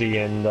has Aussie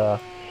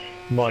and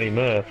Mighty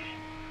Murph.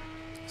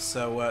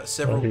 So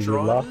several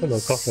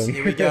drivers.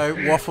 Here we go,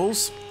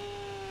 Waffles.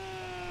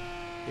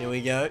 Here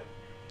we go.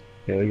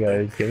 Here we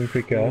go, he's getting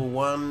quicker.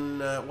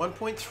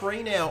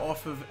 1.3 now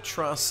off of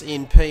Truss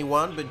in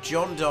P1, but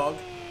John Dog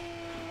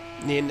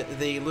in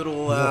the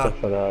little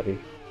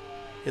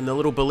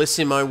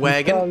Bellissimo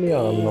wagon.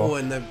 Oh,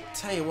 and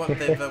tell you what,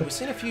 we've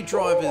seen a few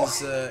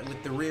drivers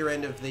with the rear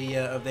end of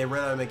their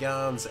Renault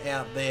Megans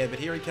out there, but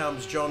here he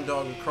comes, John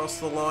Dog across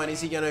the line. Is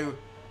he going to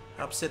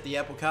upset the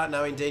apple cart?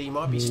 No, indeed, he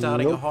might be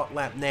starting a hot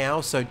lap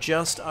now. So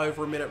just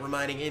over a minute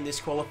remaining in this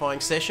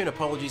qualifying session.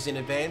 Apologies in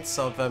advance.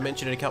 I've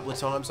mentioned it a couple of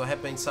times. I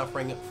have been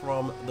suffering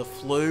from the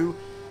flu,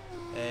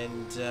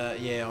 and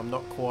yeah, I'm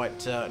not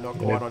quite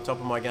on top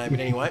of my game. But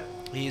anyway,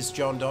 here's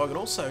John Dog, and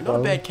also not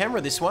a bad camera.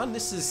 This one.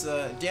 This is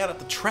down at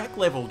the track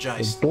level.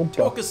 Jace,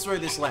 talk us through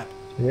this lap.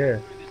 Yeah,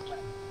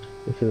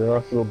 this is a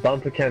nice little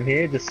bumper cam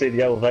here. Just see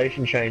the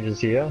elevation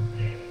changes here.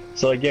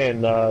 So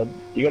again,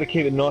 you got to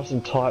keep it nice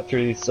and tight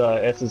through these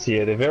S's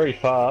here. They're very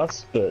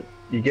fast, but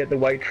you get the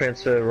weight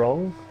transfer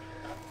wrong,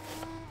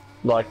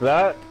 like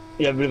that.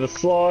 You have a bit of a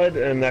slide,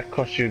 and that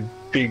costs you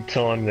big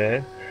time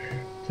there.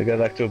 So go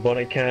back to a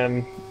bonnet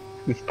cam.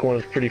 This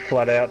corner's pretty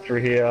flat out through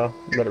here.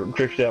 Let it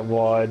drift out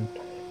wide.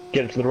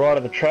 Get it to the right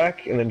of the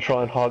track, and then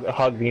try and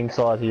hug the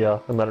inside here,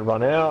 and let it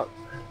run out.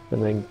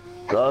 And then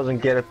doesn't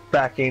get it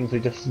back in, so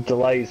it just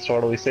delays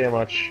throttle. You see how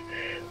much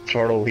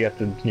throttle we have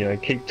to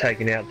keep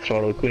taking out the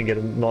throttle. We couldn't get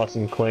it nice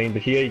and clean,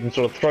 but here you can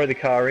sort of throw the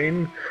car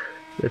in.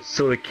 It's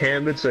sort of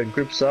cambered so it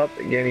grips up.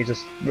 Again, he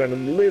just ran a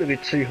little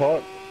bit too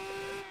hot.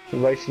 The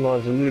racing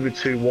line's a little bit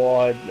too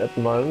wide at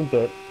the moment,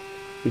 but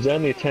he's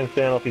only a 10th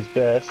down off his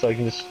best, so he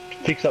can just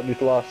fix up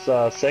this last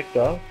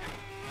sector.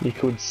 He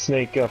could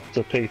sneak up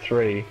to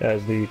P3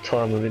 as the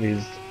time limit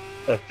is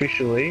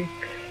officially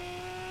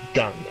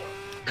done.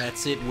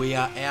 That's it, we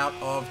are out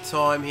of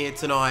time here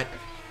tonight.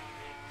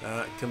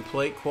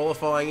 Complete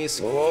qualifying is...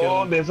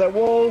 Oh, there's that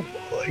wall!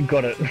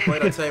 Got it.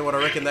 Wait, I tell you what, I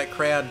reckon that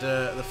crowd,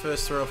 the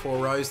first 3 or 4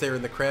 rows there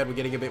in the crowd were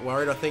getting a bit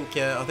worried. I think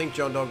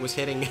John Dog was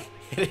heading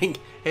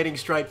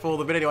straight for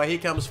them. But anyway, here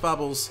comes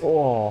Fubbles.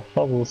 Oh,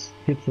 Fubbles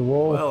hits the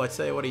wall. Well, I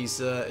tell you what, he's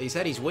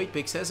had his wheat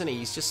bix, hasn't he?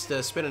 He's just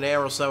spent an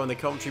hour or so in the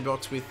commentary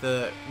box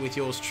with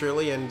yours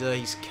truly, and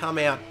he's come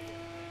out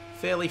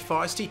fairly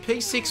feisty.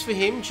 P6 for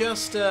him,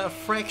 just a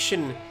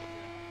fraction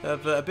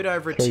of a bit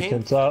over a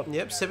 10th. Up.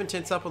 Yep,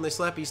 7/10 up on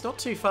this lap. He's not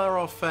too far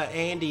off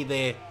Andy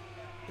there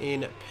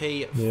in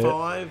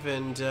P5,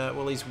 and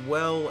well, he's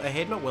well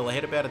ahead, not well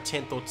ahead, about a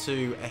 10th or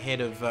 2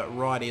 ahead of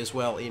Righty as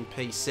well in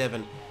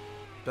P7.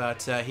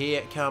 But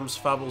here comes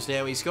Fubbles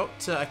now. He's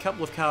got a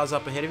couple of cars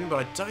up ahead of him, but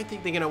I don't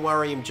think they're going to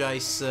worry him,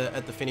 Jace,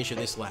 at the finish of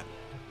this lap.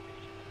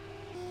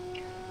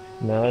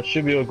 No, it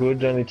should be all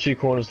good. Only 2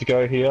 corners to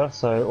go here.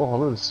 So, oh,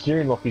 look at the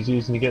steering lock he's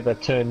using to get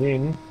that turned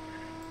in.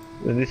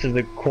 And this is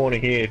the corner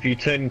here. If you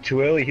turn in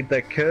too early, hit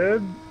that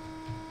curb,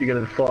 you're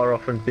going to fire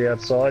off into the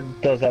outside.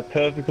 Does that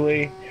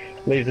perfectly.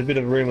 Leaves a bit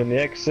of room on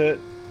the exit.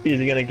 Is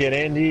he going to get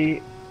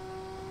Andy?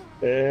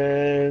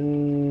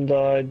 And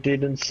I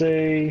didn't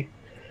see.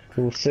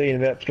 We'll see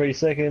in about 3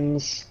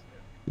 seconds.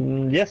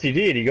 Yes, he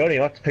did. He got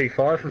him up to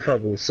P5 for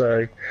Fubbles.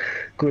 So,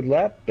 good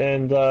lap.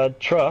 And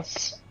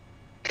Truss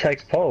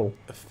takes pole.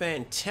 A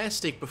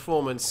fantastic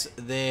performance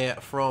there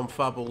from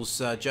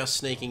Fubbles, just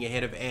sneaking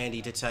ahead of Andy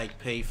to take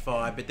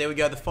P5. But there we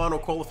go, the final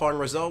qualifying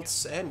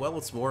results, and well,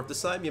 it's more of the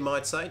same, you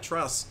might say.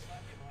 Truss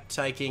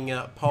taking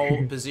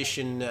pole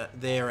position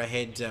there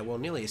ahead, well,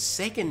 nearly a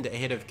second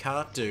ahead of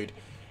Cart Dude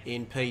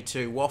in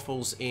P2.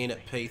 Waffles in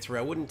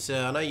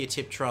P3. I know you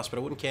tipped Truss, but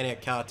I wouldn't count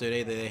out Cart Dude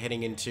either. They're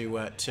heading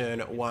into turn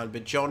 1.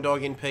 But John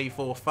Dog in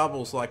P4,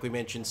 Fubbles, like we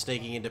mentioned,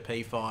 sneaking into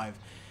P5.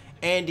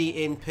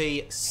 Andy in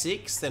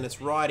P6, then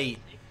it's Righty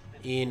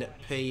in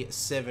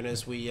P7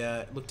 as we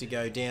look to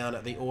go down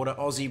the order.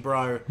 Aussie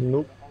Bro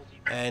Nope.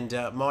 and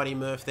Mighty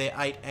Murph there,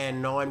 8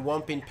 and 9.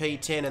 Womp in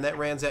P10, and that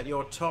rounds out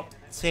your top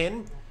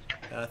 10.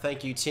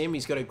 Thank you, Tim.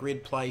 He's got a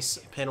grid place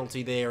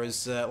penalty there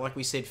as, like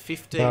we said,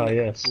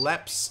 15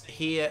 laps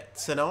here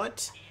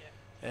tonight.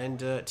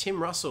 And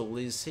Tim Russell,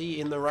 is he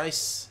in the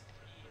race,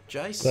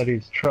 Jace? That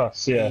is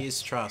Truss, yeah. He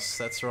is Truss,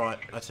 that's right.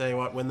 I tell you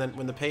what, when the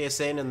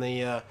PSN and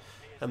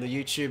the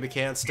YouTube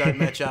accounts don't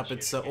match up,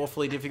 it's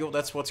awfully difficult.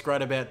 That's what's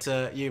great about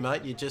you,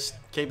 mate. You just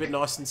keep it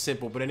nice and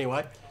simple. But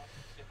anyway,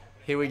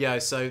 here we go.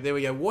 So there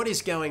we go. What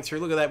is going through?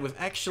 Look at that. We've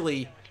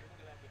actually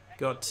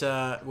got,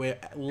 we're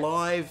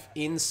live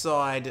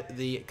inside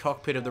the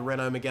cockpit of the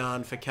Renault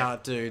Megane for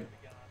Cart Dude.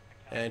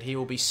 And he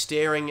will be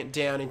staring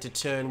down into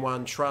turn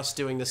 1. Truss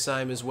doing the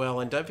same as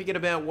well. And don't forget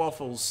about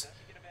Waffles,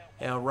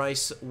 our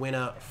race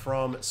winner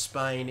from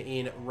Spain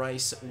in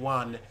race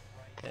 1.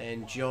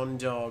 And John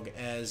Dog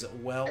as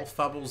well.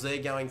 Fubbles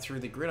there going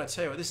through the grid. I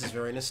tell you what, this is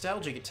very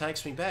nostalgic. It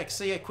takes me back.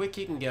 See how quick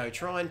you can go.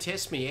 Try and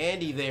test me.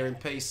 Andy there in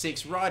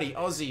P6. Righty,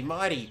 Aussie,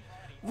 Mighty.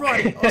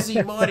 Righty,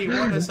 Aussie, Mighty.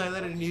 Why did I say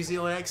that in a New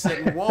Zealand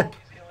accent? And Womp,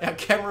 our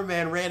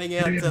cameraman, rounding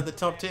out the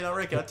top 10. I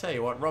reckon. I tell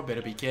you what, Rob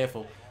better be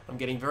careful. I'm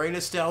getting very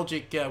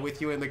nostalgic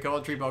with you in the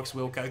commentary box,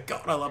 Wilco.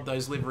 God, I love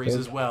those liveries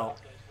as well.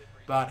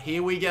 But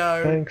here we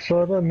go. Thanks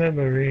for the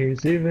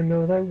memories, even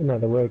though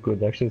they were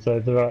good actually, so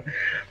it's alright.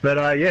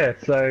 But yeah,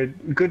 so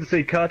good to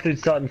see Cart Dude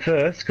starting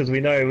first, because we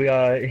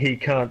know he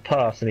can't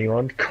pass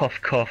anyone. Cough,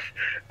 cough.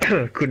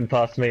 Couldn't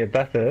pass me at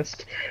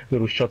Bathurst.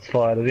 Little shots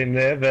fired at him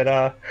there.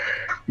 But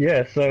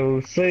yeah, so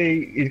we'll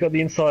see. He's got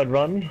the inside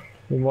run.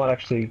 We might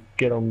actually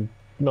get on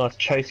nice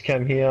chase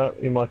cam here.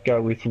 We might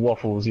go with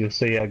Waffles. You'll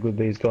see how good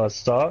these guys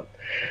start.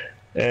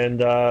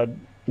 And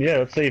yeah,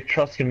 let's see if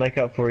Truss can make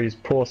up for his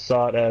poor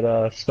start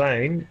at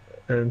Spain,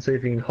 and see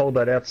if he can hold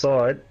that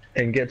outside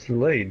and get to the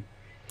lead.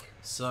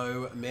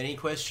 So many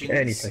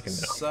questions,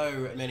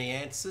 so many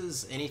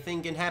answers.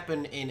 Anything can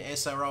happen in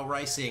SRL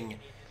racing,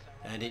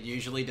 and it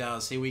usually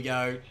does. Here we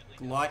go.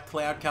 Light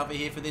cloud cover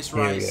here for this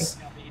race.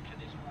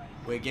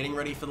 We're getting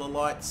ready for the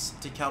lights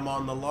to come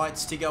on, the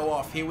lights to go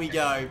off. Here we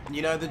go.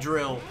 You know the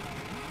drill.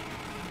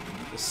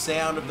 The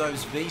sound of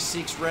those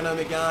V6 Renault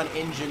Megane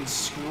engines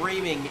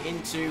screaming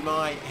into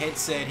my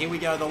headset. Here we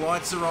go, the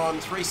lights are on.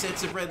 3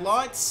 sets of red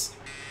lights.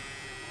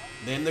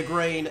 Then the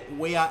green.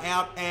 We are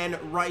out and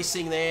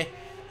racing there.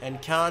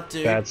 And Cart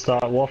Dude. Bad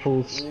start,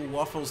 Waffles. Ooh,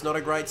 Waffles, not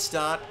a great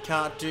start.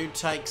 Cart Dude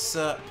takes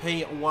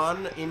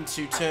P1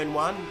 into turn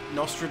 1.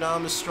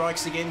 Nostradamus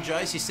strikes again,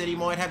 Jace. He said he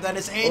might have that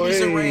as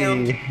Andy's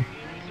around.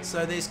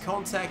 So there's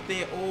contact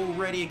there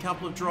already. A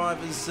couple of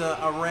drivers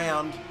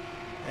around.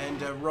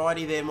 And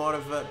Righty there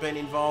might have been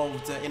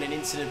involved in an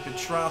incident for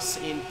Truss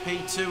in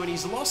P2. And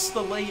he's lost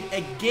the lead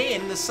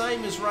again, the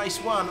same as race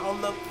 1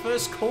 on the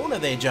first corner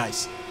there,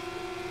 Jace.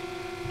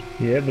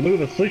 Yeah, but look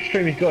at the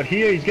slipstream he's got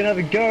here. He's going to have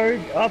a go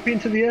up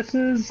into the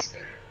S's.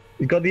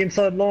 He's got the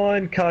inside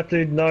line. Cart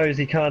Dude knows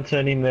he can't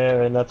turn in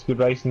there, and that's good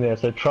racing there.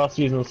 So Truss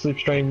using the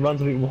slipstream,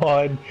 runs a bit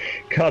wide.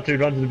 Cart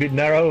Dude runs a bit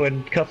narrow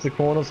and cuts the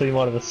corner, so he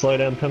might have a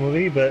slowdown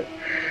penalty. But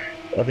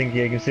I think,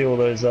 yeah, you can see all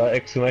those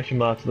exclamation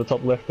marks at the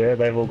top left there.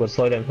 They've all got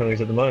slowdown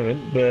penalties at the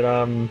moment. But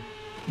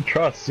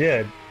Truss,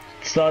 yeah,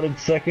 started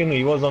second.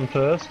 He was on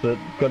first, but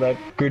got that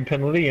grid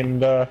penalty.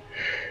 And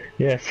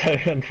yeah, so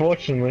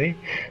unfortunately,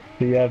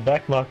 the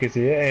back markers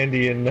here,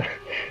 Andy and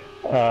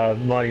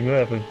Mighty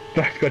Murph, have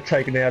both got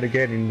taken out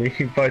again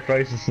in both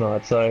races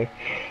tonight. So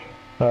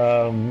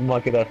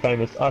might get that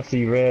famous "I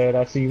see red,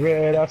 I see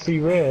red, I see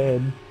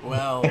red."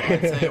 Well, I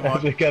tell you what,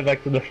 as we go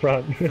back to the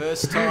front.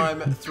 First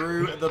time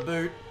through the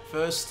boot.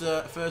 First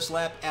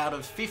lap out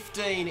of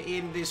 15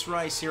 in this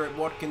race here at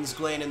Watkins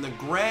Glen in the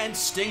grand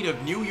state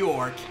of New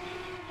York.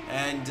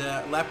 And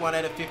lap 1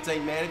 out of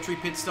 15, mandatory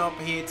pit stop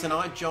here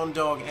tonight. John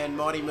Dog and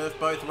Mighty Murph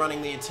both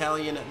running the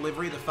Italian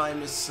livery, the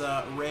famous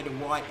red,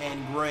 white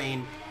and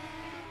green.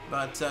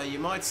 But you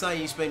might say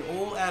he's been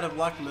all out of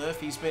luck,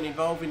 Murph. He's been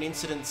involved in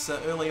incidents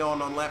early on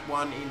lap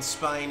 1 in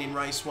Spain in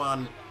race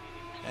 1.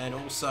 and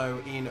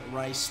also in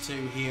race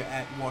 2 here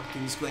at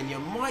Watkins Glen. You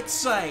might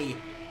say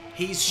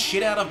he's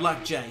shit out of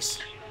luck, Jace.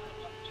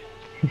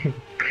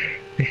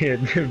 Yeah,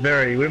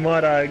 very. We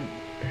might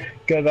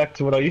go back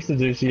to what I used to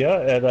do here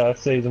at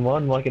season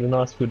 1. Might get a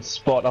nice good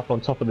spot up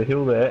on top of the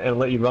hill there and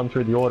let you run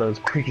through the order as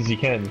quick as you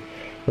can.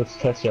 Let's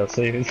test you out,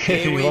 see if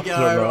Here we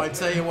go. I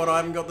tell you what, I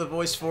haven't got the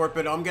voice for it,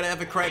 but I'm going to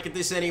have a crack at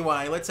this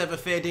anyway. Let's have a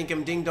fair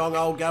dinkum ding dong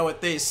old go at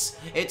this.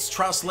 It's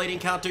Trust leading,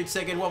 Cartoon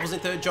second, Waffles in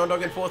third, John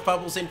Dog in fourth,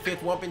 Bubbles in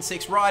fifth, Womp in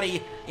sixth,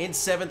 Righty in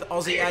seventh,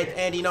 Aussie eighth,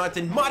 Andy ninth,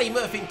 and Mighty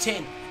Murph in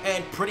 10th,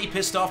 and Pretty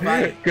Pissed Off,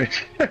 mate.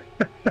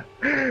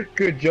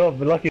 Good job.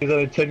 But lucky there's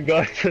only 10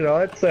 guys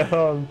tonight,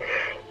 so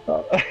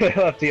I'll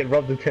have to get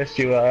Rob to test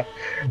you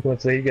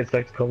once he gets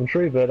back to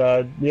commentary.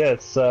 But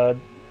yes,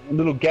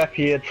 little gap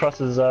here.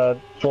 Truss is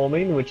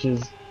forming, which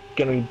is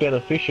going to be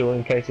beneficial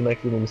in case he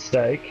makes a little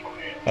mistake,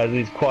 as it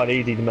is quite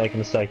easy to make a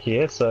mistake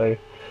here. So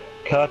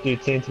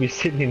Cartoon seems to be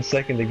sitting in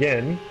second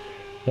again.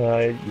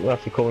 We'll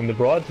have to call him the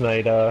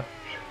bridesmaid.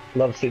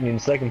 Love sitting in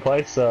second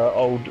place,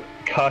 old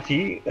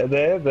Carty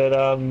there.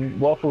 But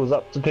Waffles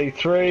up to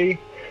P3.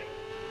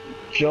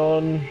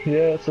 John,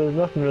 yeah, so there's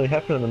nothing really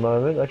happening at the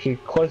moment. Actually,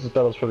 closest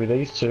battle is probably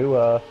these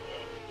two.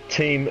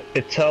 Team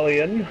Italy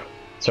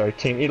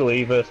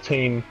versus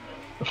Team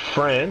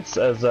France,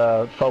 as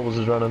Fubbles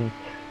is running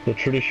the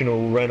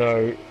traditional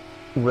Renault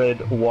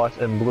red, white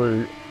and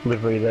blue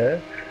livery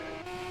there.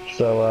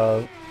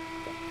 So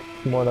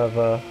might have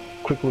a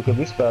quick look at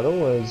this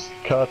battle as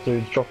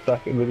Cartoons drop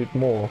back a little bit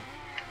more.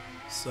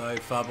 So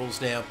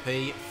Fubbles now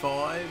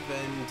P5,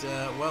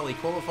 and well, he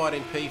qualified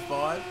in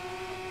P5.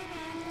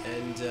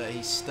 And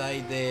he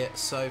stayed there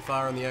so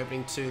far in the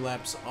opening 2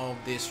 laps of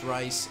this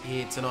race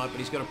here tonight. But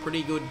he's got a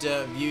pretty good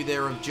view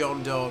there of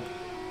John Dog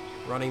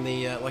running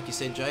the, like you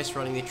said, Jace,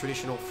 running the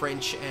traditional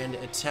French and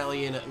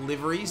Italian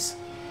liveries.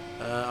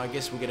 I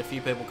guess we'll get a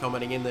few people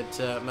commenting in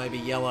that maybe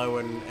yellow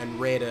and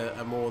red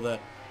are more the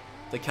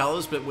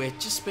colours. But we're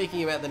just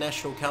speaking about the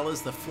national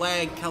colours, the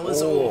flag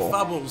colours. Oh,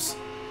 Fubbles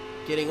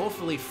getting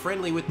awfully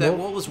friendly with that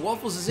wall as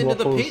Waffles is into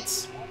the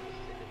pits.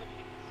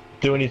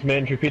 Doing his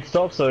mandatory pit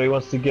stop, so he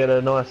wants to get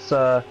a nice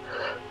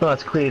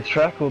nice clear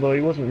track, although he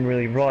wasn't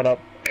really right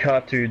up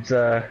Cartoon's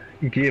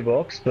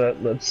gearbox.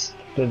 But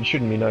there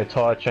shouldn't be no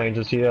tyre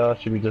changes here.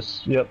 Should be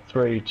just, yep,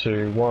 3,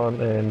 2, 1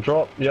 and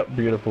drop. Yep,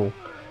 beautiful.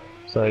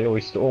 So he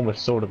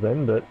almost sorted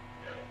them, but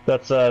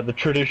that's the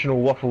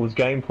traditional Waffles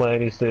game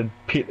plan, is to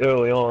pit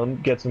early on,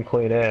 get some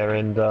clean air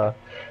and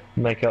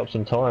make up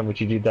some time, which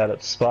he did that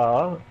at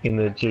Spa in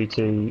the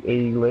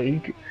GTE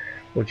League.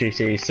 Or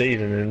GCE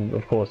season, and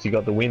of course he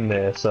got the win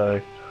there, so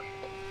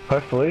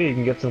hopefully he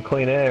can get some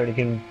clean air and he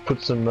can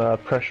put some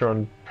pressure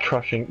on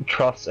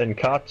Truss and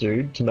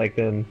Cartoon to make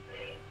them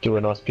do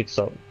a nice pit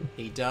stop.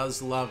 He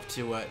does love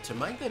to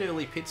make that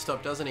early pit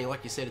stop, doesn't he?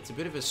 Like you said, it's a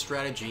bit of a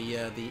strategy,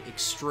 the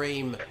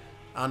extreme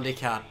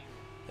undercut,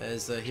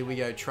 as here we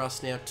go,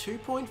 Truss now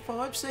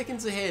 2.5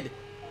 seconds ahead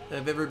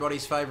of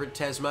everybody's favourite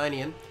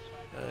Tasmanian.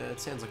 It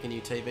sounds like a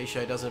new TV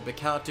show, doesn't it? But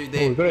Cartoon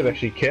there. We've got to be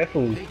actually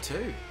careful.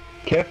 P2.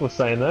 Careful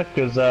saying that,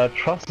 because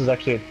Truss is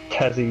actually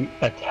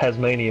a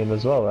Tasmanian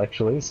as well,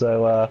 actually.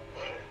 So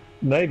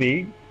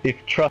maybe if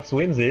Truss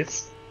wins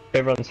this,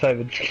 everyone's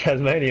favourite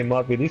Tasmanian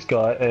might be this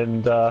guy,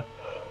 and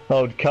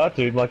old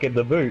Cartoon might get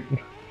the boot.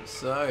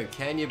 So,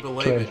 can you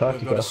believe it? We've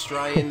got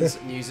Australians,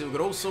 New Zealand, we've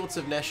got all sorts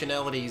of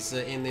nationalities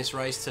in this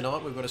race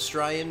tonight. We've got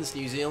Australians,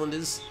 New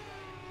Zealanders,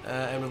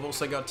 and we've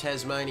also got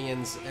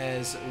Tasmanians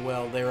as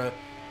well. They're a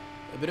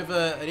bit of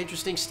an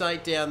interesting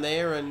state down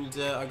there, and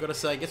I've got to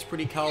say it gets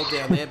pretty cold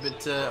down there,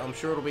 but I'm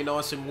sure it'll be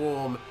nice and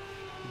warm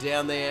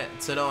down there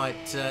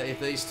tonight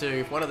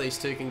if one of these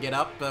two can get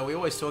up. We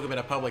always talk about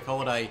a public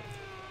holiday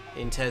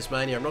in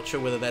Tasmania. I'm not sure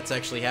whether that's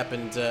actually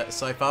happened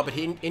so far, but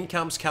in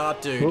comes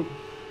Cartoon.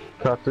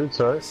 Cartoon,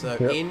 sorry. So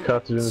yep, in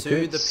Cartoon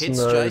to the pits,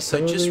 no Jay.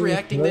 So just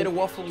reacting there to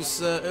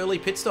Waffles' early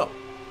pit stop.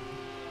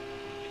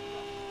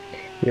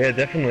 Yeah,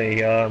 definitely.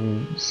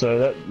 So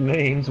that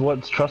means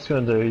what's Truss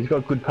going to do? He's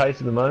got good pace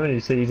at the moment. You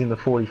see he's in the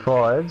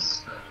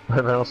 45s.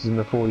 Everyone else is in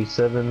the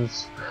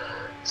 47s.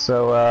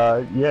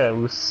 So yeah,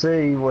 we'll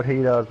see what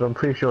he does, but I'm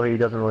pretty sure he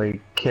doesn't really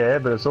care,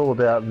 but it's all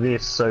about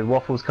this. So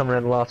Waffles coming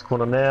around the last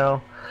corner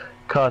now.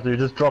 Cartoon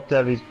just dropped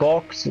out of his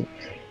box. You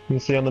can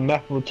see on the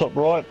map on the top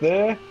right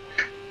there.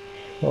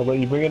 I'll let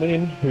you bring it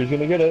in. Who's going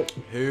to get it?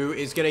 Who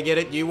is going to get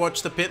it? You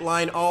watch the pit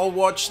lane. I'll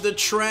watch the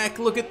track.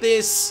 Look at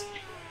this.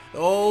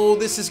 Oh,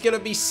 this is going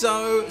to be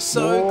so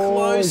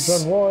close.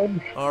 He's run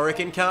wide. I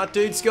reckon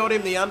Cartoon's got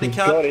him. The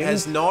undercut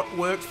has not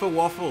worked for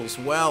Waffles.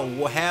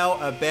 Well, how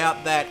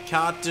about that?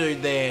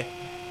 Cartoon there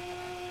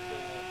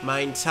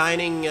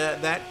maintaining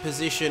that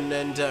position,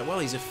 and well,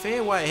 he's a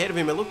fair way ahead of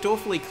him. It looked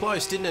awfully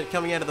close, didn't it,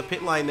 coming out of the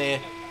pit lane there?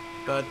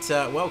 But,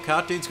 well,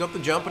 Cartoon's got the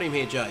jump on him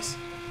here, Jace.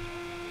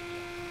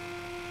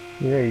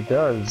 Yeah, he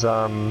does.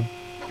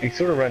 He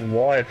sort of ran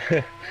wide.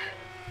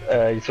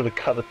 He sort of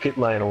cut the pit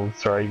lane, or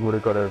sorry, he would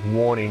have got a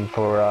warning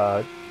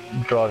for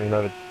driving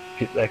over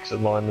pit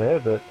exit line there,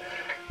 but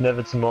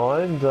never to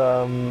mind.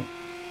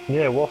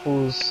 Yeah,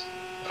 Waffles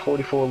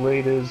 44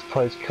 litres,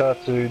 plays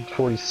Cartoon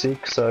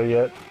 46, so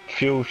yeah,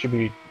 fuel should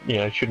be,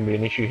 shouldn't be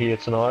an issue here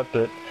tonight,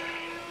 but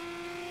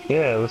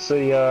yeah, we'll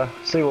see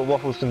what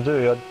Waffles can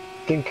do. I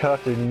think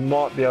Cartoon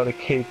might be able to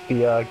keep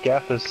the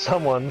gap as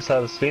someone's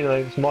had a spin. I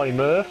think it's Mighty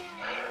Murph.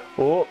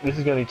 Oh, this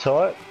is going to be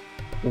tight.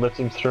 Lets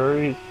him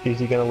through. Is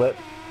he going to let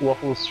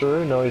Waffles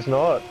through? No, he's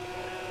not.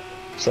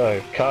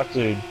 So,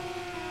 Cartoon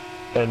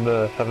and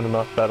Murph having a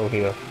nice battle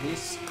here.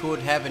 This could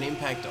have an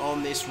impact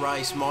on this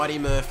race. Mighty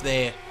Murph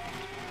there,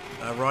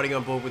 riding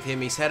on board with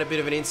him. He's had a bit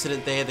of an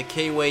incident there. The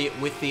Kiwi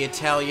with the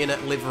Italian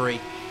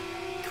livery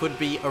could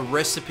be a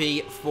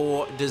recipe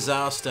for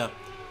disaster.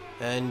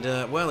 And,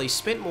 well, he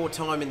spent more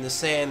time in the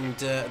sand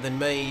than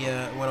me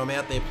when I'm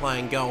out there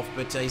playing golf,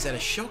 but he's had a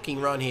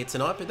shocking run here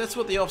tonight. But that's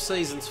what the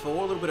off-season's for,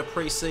 a little bit of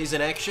pre-season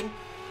action,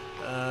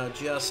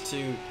 just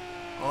to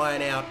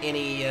iron out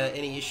any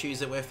issues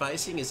that we're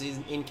facing as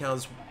in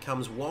comes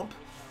Womp.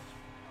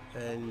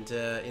 And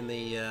in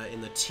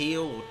the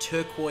teal or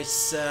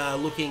turquoise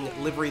looking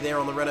livery there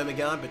on the Renault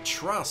Megane, but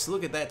Truss,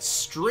 look at that,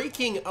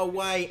 streaking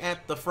away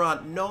at the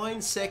front.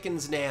 9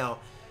 seconds now,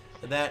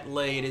 that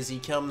lead as he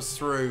comes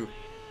through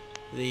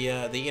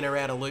the inner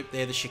outer loop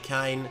there, the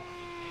chicane,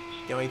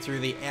 going through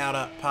the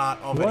outer part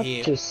of it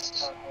here.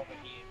 Just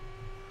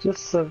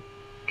have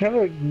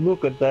a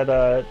look at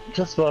that,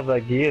 just above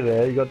that gear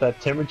there, you got that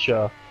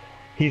temperature.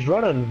 He's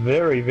running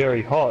very,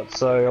 very hot,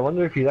 so I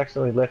wonder if he's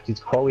accidentally left his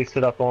quali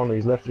set up on,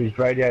 he's left his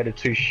radiator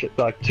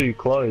too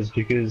closed,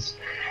 because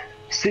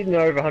sitting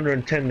over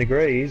 110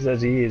 degrees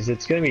as he is,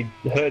 it's going to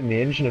be hurting the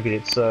engine a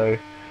bit, so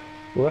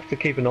we'll have to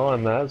keep an eye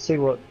on that, see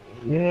what.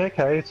 Yeah,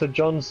 okay, so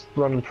John's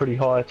running pretty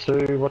high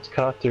too. What's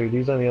Cartoon?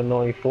 He's only on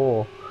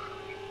 94.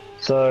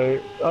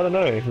 So, I don't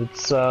know,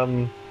 it's,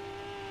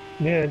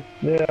 yeah,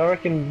 I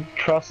reckon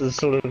Truss is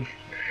sort of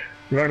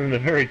running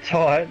it very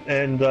tight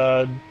and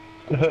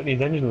hurting his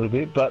engine a little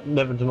bit, but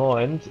never to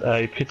mind,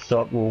 a pit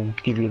stop will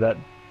give you that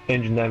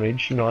engine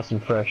damage nice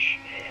and fresh.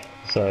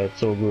 So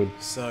it's all good.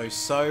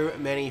 So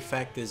many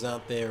factors,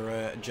 aren't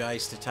there,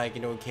 Jace, to take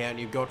into account.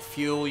 You've got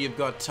fuel, you've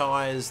got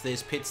tyres,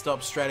 there's pit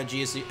stop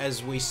strategy,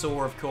 as we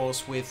saw, of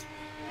course, with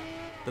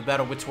the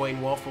battle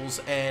between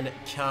Waffles and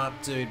Cart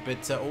Dude,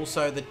 but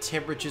also the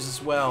temperatures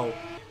as well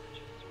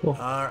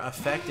are a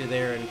factor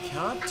there. And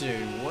Cart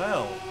Dude,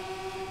 well,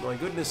 my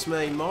goodness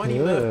me, Mighty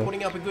Murph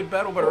putting up a good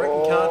battle, but I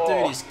reckon Cart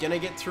Dude is going to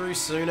get through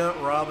sooner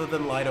rather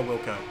than later,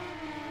 Wilco.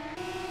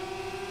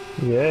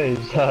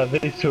 Yeah,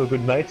 these two are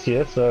good mates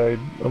here, so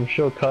I'm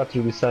sure Carter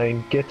will be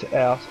saying, get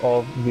out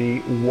of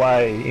the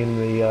way in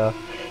the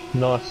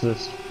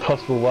nicest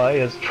possible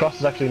way, as Truss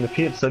is actually in the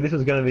pit, so this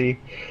is going to be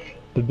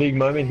the big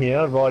moment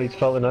here. Righty's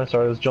followed, no,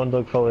 sorry, it was John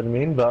Dog followed him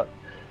in, but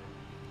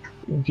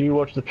do you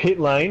watch the pit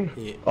lane?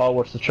 Yeah. I'll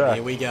watch the track.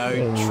 Here we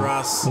go,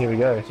 Truss. Here we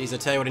go. Jeez, I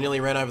tell you what, he nearly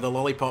ran over the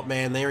lollipop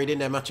man there. He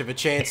didn't have much of a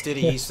chance, did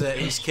he?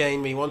 He's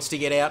keen. He wants to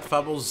get out.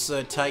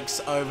 Fubbles takes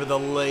over the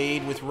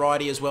lead with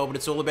Righty as well, but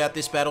it's all about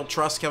this battle.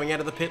 Truss coming out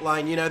of the pit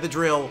lane. You know the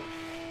drill.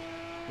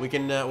 We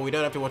can. We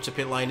don't have to watch the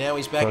pit lane now.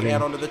 He's back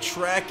out onto the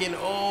track, and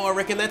oh, I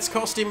reckon that's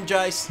cost him,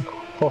 Jace.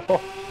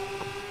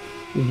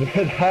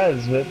 It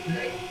has, but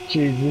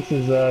geez, this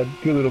is a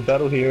good little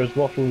battle here as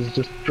Waffles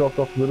just dropped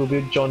off a little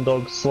bit. John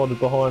Dog slotted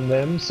behind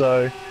them,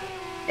 so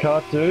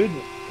Cart Dude,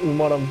 we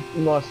might have a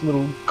nice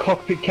little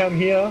cockpit cam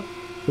here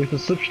with the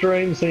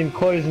slipstream, see him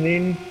closing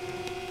in.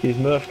 Is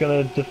Murph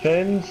going to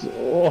defend?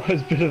 Oh,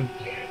 there's a bit of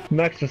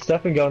Max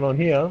Verstappen going on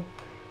here,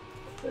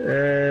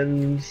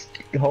 and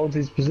holds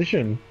his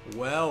position.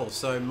 Well,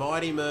 so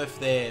Mighty Murph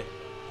there.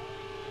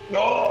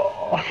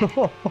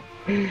 Oh!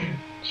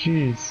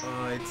 Jeez.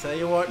 I tell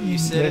you what, you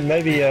said it.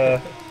 Maybe,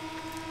 I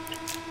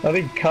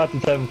think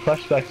Carter's having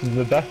flashbacks to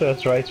the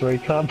Bathurst race where he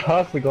can't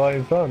pass the guy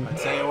in front. I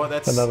tell you what,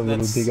 that's another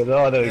little digger.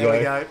 Oh, there we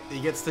go.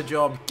 He gets the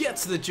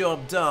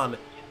job done.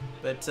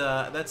 But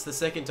that's the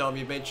second time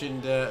you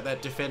mentioned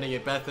that defending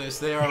at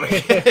Bathurst there. I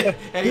reckon.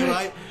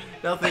 Anyway,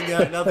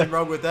 nothing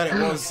wrong with that. It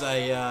was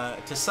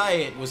to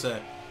say it was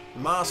a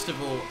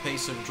masterful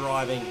piece of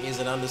driving is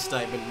an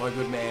understatement, my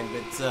good man.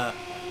 But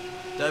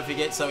don't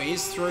forget, so he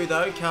is through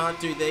though. Can't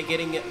do there,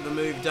 getting the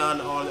move done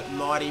on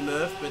Mighty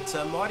Murph.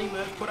 But Mighty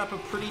Murph put up a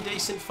pretty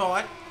decent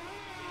fight,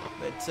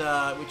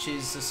 but which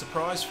is a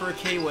surprise for a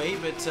Kiwi.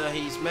 But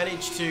he's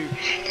managed to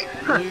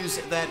lose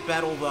that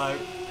battle though.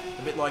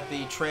 A bit like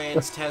the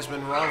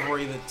Trans-Tasman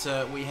rivalry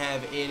that we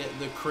have in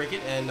the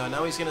cricket. And I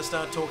know he's going to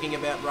start talking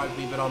about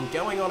rugby, but I'm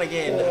going on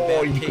again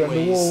about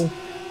Kiwis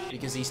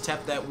because he's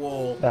tapped that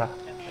wall.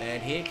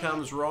 And here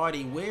comes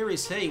Righty. Where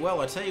is he?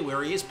 Well, I tell you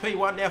where he is.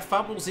 P1 now.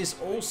 Fubbles is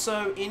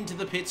also into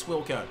the pits,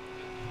 Wilco.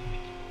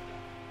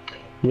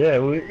 Yeah,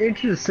 we're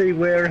interested to see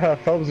where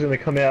Fubbles is going to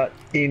come out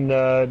in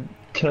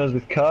terms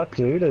with Cart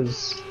Dude,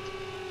 as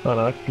I don't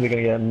know, they're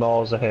going to get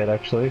miles ahead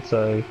actually,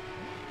 so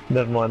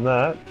never mind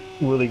that.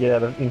 Will he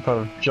get out in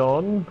front of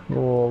John?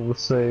 Or we'll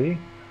see.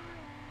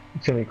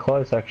 It's going to be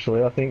close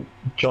actually. I think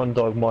John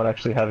Dog might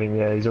actually have him.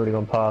 Yeah, he's already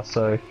gone past,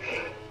 so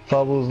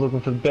Fubbles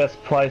looking for the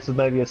best place of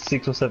maybe a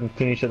 6 or 7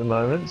 finish at the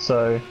moment,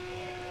 so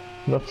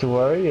not to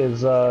worry,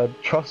 as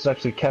Truss is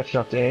actually catching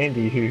up to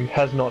Andy, who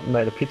has not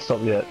made a pit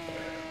stop yet.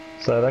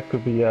 So that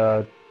could be, you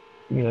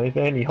know, if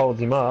Andy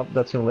holds him up,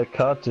 that's going to let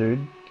Cart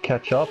Dude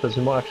catch up, as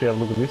we might actually have a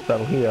look at this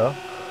battle here.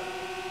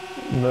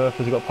 Murph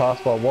has got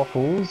passed by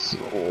Waffles.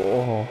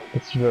 Oh,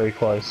 it's very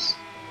close.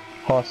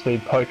 High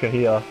speed poker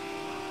here.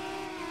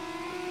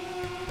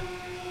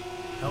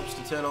 Helps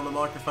to turn on the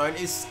microphone.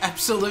 It's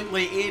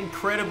absolutely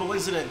incredible,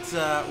 isn't it?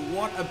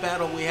 What a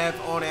battle we have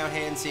on our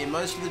hands here.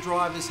 Most of the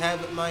drivers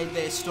have made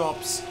their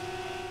stops,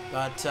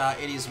 but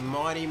it is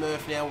Mighty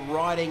Murph now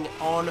riding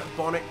on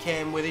Bonnet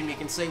Cam with him. You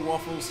can see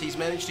Waffles. He's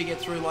managed to get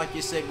through, like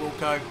you said,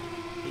 Wilco.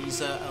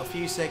 He's a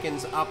few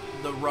seconds up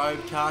the road.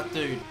 Cart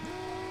Dude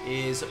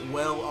is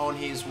well on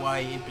his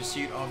way in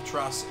pursuit of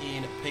Truss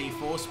in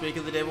P4. Speak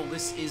of the devil,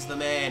 this is the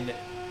man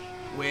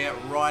we're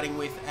riding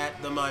with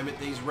at the moment.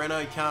 These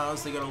Renault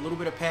cars, they've got a little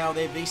bit of power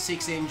there,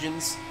 V6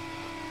 engines,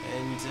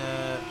 and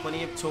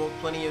plenty of torque,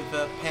 plenty of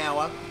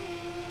power,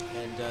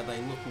 and they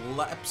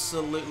look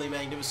absolutely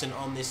magnificent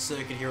on this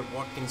circuit here at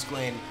Watkins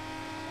Glen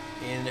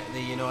in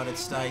the United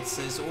States.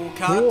 There's all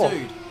Cart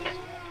Dude.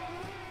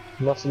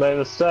 Must have made a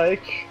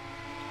mistake.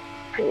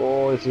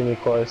 Oh, it's going to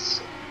be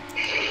close.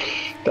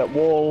 That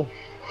wall.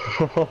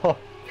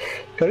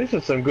 Okay, this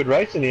is some good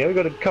racing here. We've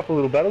got a couple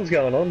little battles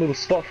going on, little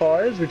spot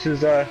fires, which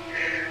is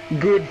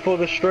good for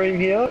the stream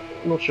here.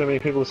 I'm not sure how many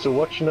people are still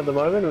watching at the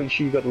moment. We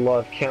sure you've got the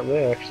live count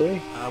there,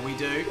 actually. We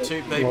do,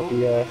 2 people. Might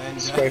be,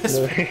 and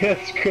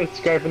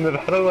scraping the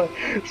battle,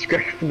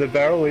 scraping the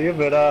barrel here,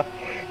 but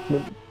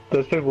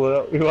those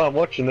people who aren't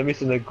watching, they're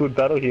missing a good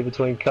battle here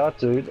between Cart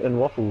Dude and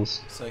Waffles.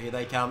 So here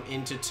they come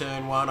into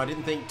turn 1. I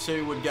didn't think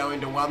 2 would go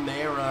into 1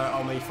 there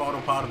on the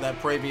final part of that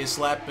previous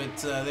lap, but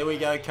there we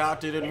go,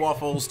 Cart Dude and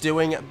Waffles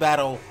doing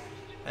battle.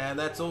 And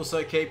that's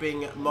also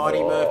keeping Mighty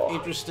Murph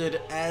interested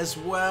as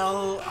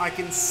well. I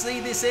can see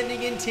this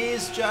ending in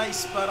tears,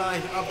 Jace, but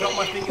I've got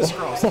my fingers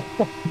crossed.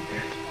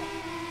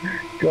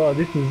 God,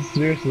 this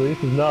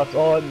is nuts.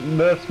 Oh,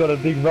 Murph's got a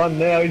big run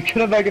now. He's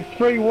going to make it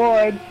 3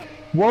 wide.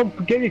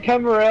 Womp, get your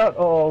camera out.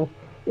 Oh,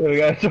 there we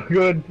go. It's all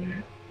good.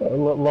 I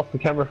lost the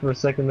camera for a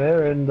second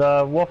there, and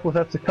Waffles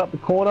has to cut the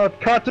corner.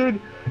 Cart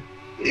Dude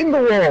in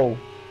the wall.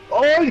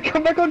 Oh, he's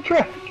come back on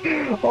track.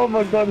 Oh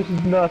my God, this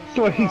is nuts.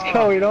 What is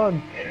going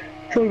on?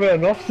 Talk about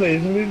an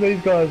off-season.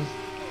 These guys,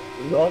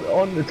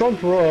 it's on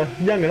for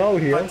young and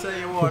old here. I tell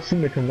you what,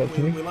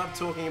 we love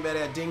talking about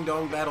our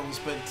ding-dong battles,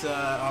 but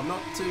I'm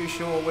not too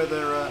sure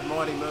whether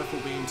Mighty Murph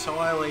will be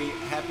entirely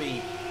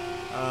happy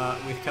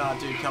with Cart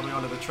Dude coming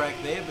onto the track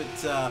there,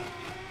 but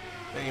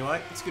anyway,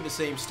 it's good to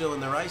see him still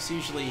in the race.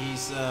 Usually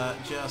he's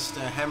just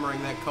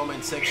hammering that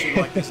comment section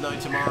like there's no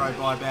tomorrow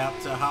by about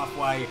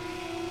halfway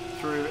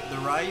through the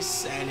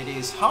race, and it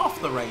is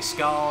half the race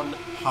gone,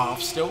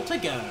 half still to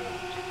go.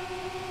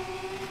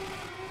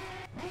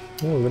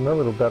 Oh, we've got another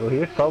little battle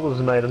here.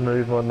 Fubbles made a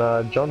move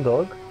on John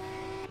Dog,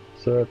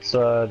 so it's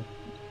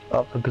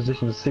up for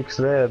position 6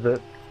 there, but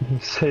you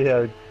see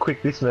how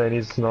quick this man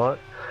is tonight.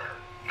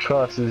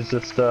 Truss is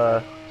just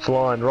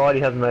flying. Righty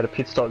hasn't made a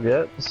pit stop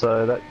yet,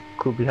 so that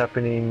could be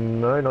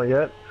happening. No, not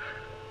yet.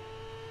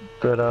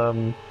 But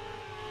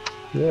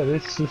yeah,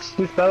 this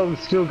battle is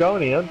still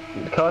going here.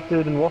 Cart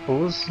Dude and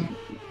Waffles.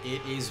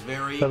 It is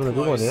very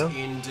close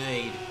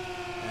indeed.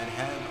 And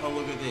have a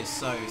look at this.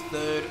 So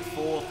 3rd,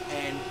 4th,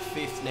 and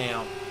 5th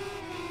now,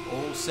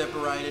 all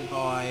separated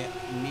by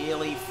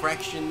merely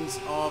fractions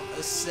of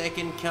a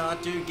second.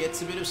 Cart Dude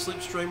gets a bit of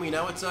slipstream. We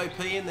know it's OP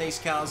in these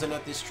cars and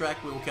at this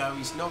track, Wilco.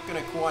 He's not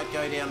going to quite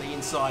go down the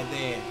inside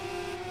there,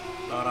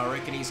 but I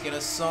reckon he's going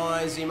to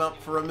size him up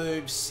for a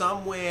move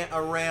somewhere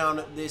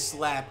around this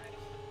lap.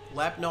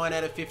 Lap 9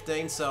 out of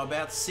 15, so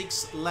about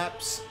 6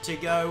 laps to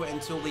go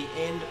until the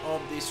end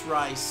of this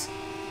race.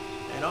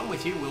 And I'm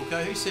with you,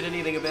 Wilco. Who said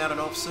anything about an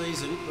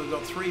off-season? We've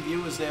got 3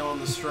 viewers now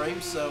on the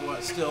stream, so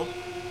still,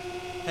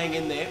 hang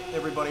in there,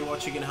 everybody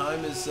watching at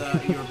home, as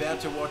you're about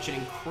to watch an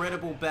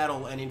incredible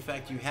battle, and in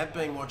fact, you have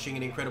been watching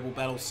an incredible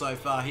battle so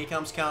far. Here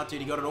comes Cart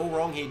Dude. He got it all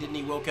wrong here, didn't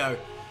he, Wilco?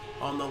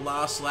 On the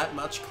last lap,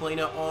 much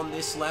cleaner on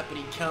this lap, but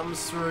he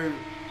comes through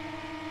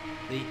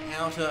the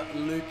outer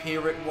loop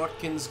here at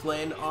Watkins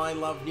Glen. I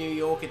love New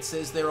York, it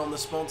says there on the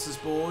sponsors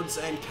boards,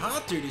 and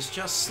Cart Dude is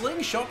just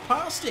slingshot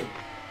past him.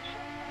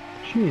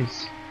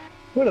 Jeez,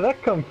 where did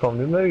that come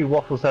from? Maybe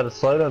Waffles had a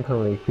slowdown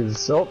penalty,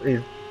 because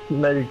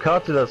maybe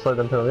Cart Dude had a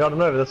slowdown penalty. I don't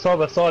know, but they're side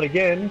by side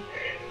again.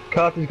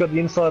 Cart Dude's got the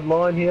inside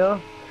line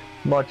here.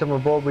 Might jump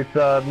on board with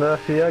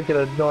Murph here, get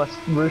a nice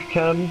roof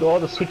cam. Oh,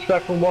 the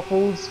switchback from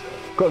Waffles.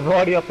 Got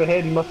Righty up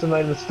ahead, he must have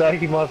made a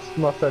mistake. He must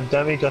have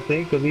damage, I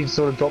think, because he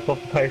sort of dropped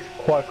off the pace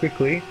quite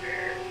quickly.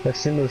 As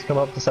Simba's come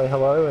up to say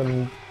hello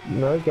and,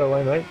 go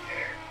away, mate.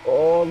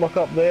 Oh, lock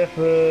up there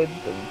for...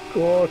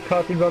 Oh,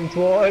 Cart Dude runs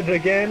wide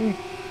again.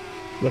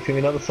 That's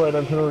going to be another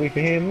slowdown penalty for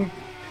him.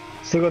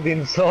 Still got the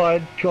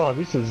inside. God,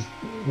 this is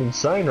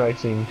insane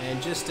racing. And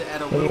just to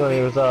add a little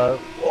bit...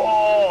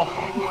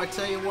 Oh, I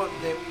tell you what,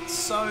 they're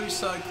so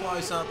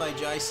close, aren't they,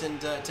 Jason?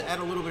 To add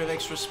a little bit of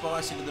extra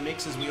spice into the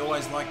mix, as we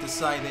always like to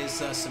say, there's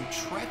some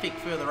traffic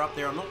further up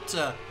there. I'm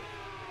not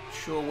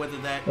sure whether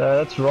that...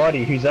 That's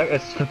righty.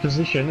 It's for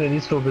position. It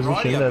is for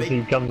position as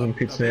he comes in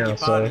pits now.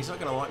 So he's not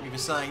going to like me for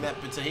saying that,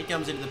 but he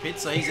comes into the pit,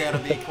 so he's out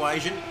of the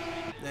equation.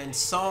 And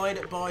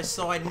side by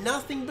side,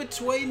 nothing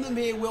between them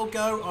here,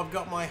 Wilco. I've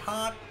got my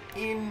heart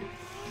in.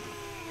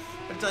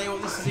 I tell you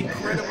what, this is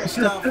incredible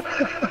stuff.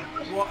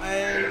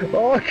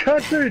 Oh,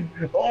 Cart Dude!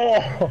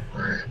 Oh,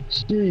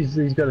 jeez,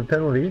 he's got a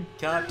penalty.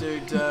 Cart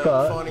Dude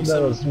finding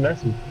that was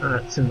massive.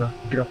 Simba,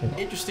 get off him.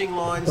 Interesting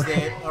lines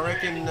there. I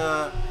reckon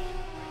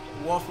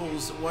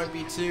Waffles won't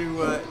be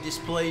too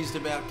displeased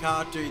about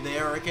Cart Dude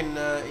there. I reckon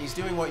he's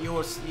doing what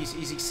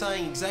he's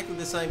saying exactly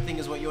the same thing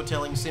as what you're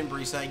telling Simba.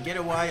 He's saying, get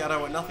away, I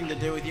don't want nothing to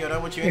do with you, I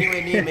don't want you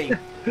anywhere near me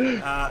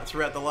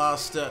throughout the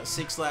last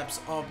 6 laps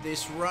of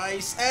this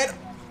race. And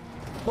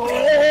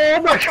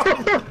oh my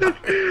god!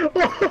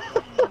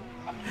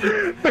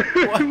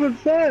 What was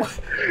that?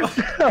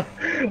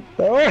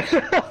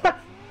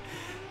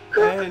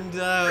 And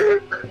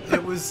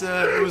it was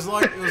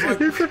like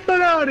it's a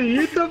penalty.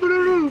 It's a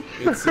penalty.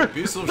 It's a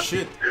piece of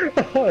shit.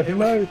 Oh,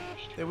 no.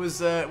 It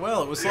was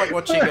well, it was like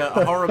watching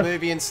a horror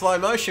movie in slow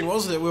motion,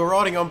 wasn't it? We were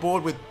riding on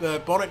board with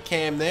bonnet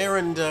cam there,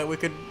 and we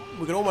could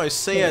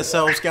almost see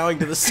ourselves going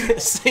to the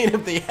scene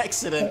of the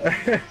accident.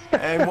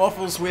 And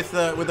Waffles with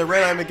the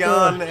Renault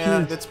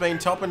Megane that's been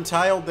top and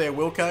tailed there.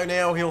 Wilco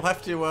now he'll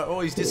have to.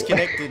 He's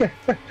disconnected.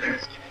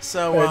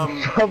 So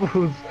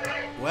Bubbles.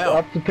 Wow.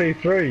 Up to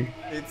P3.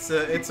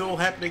 It's all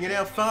happening, and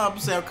our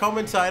Fubs, our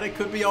commentator,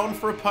 could be on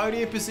for a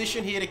podium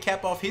position here to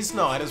cap off his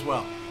night as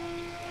well.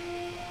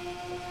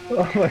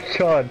 Oh my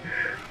god.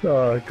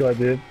 Oh god,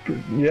 dude.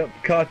 Yep,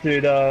 Cart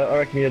Dude, I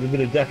reckon he had a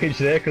bit of damage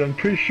there, because I'm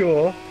pretty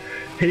sure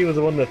he was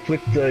the one that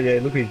flipped. Yeah,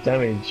 look at his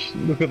damage.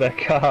 Look at that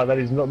car. That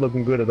is not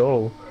looking good at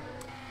all.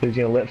 He's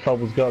going to let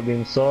Fubbles go up the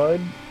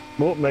inside.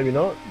 Well, maybe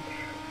not.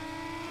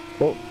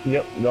 Oh,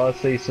 yep, I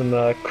see some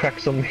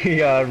cracks on the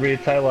rear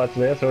taillights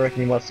there, so I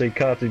reckon you might see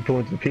Cart Dude pull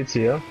into the pits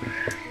here.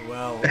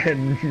 Well,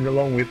 and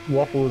along with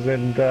Waffles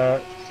and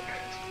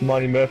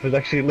Mighty Murphy's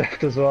actually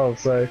left as well,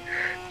 so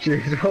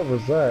jeez, what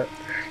was that?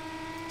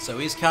 So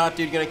is Cart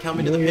Dude going to come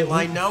into the pit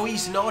lane? No,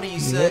 he's not.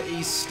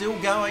 He's still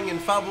going, and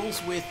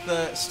Fubbles with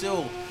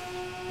still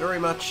very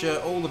much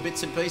all the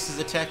bits and pieces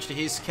attached to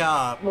his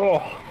car.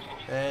 Oh.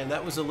 And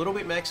that was a little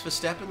bit Max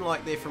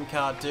Verstappen-like there from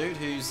Cart Dude,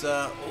 who's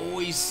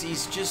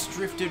he's just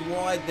drifted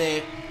wide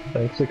there.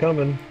 Thanks for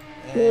coming.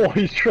 And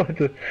he's tried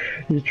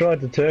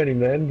to turn him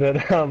then, but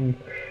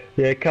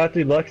yeah, Cart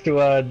Dude likes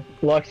to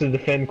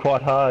defend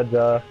quite hard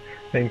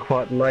and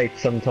quite late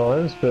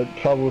sometimes. But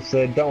Fubbles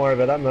said, "Don't worry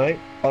about that, mate.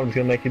 I'm just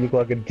gonna make you look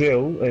like a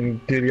dill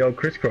and do the old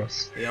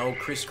crisscross." The old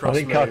crisscross. I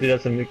think Cart Dude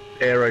has some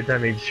aero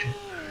damage.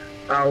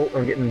 Oh,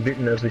 I'm getting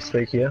bitten as we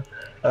speak here.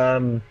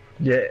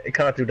 Yeah,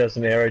 Cart Dude does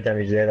some aero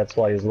damage there, that's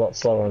why he's a lot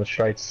slower on the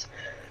straights.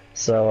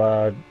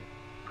 So,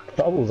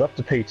 Fubbles up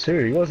to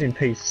P2, he was in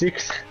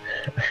P6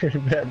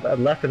 about a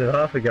lap and a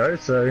half ago,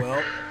 so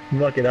well, you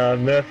might get,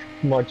 Murph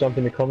might jump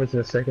in the comments in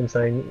a second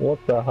saying, what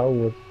the hell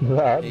was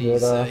that?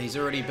 He's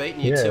already beaten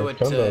you to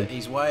it,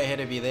 he's way ahead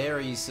of you there.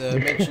 He's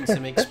mentioned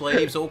some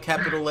expletives, all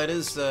capital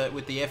letters,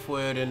 with the F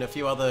word and a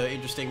few other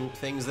interesting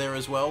things there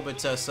as well, but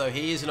so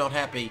he is not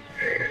happy.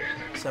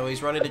 So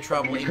he's run into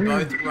trouble in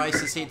both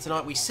races here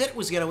tonight. We said it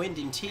was going to end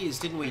in tears,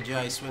 didn't we,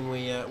 Jace, when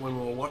we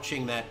were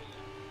watching that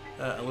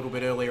a little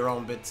bit earlier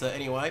on. But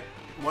anyway,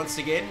 once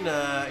again,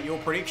 your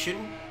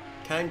prediction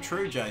came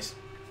true, Jace.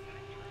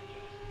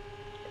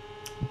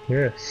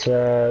 Yes,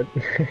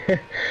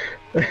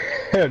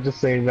 I've just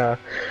seen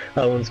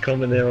Owen's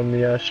comment there on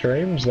the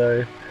stream,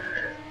 so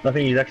I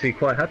think he's actually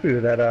quite happy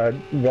with that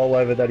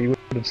rollover that he would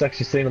have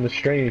actually seen on the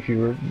stream if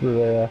you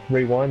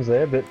rewinds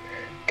there. But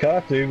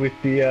Cart Dude with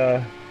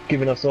the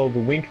giving us all the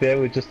wink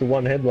there with just the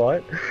one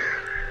headlight.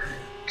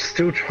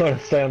 Still trying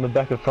to stay on the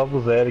back of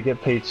Fubbles there to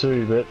get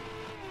P2, but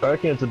I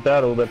reckon it's a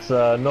battle that's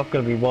not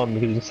going to be won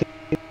because you can see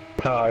the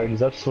car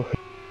is absolutely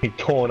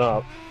torn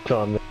up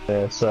time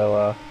there.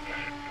 So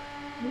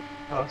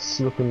us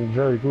looking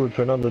very good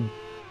for another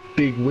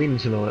big win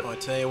tonight. I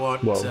tell you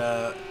what,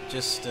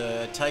 just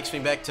takes me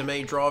back to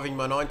me driving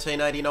my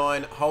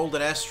 1989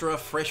 Holden Astra,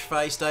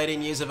 fresh-faced,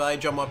 18 years of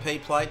age on my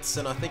P-plates,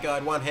 and I think I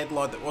had one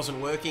headlight that wasn't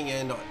working,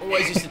 and I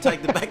always used to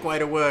take the back way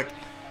to work,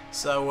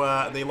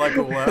 so the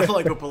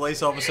local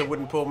police officer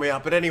wouldn't pull me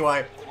up. But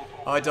anyway,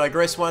 I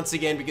digress once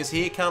again, because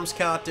here comes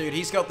Cart Dude.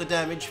 He's got the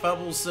damage.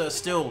 Fubbles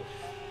still,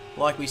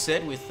 like we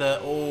said, with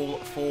all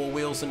 4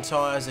 wheels and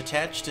tyres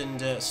attached,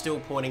 and still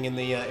pointing in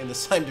the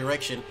same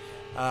direction.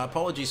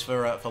 Apologies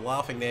for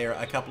laughing there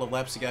a couple of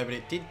laps ago, but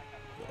it did.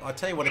 I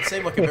tell you what, it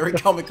seemed like a very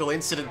comical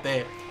incident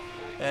there.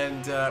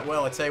 And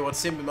well, I tell you what,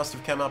 Simba must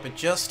have come up at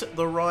just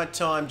the right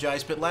time,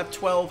 Jace. But lap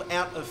 12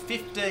 out of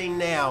 15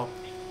 now,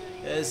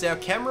 as our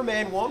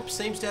cameraman Womp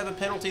seems to have a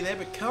penalty there,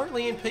 but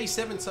currently in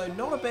P7, so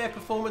not a bad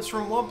performance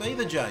from Womp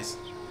either, Jace.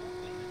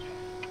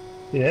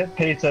 Yeah,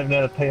 P7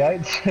 out of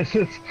P8.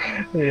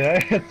 You know,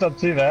 it's not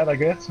too bad, I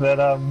guess. But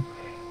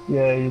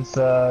yeah, he's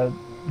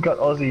got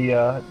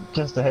Aussie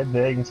just ahead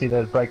there. You can see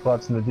those brake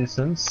lights in the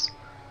distance.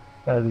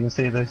 As you can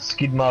see the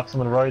skid marks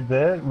on the road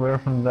there, were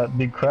from that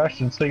big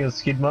crash. And speaking of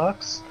skid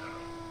marks,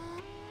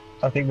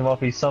 I think there might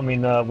be some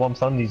in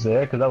Womp's undies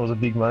there, because that was a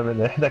big moment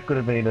there. That could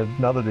have been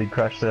another big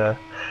crash there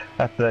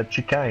at the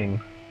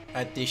chicane.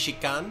 At the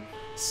chicane.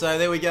 So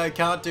there we go,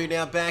 Can't Do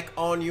now back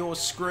on your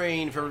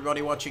screen for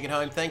everybody watching at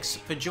home. Thanks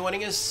for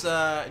joining us.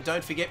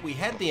 Don't forget, we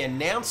had the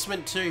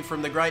announcement too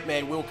from the great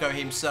man Wilco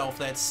himself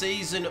that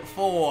Season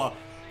 4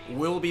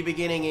 will be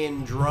beginning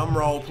in,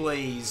 drumroll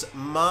please,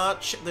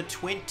 March the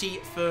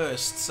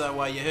 21st.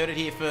 So you heard it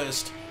here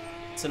first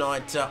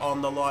tonight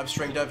on the live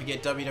stream. Don't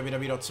forget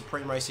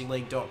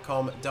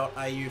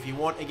www.supremeracingleague.com.au if you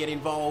want to get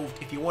involved.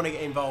 I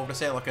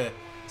sound like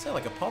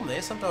a pom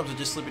there. Sometimes I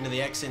just slip into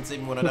the accents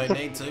even when I don't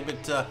need to.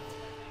 But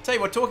tell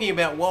you what, talking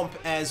about Womp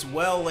as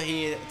well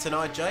here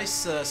tonight,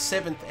 Jace,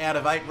 7th out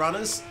of 8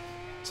 runners.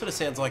 Sort of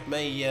sounds like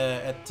me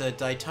at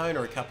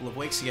Daytona a couple of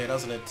weeks ago,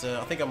 doesn't it?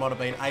 I think I might have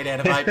been 8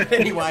 out of 8. But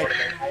anyway,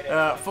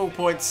 full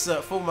points,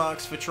 full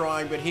marks for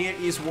trying. But here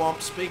is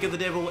Womp, speak of the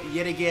devil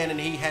yet again, and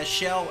he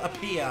shall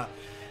appear.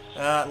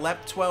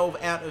 Lap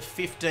 12 out of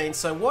 15.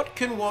 So what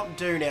can Womp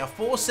do now?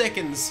 4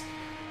 seconds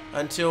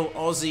until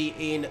Aussie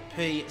in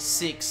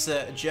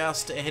P6,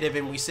 just ahead of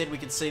him. We said we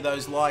could see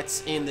those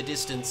lights in the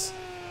distance.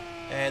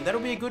 And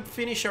that'll be a good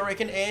finish, I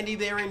reckon. Andy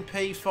there in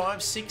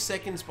P5, 6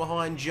 seconds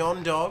behind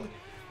John Dog.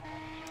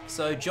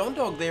 So John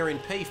Dog there in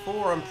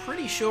P4, I'm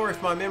pretty sure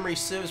if my memory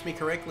serves me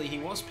correctly, he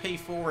was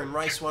P4 in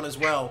race 1 as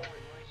well.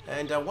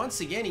 And once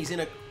again, he's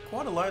in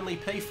quite a lonely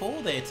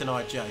P4 there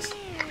tonight, Jace.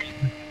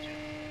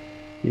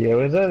 Yeah,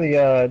 there's only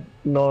 9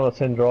 or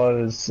 10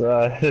 drivers.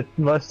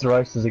 Most of the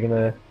races are going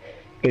to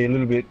be a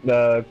little bit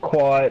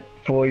quiet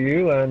for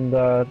you, and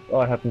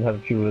I happen to have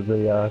a few of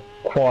the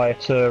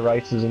quieter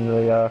races in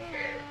the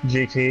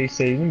GTE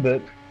season,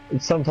 but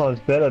it's sometimes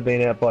better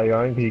being out by your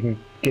own because you can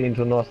get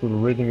into a nice little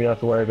rhythm. You don't have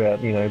to worry about,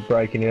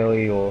 braking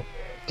early or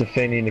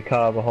defending the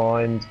car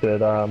behind.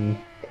 But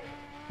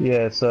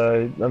yeah,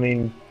 so I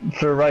mean,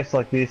 for a race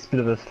like this, bit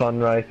of a fun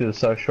race, bit of a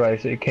social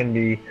race, it can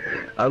be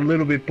a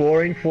little bit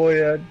boring for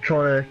you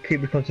trying to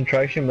keep the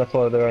concentration. That's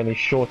why they're only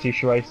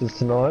shortish races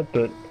tonight.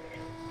 But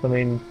I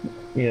mean,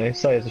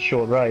 say it's a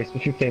short race,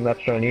 but 15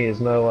 laps around here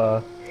is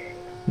no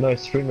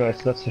sprint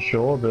race, that's for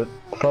sure. But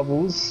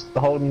Fubbles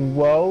holding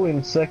well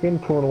in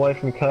second, pulling away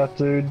from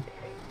Cartoon.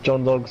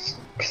 John Dog's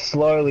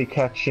slowly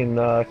catching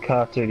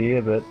Cartoon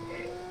here, but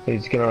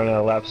he's going to run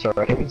out of laps, I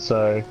reckon.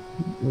 So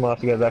might have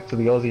to go back to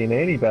the Aussie and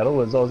Andy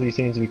battle, as Aussie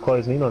seems to be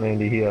closing in on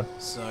Andy here.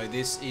 So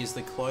this is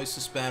the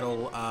closest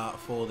battle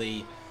for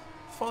the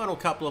final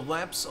couple of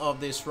laps of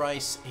this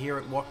race here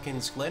at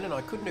Watkins Glen, and I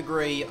couldn't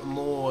agree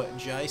more,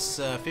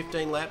 Jace.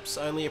 15 laps,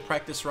 only a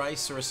practice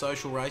race or a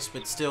social race,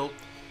 but still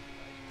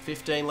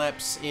 15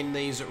 laps in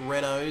these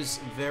Renaults,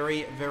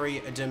 very,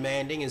 very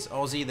demanding, as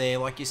Aussie there,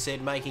 like you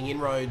said, making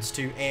inroads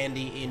to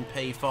Andy in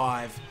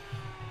P5.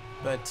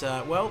 But,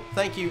 well,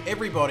 thank you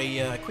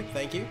everybody, quick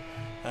thank you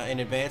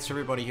in advance to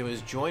everybody who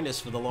has joined us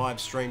for the live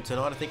stream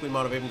tonight. I think we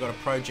might have even got a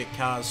Project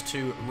Cars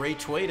 2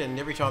 retweet, and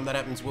every time that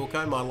happens,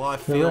 Wilco, my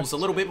life feels a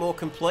little bit more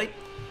complete.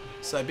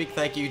 So big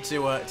thank you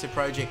to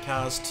Project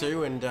Cars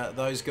 2 and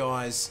those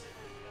guys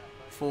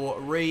for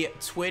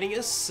retweeting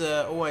us.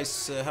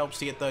 Always helps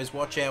to get those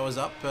watch hours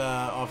up.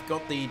 I've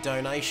got the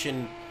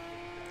donation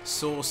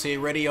source here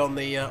ready on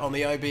the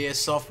OBS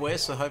software,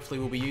 so hopefully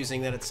we'll be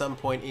using that at some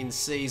point in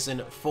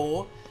Season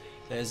 4.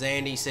 As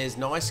Andy says,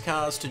 nice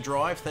cars to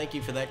drive. Thank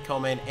you for that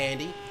comment,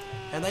 Andy.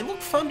 And they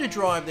look fun to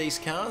drive, these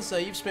cars.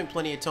 You've spent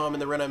plenty of time in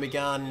the Renault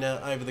Megane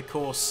over the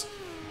course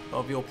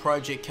of your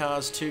Project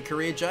Cars 2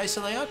 career,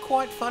 Jason. They are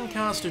quite fun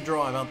cars to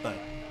drive, aren't they?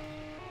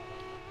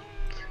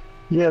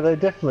 Yeah, they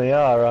definitely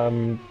are.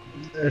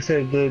 As I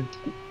said, the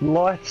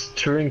light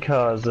touring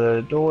cars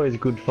are always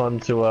good fun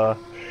to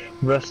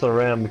wrestle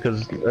around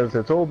because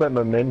it's all about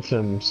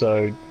momentum.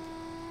 So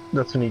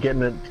that's when you're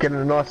getting it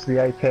nice to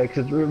the apex.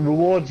 It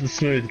rewards the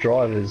smooth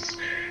drivers,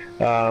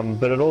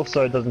 but it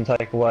also doesn't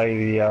take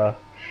away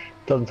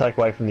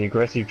from the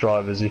aggressive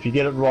drivers. If you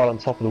get it right on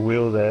top of the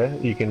wheel there,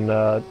 you can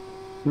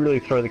really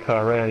throw the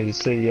car around. You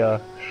see, I'm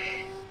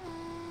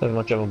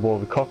not jumping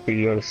aboard the cockpit.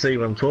 You got to see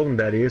what I'm talking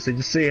about here. So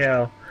just see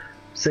how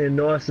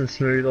nice and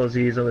smooth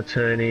Aussie is on the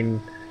turn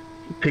in.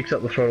 Picks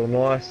up the throttle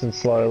nice and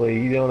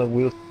slowly. You don't want to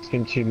wheel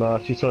spin too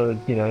much. You sort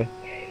of,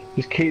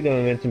 just keep the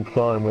momentum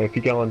flowing, where if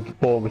you go on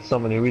board with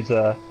someone who is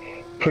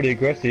pretty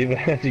aggressive,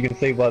 as you can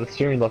see by the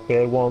steering lock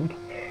there, Womp,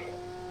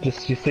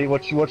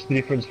 watch the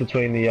difference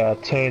between the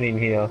turning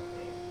here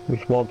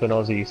with Womp and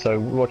Aussie. So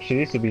watch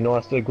this, it'll be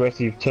nice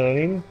aggressive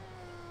turning,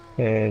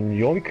 and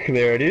yoink,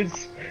 there it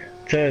is.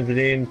 Turns it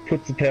in,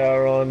 puts the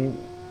power on,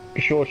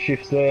 short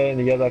shifts there, and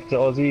you go back to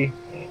Aussie.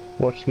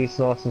 Watch this,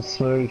 nice and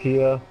smooth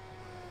here.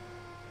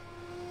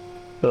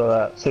 Look at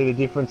that, see the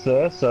difference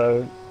there?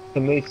 So,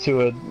 and these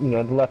two are,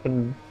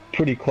 lapping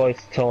pretty close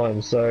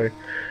time, so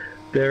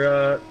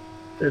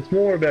it's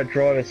more about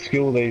driver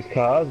skill, these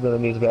cars,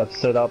 than it is about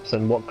setups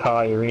and what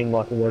car you're in,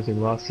 like it was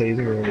in last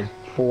season where it was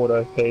Ford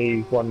OP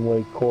 1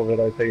 week,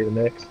 Corvette OP the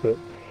next. But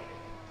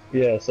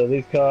yeah, so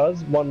these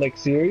cars, one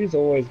next series,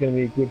 always going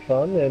to be good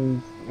fun,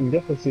 and you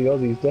definitely see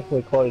Aussie's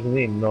definitely closing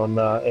in on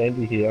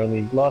Andy here.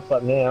 Only last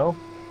lap now,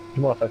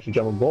 You might actually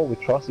jump on board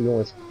with Truss. He's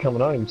almost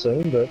coming home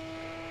soon, but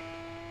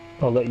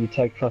I'll let you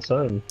take Truss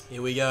home.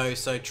 Here we go.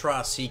 So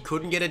Truss, he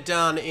couldn't get it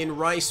done in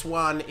race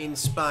 1 in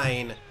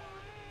Spain.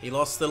 He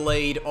lost the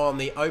lead on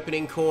the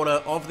opening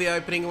corner of the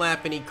opening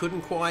lap and he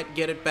couldn't quite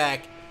get it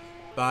back.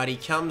 But he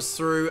comes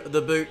through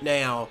the boot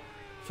now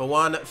for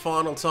one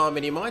final time.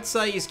 And you might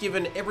say he's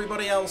given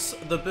everybody else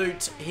the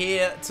boot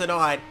here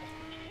tonight.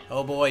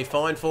 Oh boy,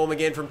 fine form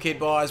again from Kid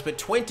Byers, but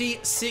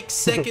 26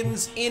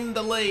 seconds in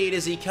the lead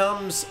as he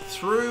comes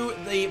through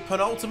the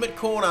penultimate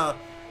corner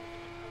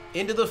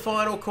into the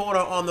final corner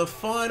on the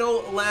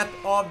final lap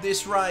of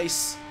this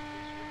race.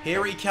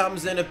 Here he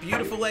comes, then a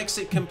beautiful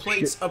exit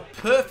completes a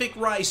perfect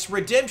race.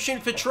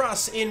 Redemption for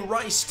Truss in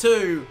race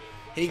 2.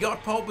 He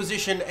got pole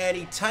position and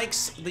he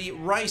takes the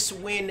race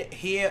win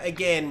here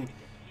again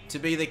to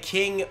be the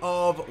king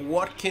of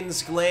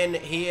Watkins Glen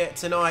here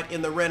tonight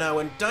in the Renault.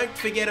 And don't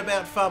forget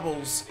about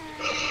Fubbles,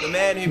 the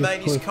man who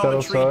made his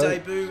commentary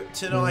debut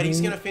tonight.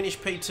 He's going to finish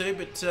P2,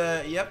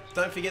 but yep,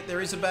 don't forget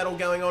there is a battle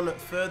going on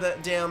further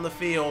down the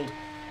field.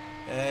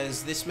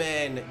 As this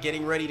man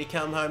getting ready to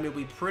come home, he'll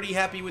be pretty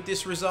happy with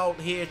this result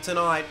here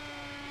tonight.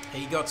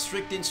 He got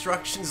strict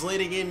instructions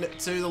leading in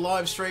to the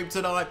live stream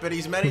tonight, but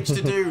he's managed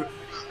to do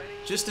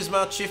just as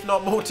much, if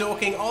not more,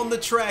 talking on the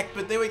track.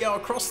 But there we go,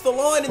 across the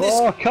line, and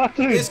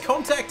there's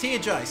contact here,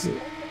 Jace.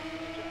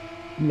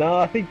 No,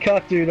 I think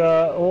Cartoon,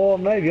 or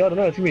maybe, I don't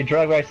know, it's going to be a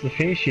drag race to the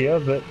finish here,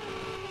 but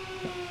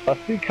I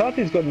think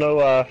Cartoon's got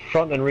no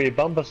front and rear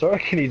bumper, so I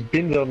reckon he's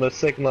binned it on the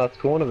second last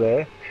corner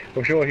there.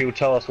 I'm sure he'll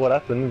tell us what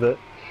happened, but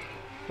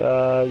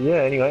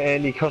yeah, anyway,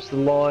 Andy crossed the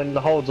line,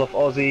 holds off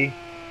Aussie,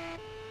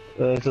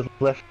 just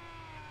left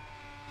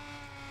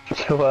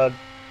to,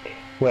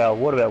 well,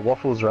 what about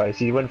Waffles' race?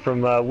 He went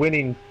from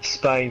winning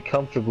Spain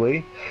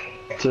comfortably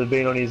to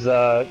being on his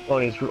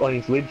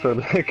lid for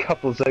a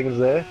couple of seconds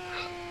there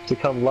to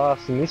come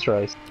last in this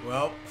race.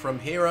 Well, from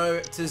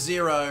hero to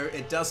zero,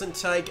 it doesn't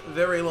take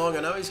very long.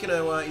 I know he's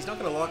not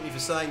gonna like me for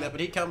saying that, but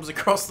he comes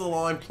across the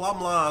line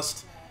plumb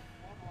last.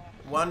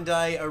 One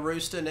day a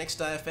rooster, next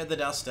day a feather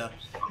duster.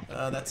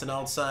 That's an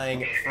old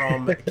saying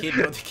from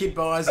Kid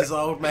Byers'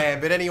 old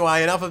man. But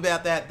anyway, enough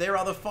about that. There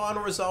are the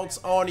final results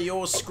on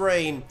your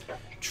screen.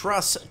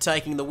 Truss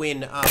taking the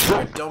win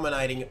after a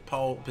dominating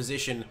pole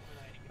position.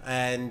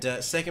 And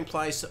second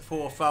place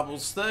for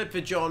Fubbles. Third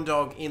for John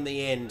Dog in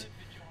the end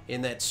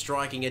in that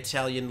striking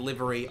Italian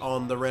livery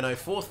on the Renault.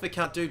 Fourth for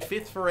Cut Dude.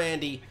 Fifth for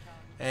Andy.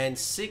 And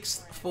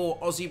sixth for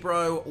Aussie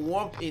Bro.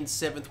 Womp in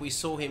seventh. We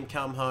saw him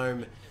come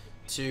home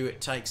to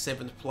take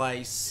 7th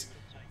place.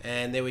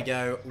 And there we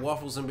go,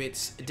 Waffles and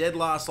Bits dead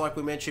last, like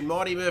we mentioned.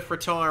 Mighty Murph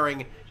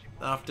retiring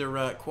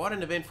after quite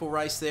an eventful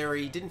race there.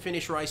 He didn't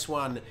finish race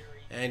 1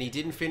 and he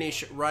didn't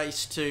finish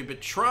race 2,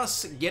 but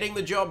Truss getting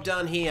the job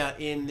done here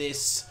in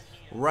this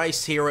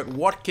race here at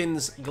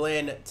Watkins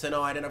Glen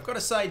tonight. And I've got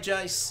to say,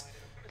 Jace,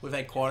 we've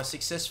had quite a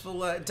successful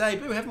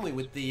debut, haven't we,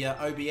 with the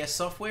OBS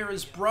software,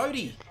 as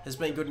Brody has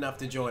been good enough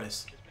to join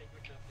us.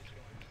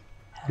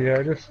 Yeah,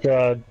 I just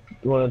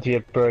wanted to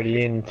get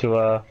Brody in to,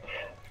 I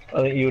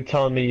think you were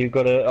telling me you've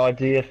got an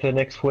idea for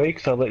next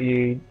week, so I'll let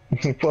you,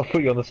 I'll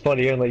put you on the spot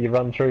here and let you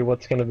run through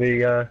what's going to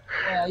be on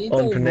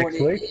for next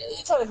week.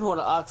 You don't even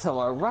want to ask how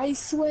our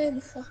race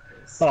went.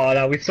 Oh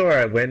no, we saw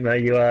how it went,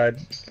 mate. You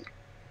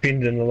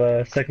pinned in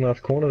the second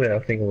last corner there, I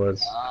think it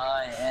was.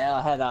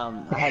 Yeah,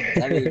 I had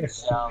damage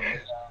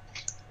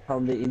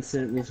from the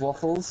incident with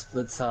Waffles,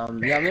 but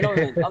yeah, I mean,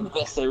 I'm the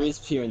best there is,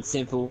 pure and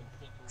simple.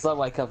 I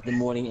wake up in the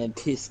morning and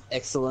piss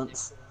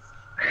excellence.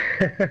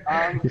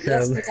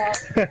 Yes,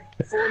 but,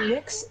 for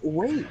next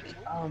week,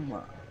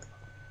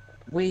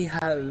 we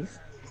have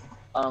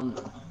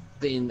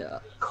been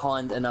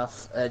kind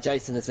enough,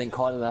 Jason has been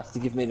kind enough to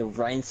give me the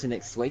reins for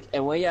next week,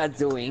 and we are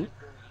doing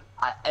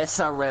a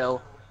SRL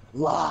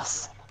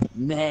last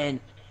man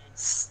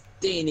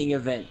standing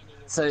event.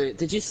 So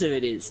the gist of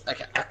it is,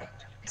 okay,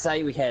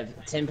 say we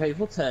have 10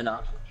 people turn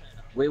up,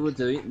 we will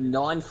do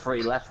 9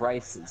 free lap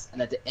races,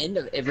 and at the end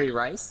of every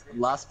race,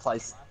 last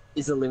place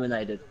is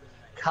eliminated.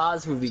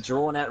 Cars will be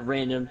drawn at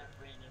random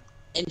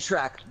and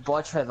tracked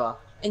by Trevor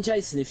and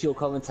Jason if you're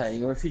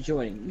commentating or if you're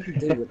joining. You can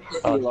do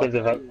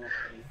it.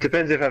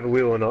 Depends if I have a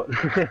wheel or not.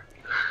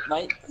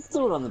 Mate, just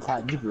do it on the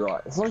pad, you'll be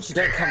right. As long as you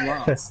don't come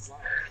last,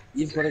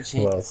 you've got a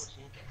chance.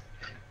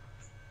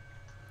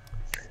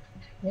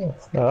 Well,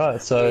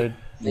 alright, so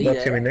that's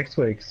going to be next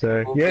week.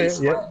 So, yeah,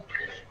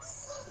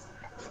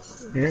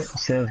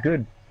 sounds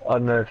good. I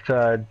don't know if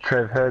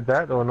Trev heard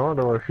that or not,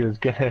 or if he was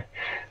going to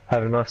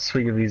have a nice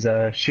swig of his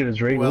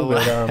Shivers Regal. Well,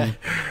 but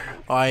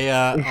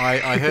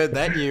I heard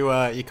that.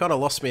 You kind of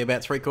lost me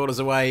about 3/4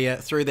 away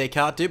through their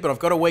cart, dude, but I've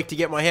got a week to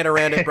get my head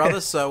around it,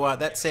 brother, so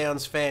that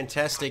sounds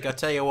fantastic. I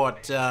tell you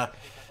what,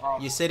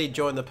 you said he'd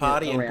join the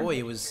party, and boy,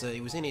 he was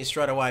in here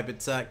straight away.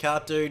 But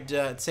Cart Dude,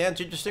 it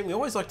sounds interesting. We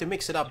always like to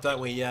mix it up,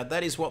 don't we?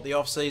 That is what the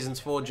off-season's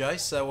for,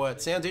 Jace, so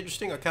it sounds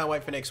interesting. I can't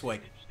wait for next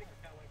week.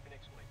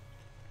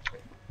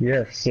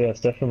 Yes,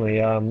 definitely.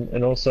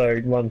 And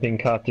also one thing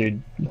Cart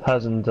Dude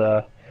hasn't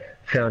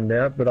found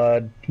out,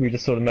 but we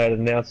just sort of made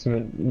an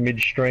announcement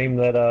midstream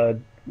that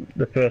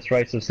the first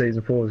race of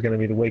season 4 is going to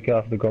be the week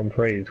after the Grand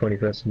Prix, the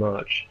 21st of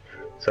March.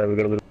 So we've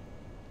got a little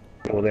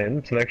more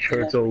then to make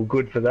sure it's all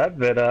good for that.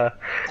 But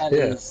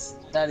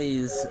that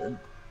is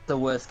the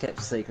worst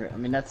kept secret. I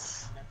mean,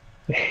 that's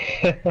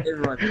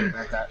everyone knows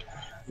about that.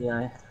 You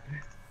know.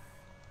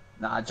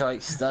 Nah,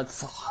 jokes.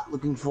 That's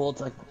looking forward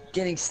to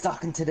getting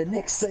stuck into the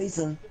next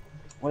season.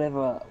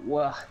 Whatever.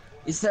 Well,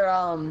 is there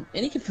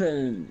any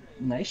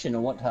confirmation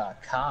on what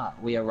car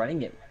we are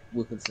running at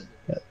Wilkinson?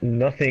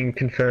 Nothing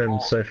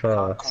confirmed so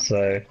far.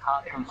 So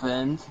Can't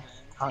confirmed.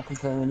 Can't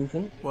confirm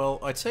anything. Well,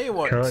 I tell you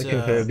what. can't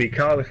confirm. It'll be a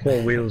car with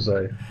 4 wheels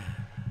though.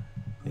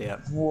 Yeah.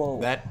 Whoa.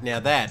 That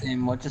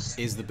Damn,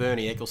 is the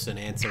Bernie Eccleston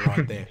answer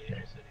right there.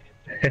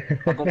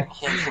 I better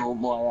cancel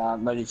my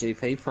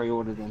MotoGP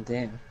pre-order then.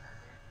 Damn.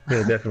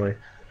 Yeah, definitely.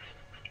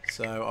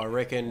 So I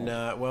reckon,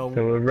 well,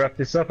 So we'll wrap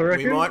this up, I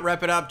reckon. we might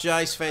wrap it up,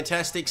 Jace.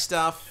 Fantastic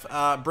stuff.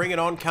 Bring it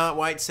on. Can't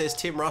wait, says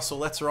Tim Russell.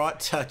 That's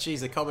right.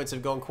 Geez, the comments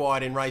have gone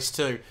quiet in race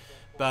 2.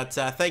 But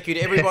thank you to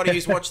everybody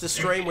who's watched the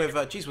stream.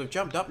 We've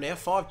jumped up now.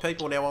 5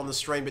 people now on the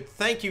stream. But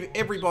thank you,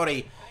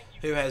 everybody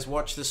who has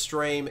watched the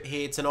stream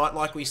here tonight.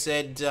 Like we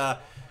said, the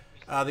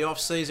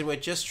off-season, we're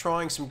just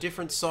trying some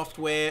different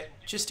software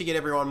just to get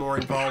everyone more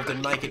involved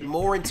and make it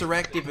more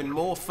interactive and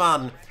more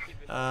fun.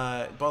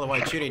 By the way,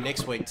 tune in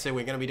next week too.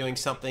 We're going to be doing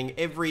something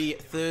every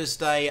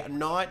Thursday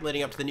night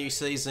leading up to the new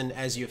season,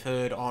 as you've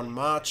heard, on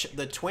March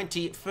the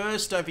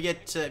 21st. Don't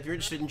forget, if you're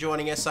interested in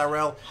joining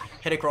SRL,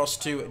 head across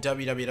to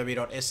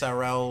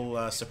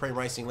www.srl, Supreme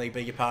Racing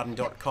League,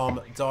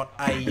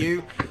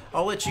 .com.au.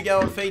 I'll let you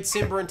go and feed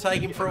Simba and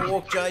take him for a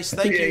walk, Jace.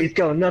 Thank you. He's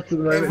going nuts at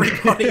the moment.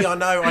 Everybody, I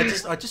know. I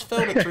just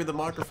felt it through the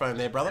microphone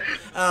there, brother.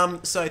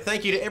 So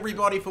thank you to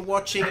everybody for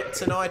watching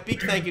tonight.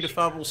 Big thank you to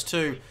Fubbles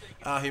too,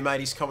 who made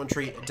his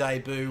commentary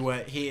debut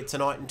here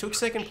tonight and took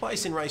 2nd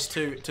place in race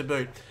 2 to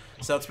boot.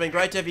 So it's been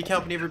great to have your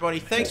company, everybody.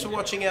 Thanks for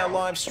watching our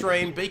live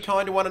stream. Be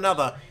kind to one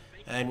another,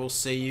 and we'll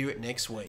see you next week.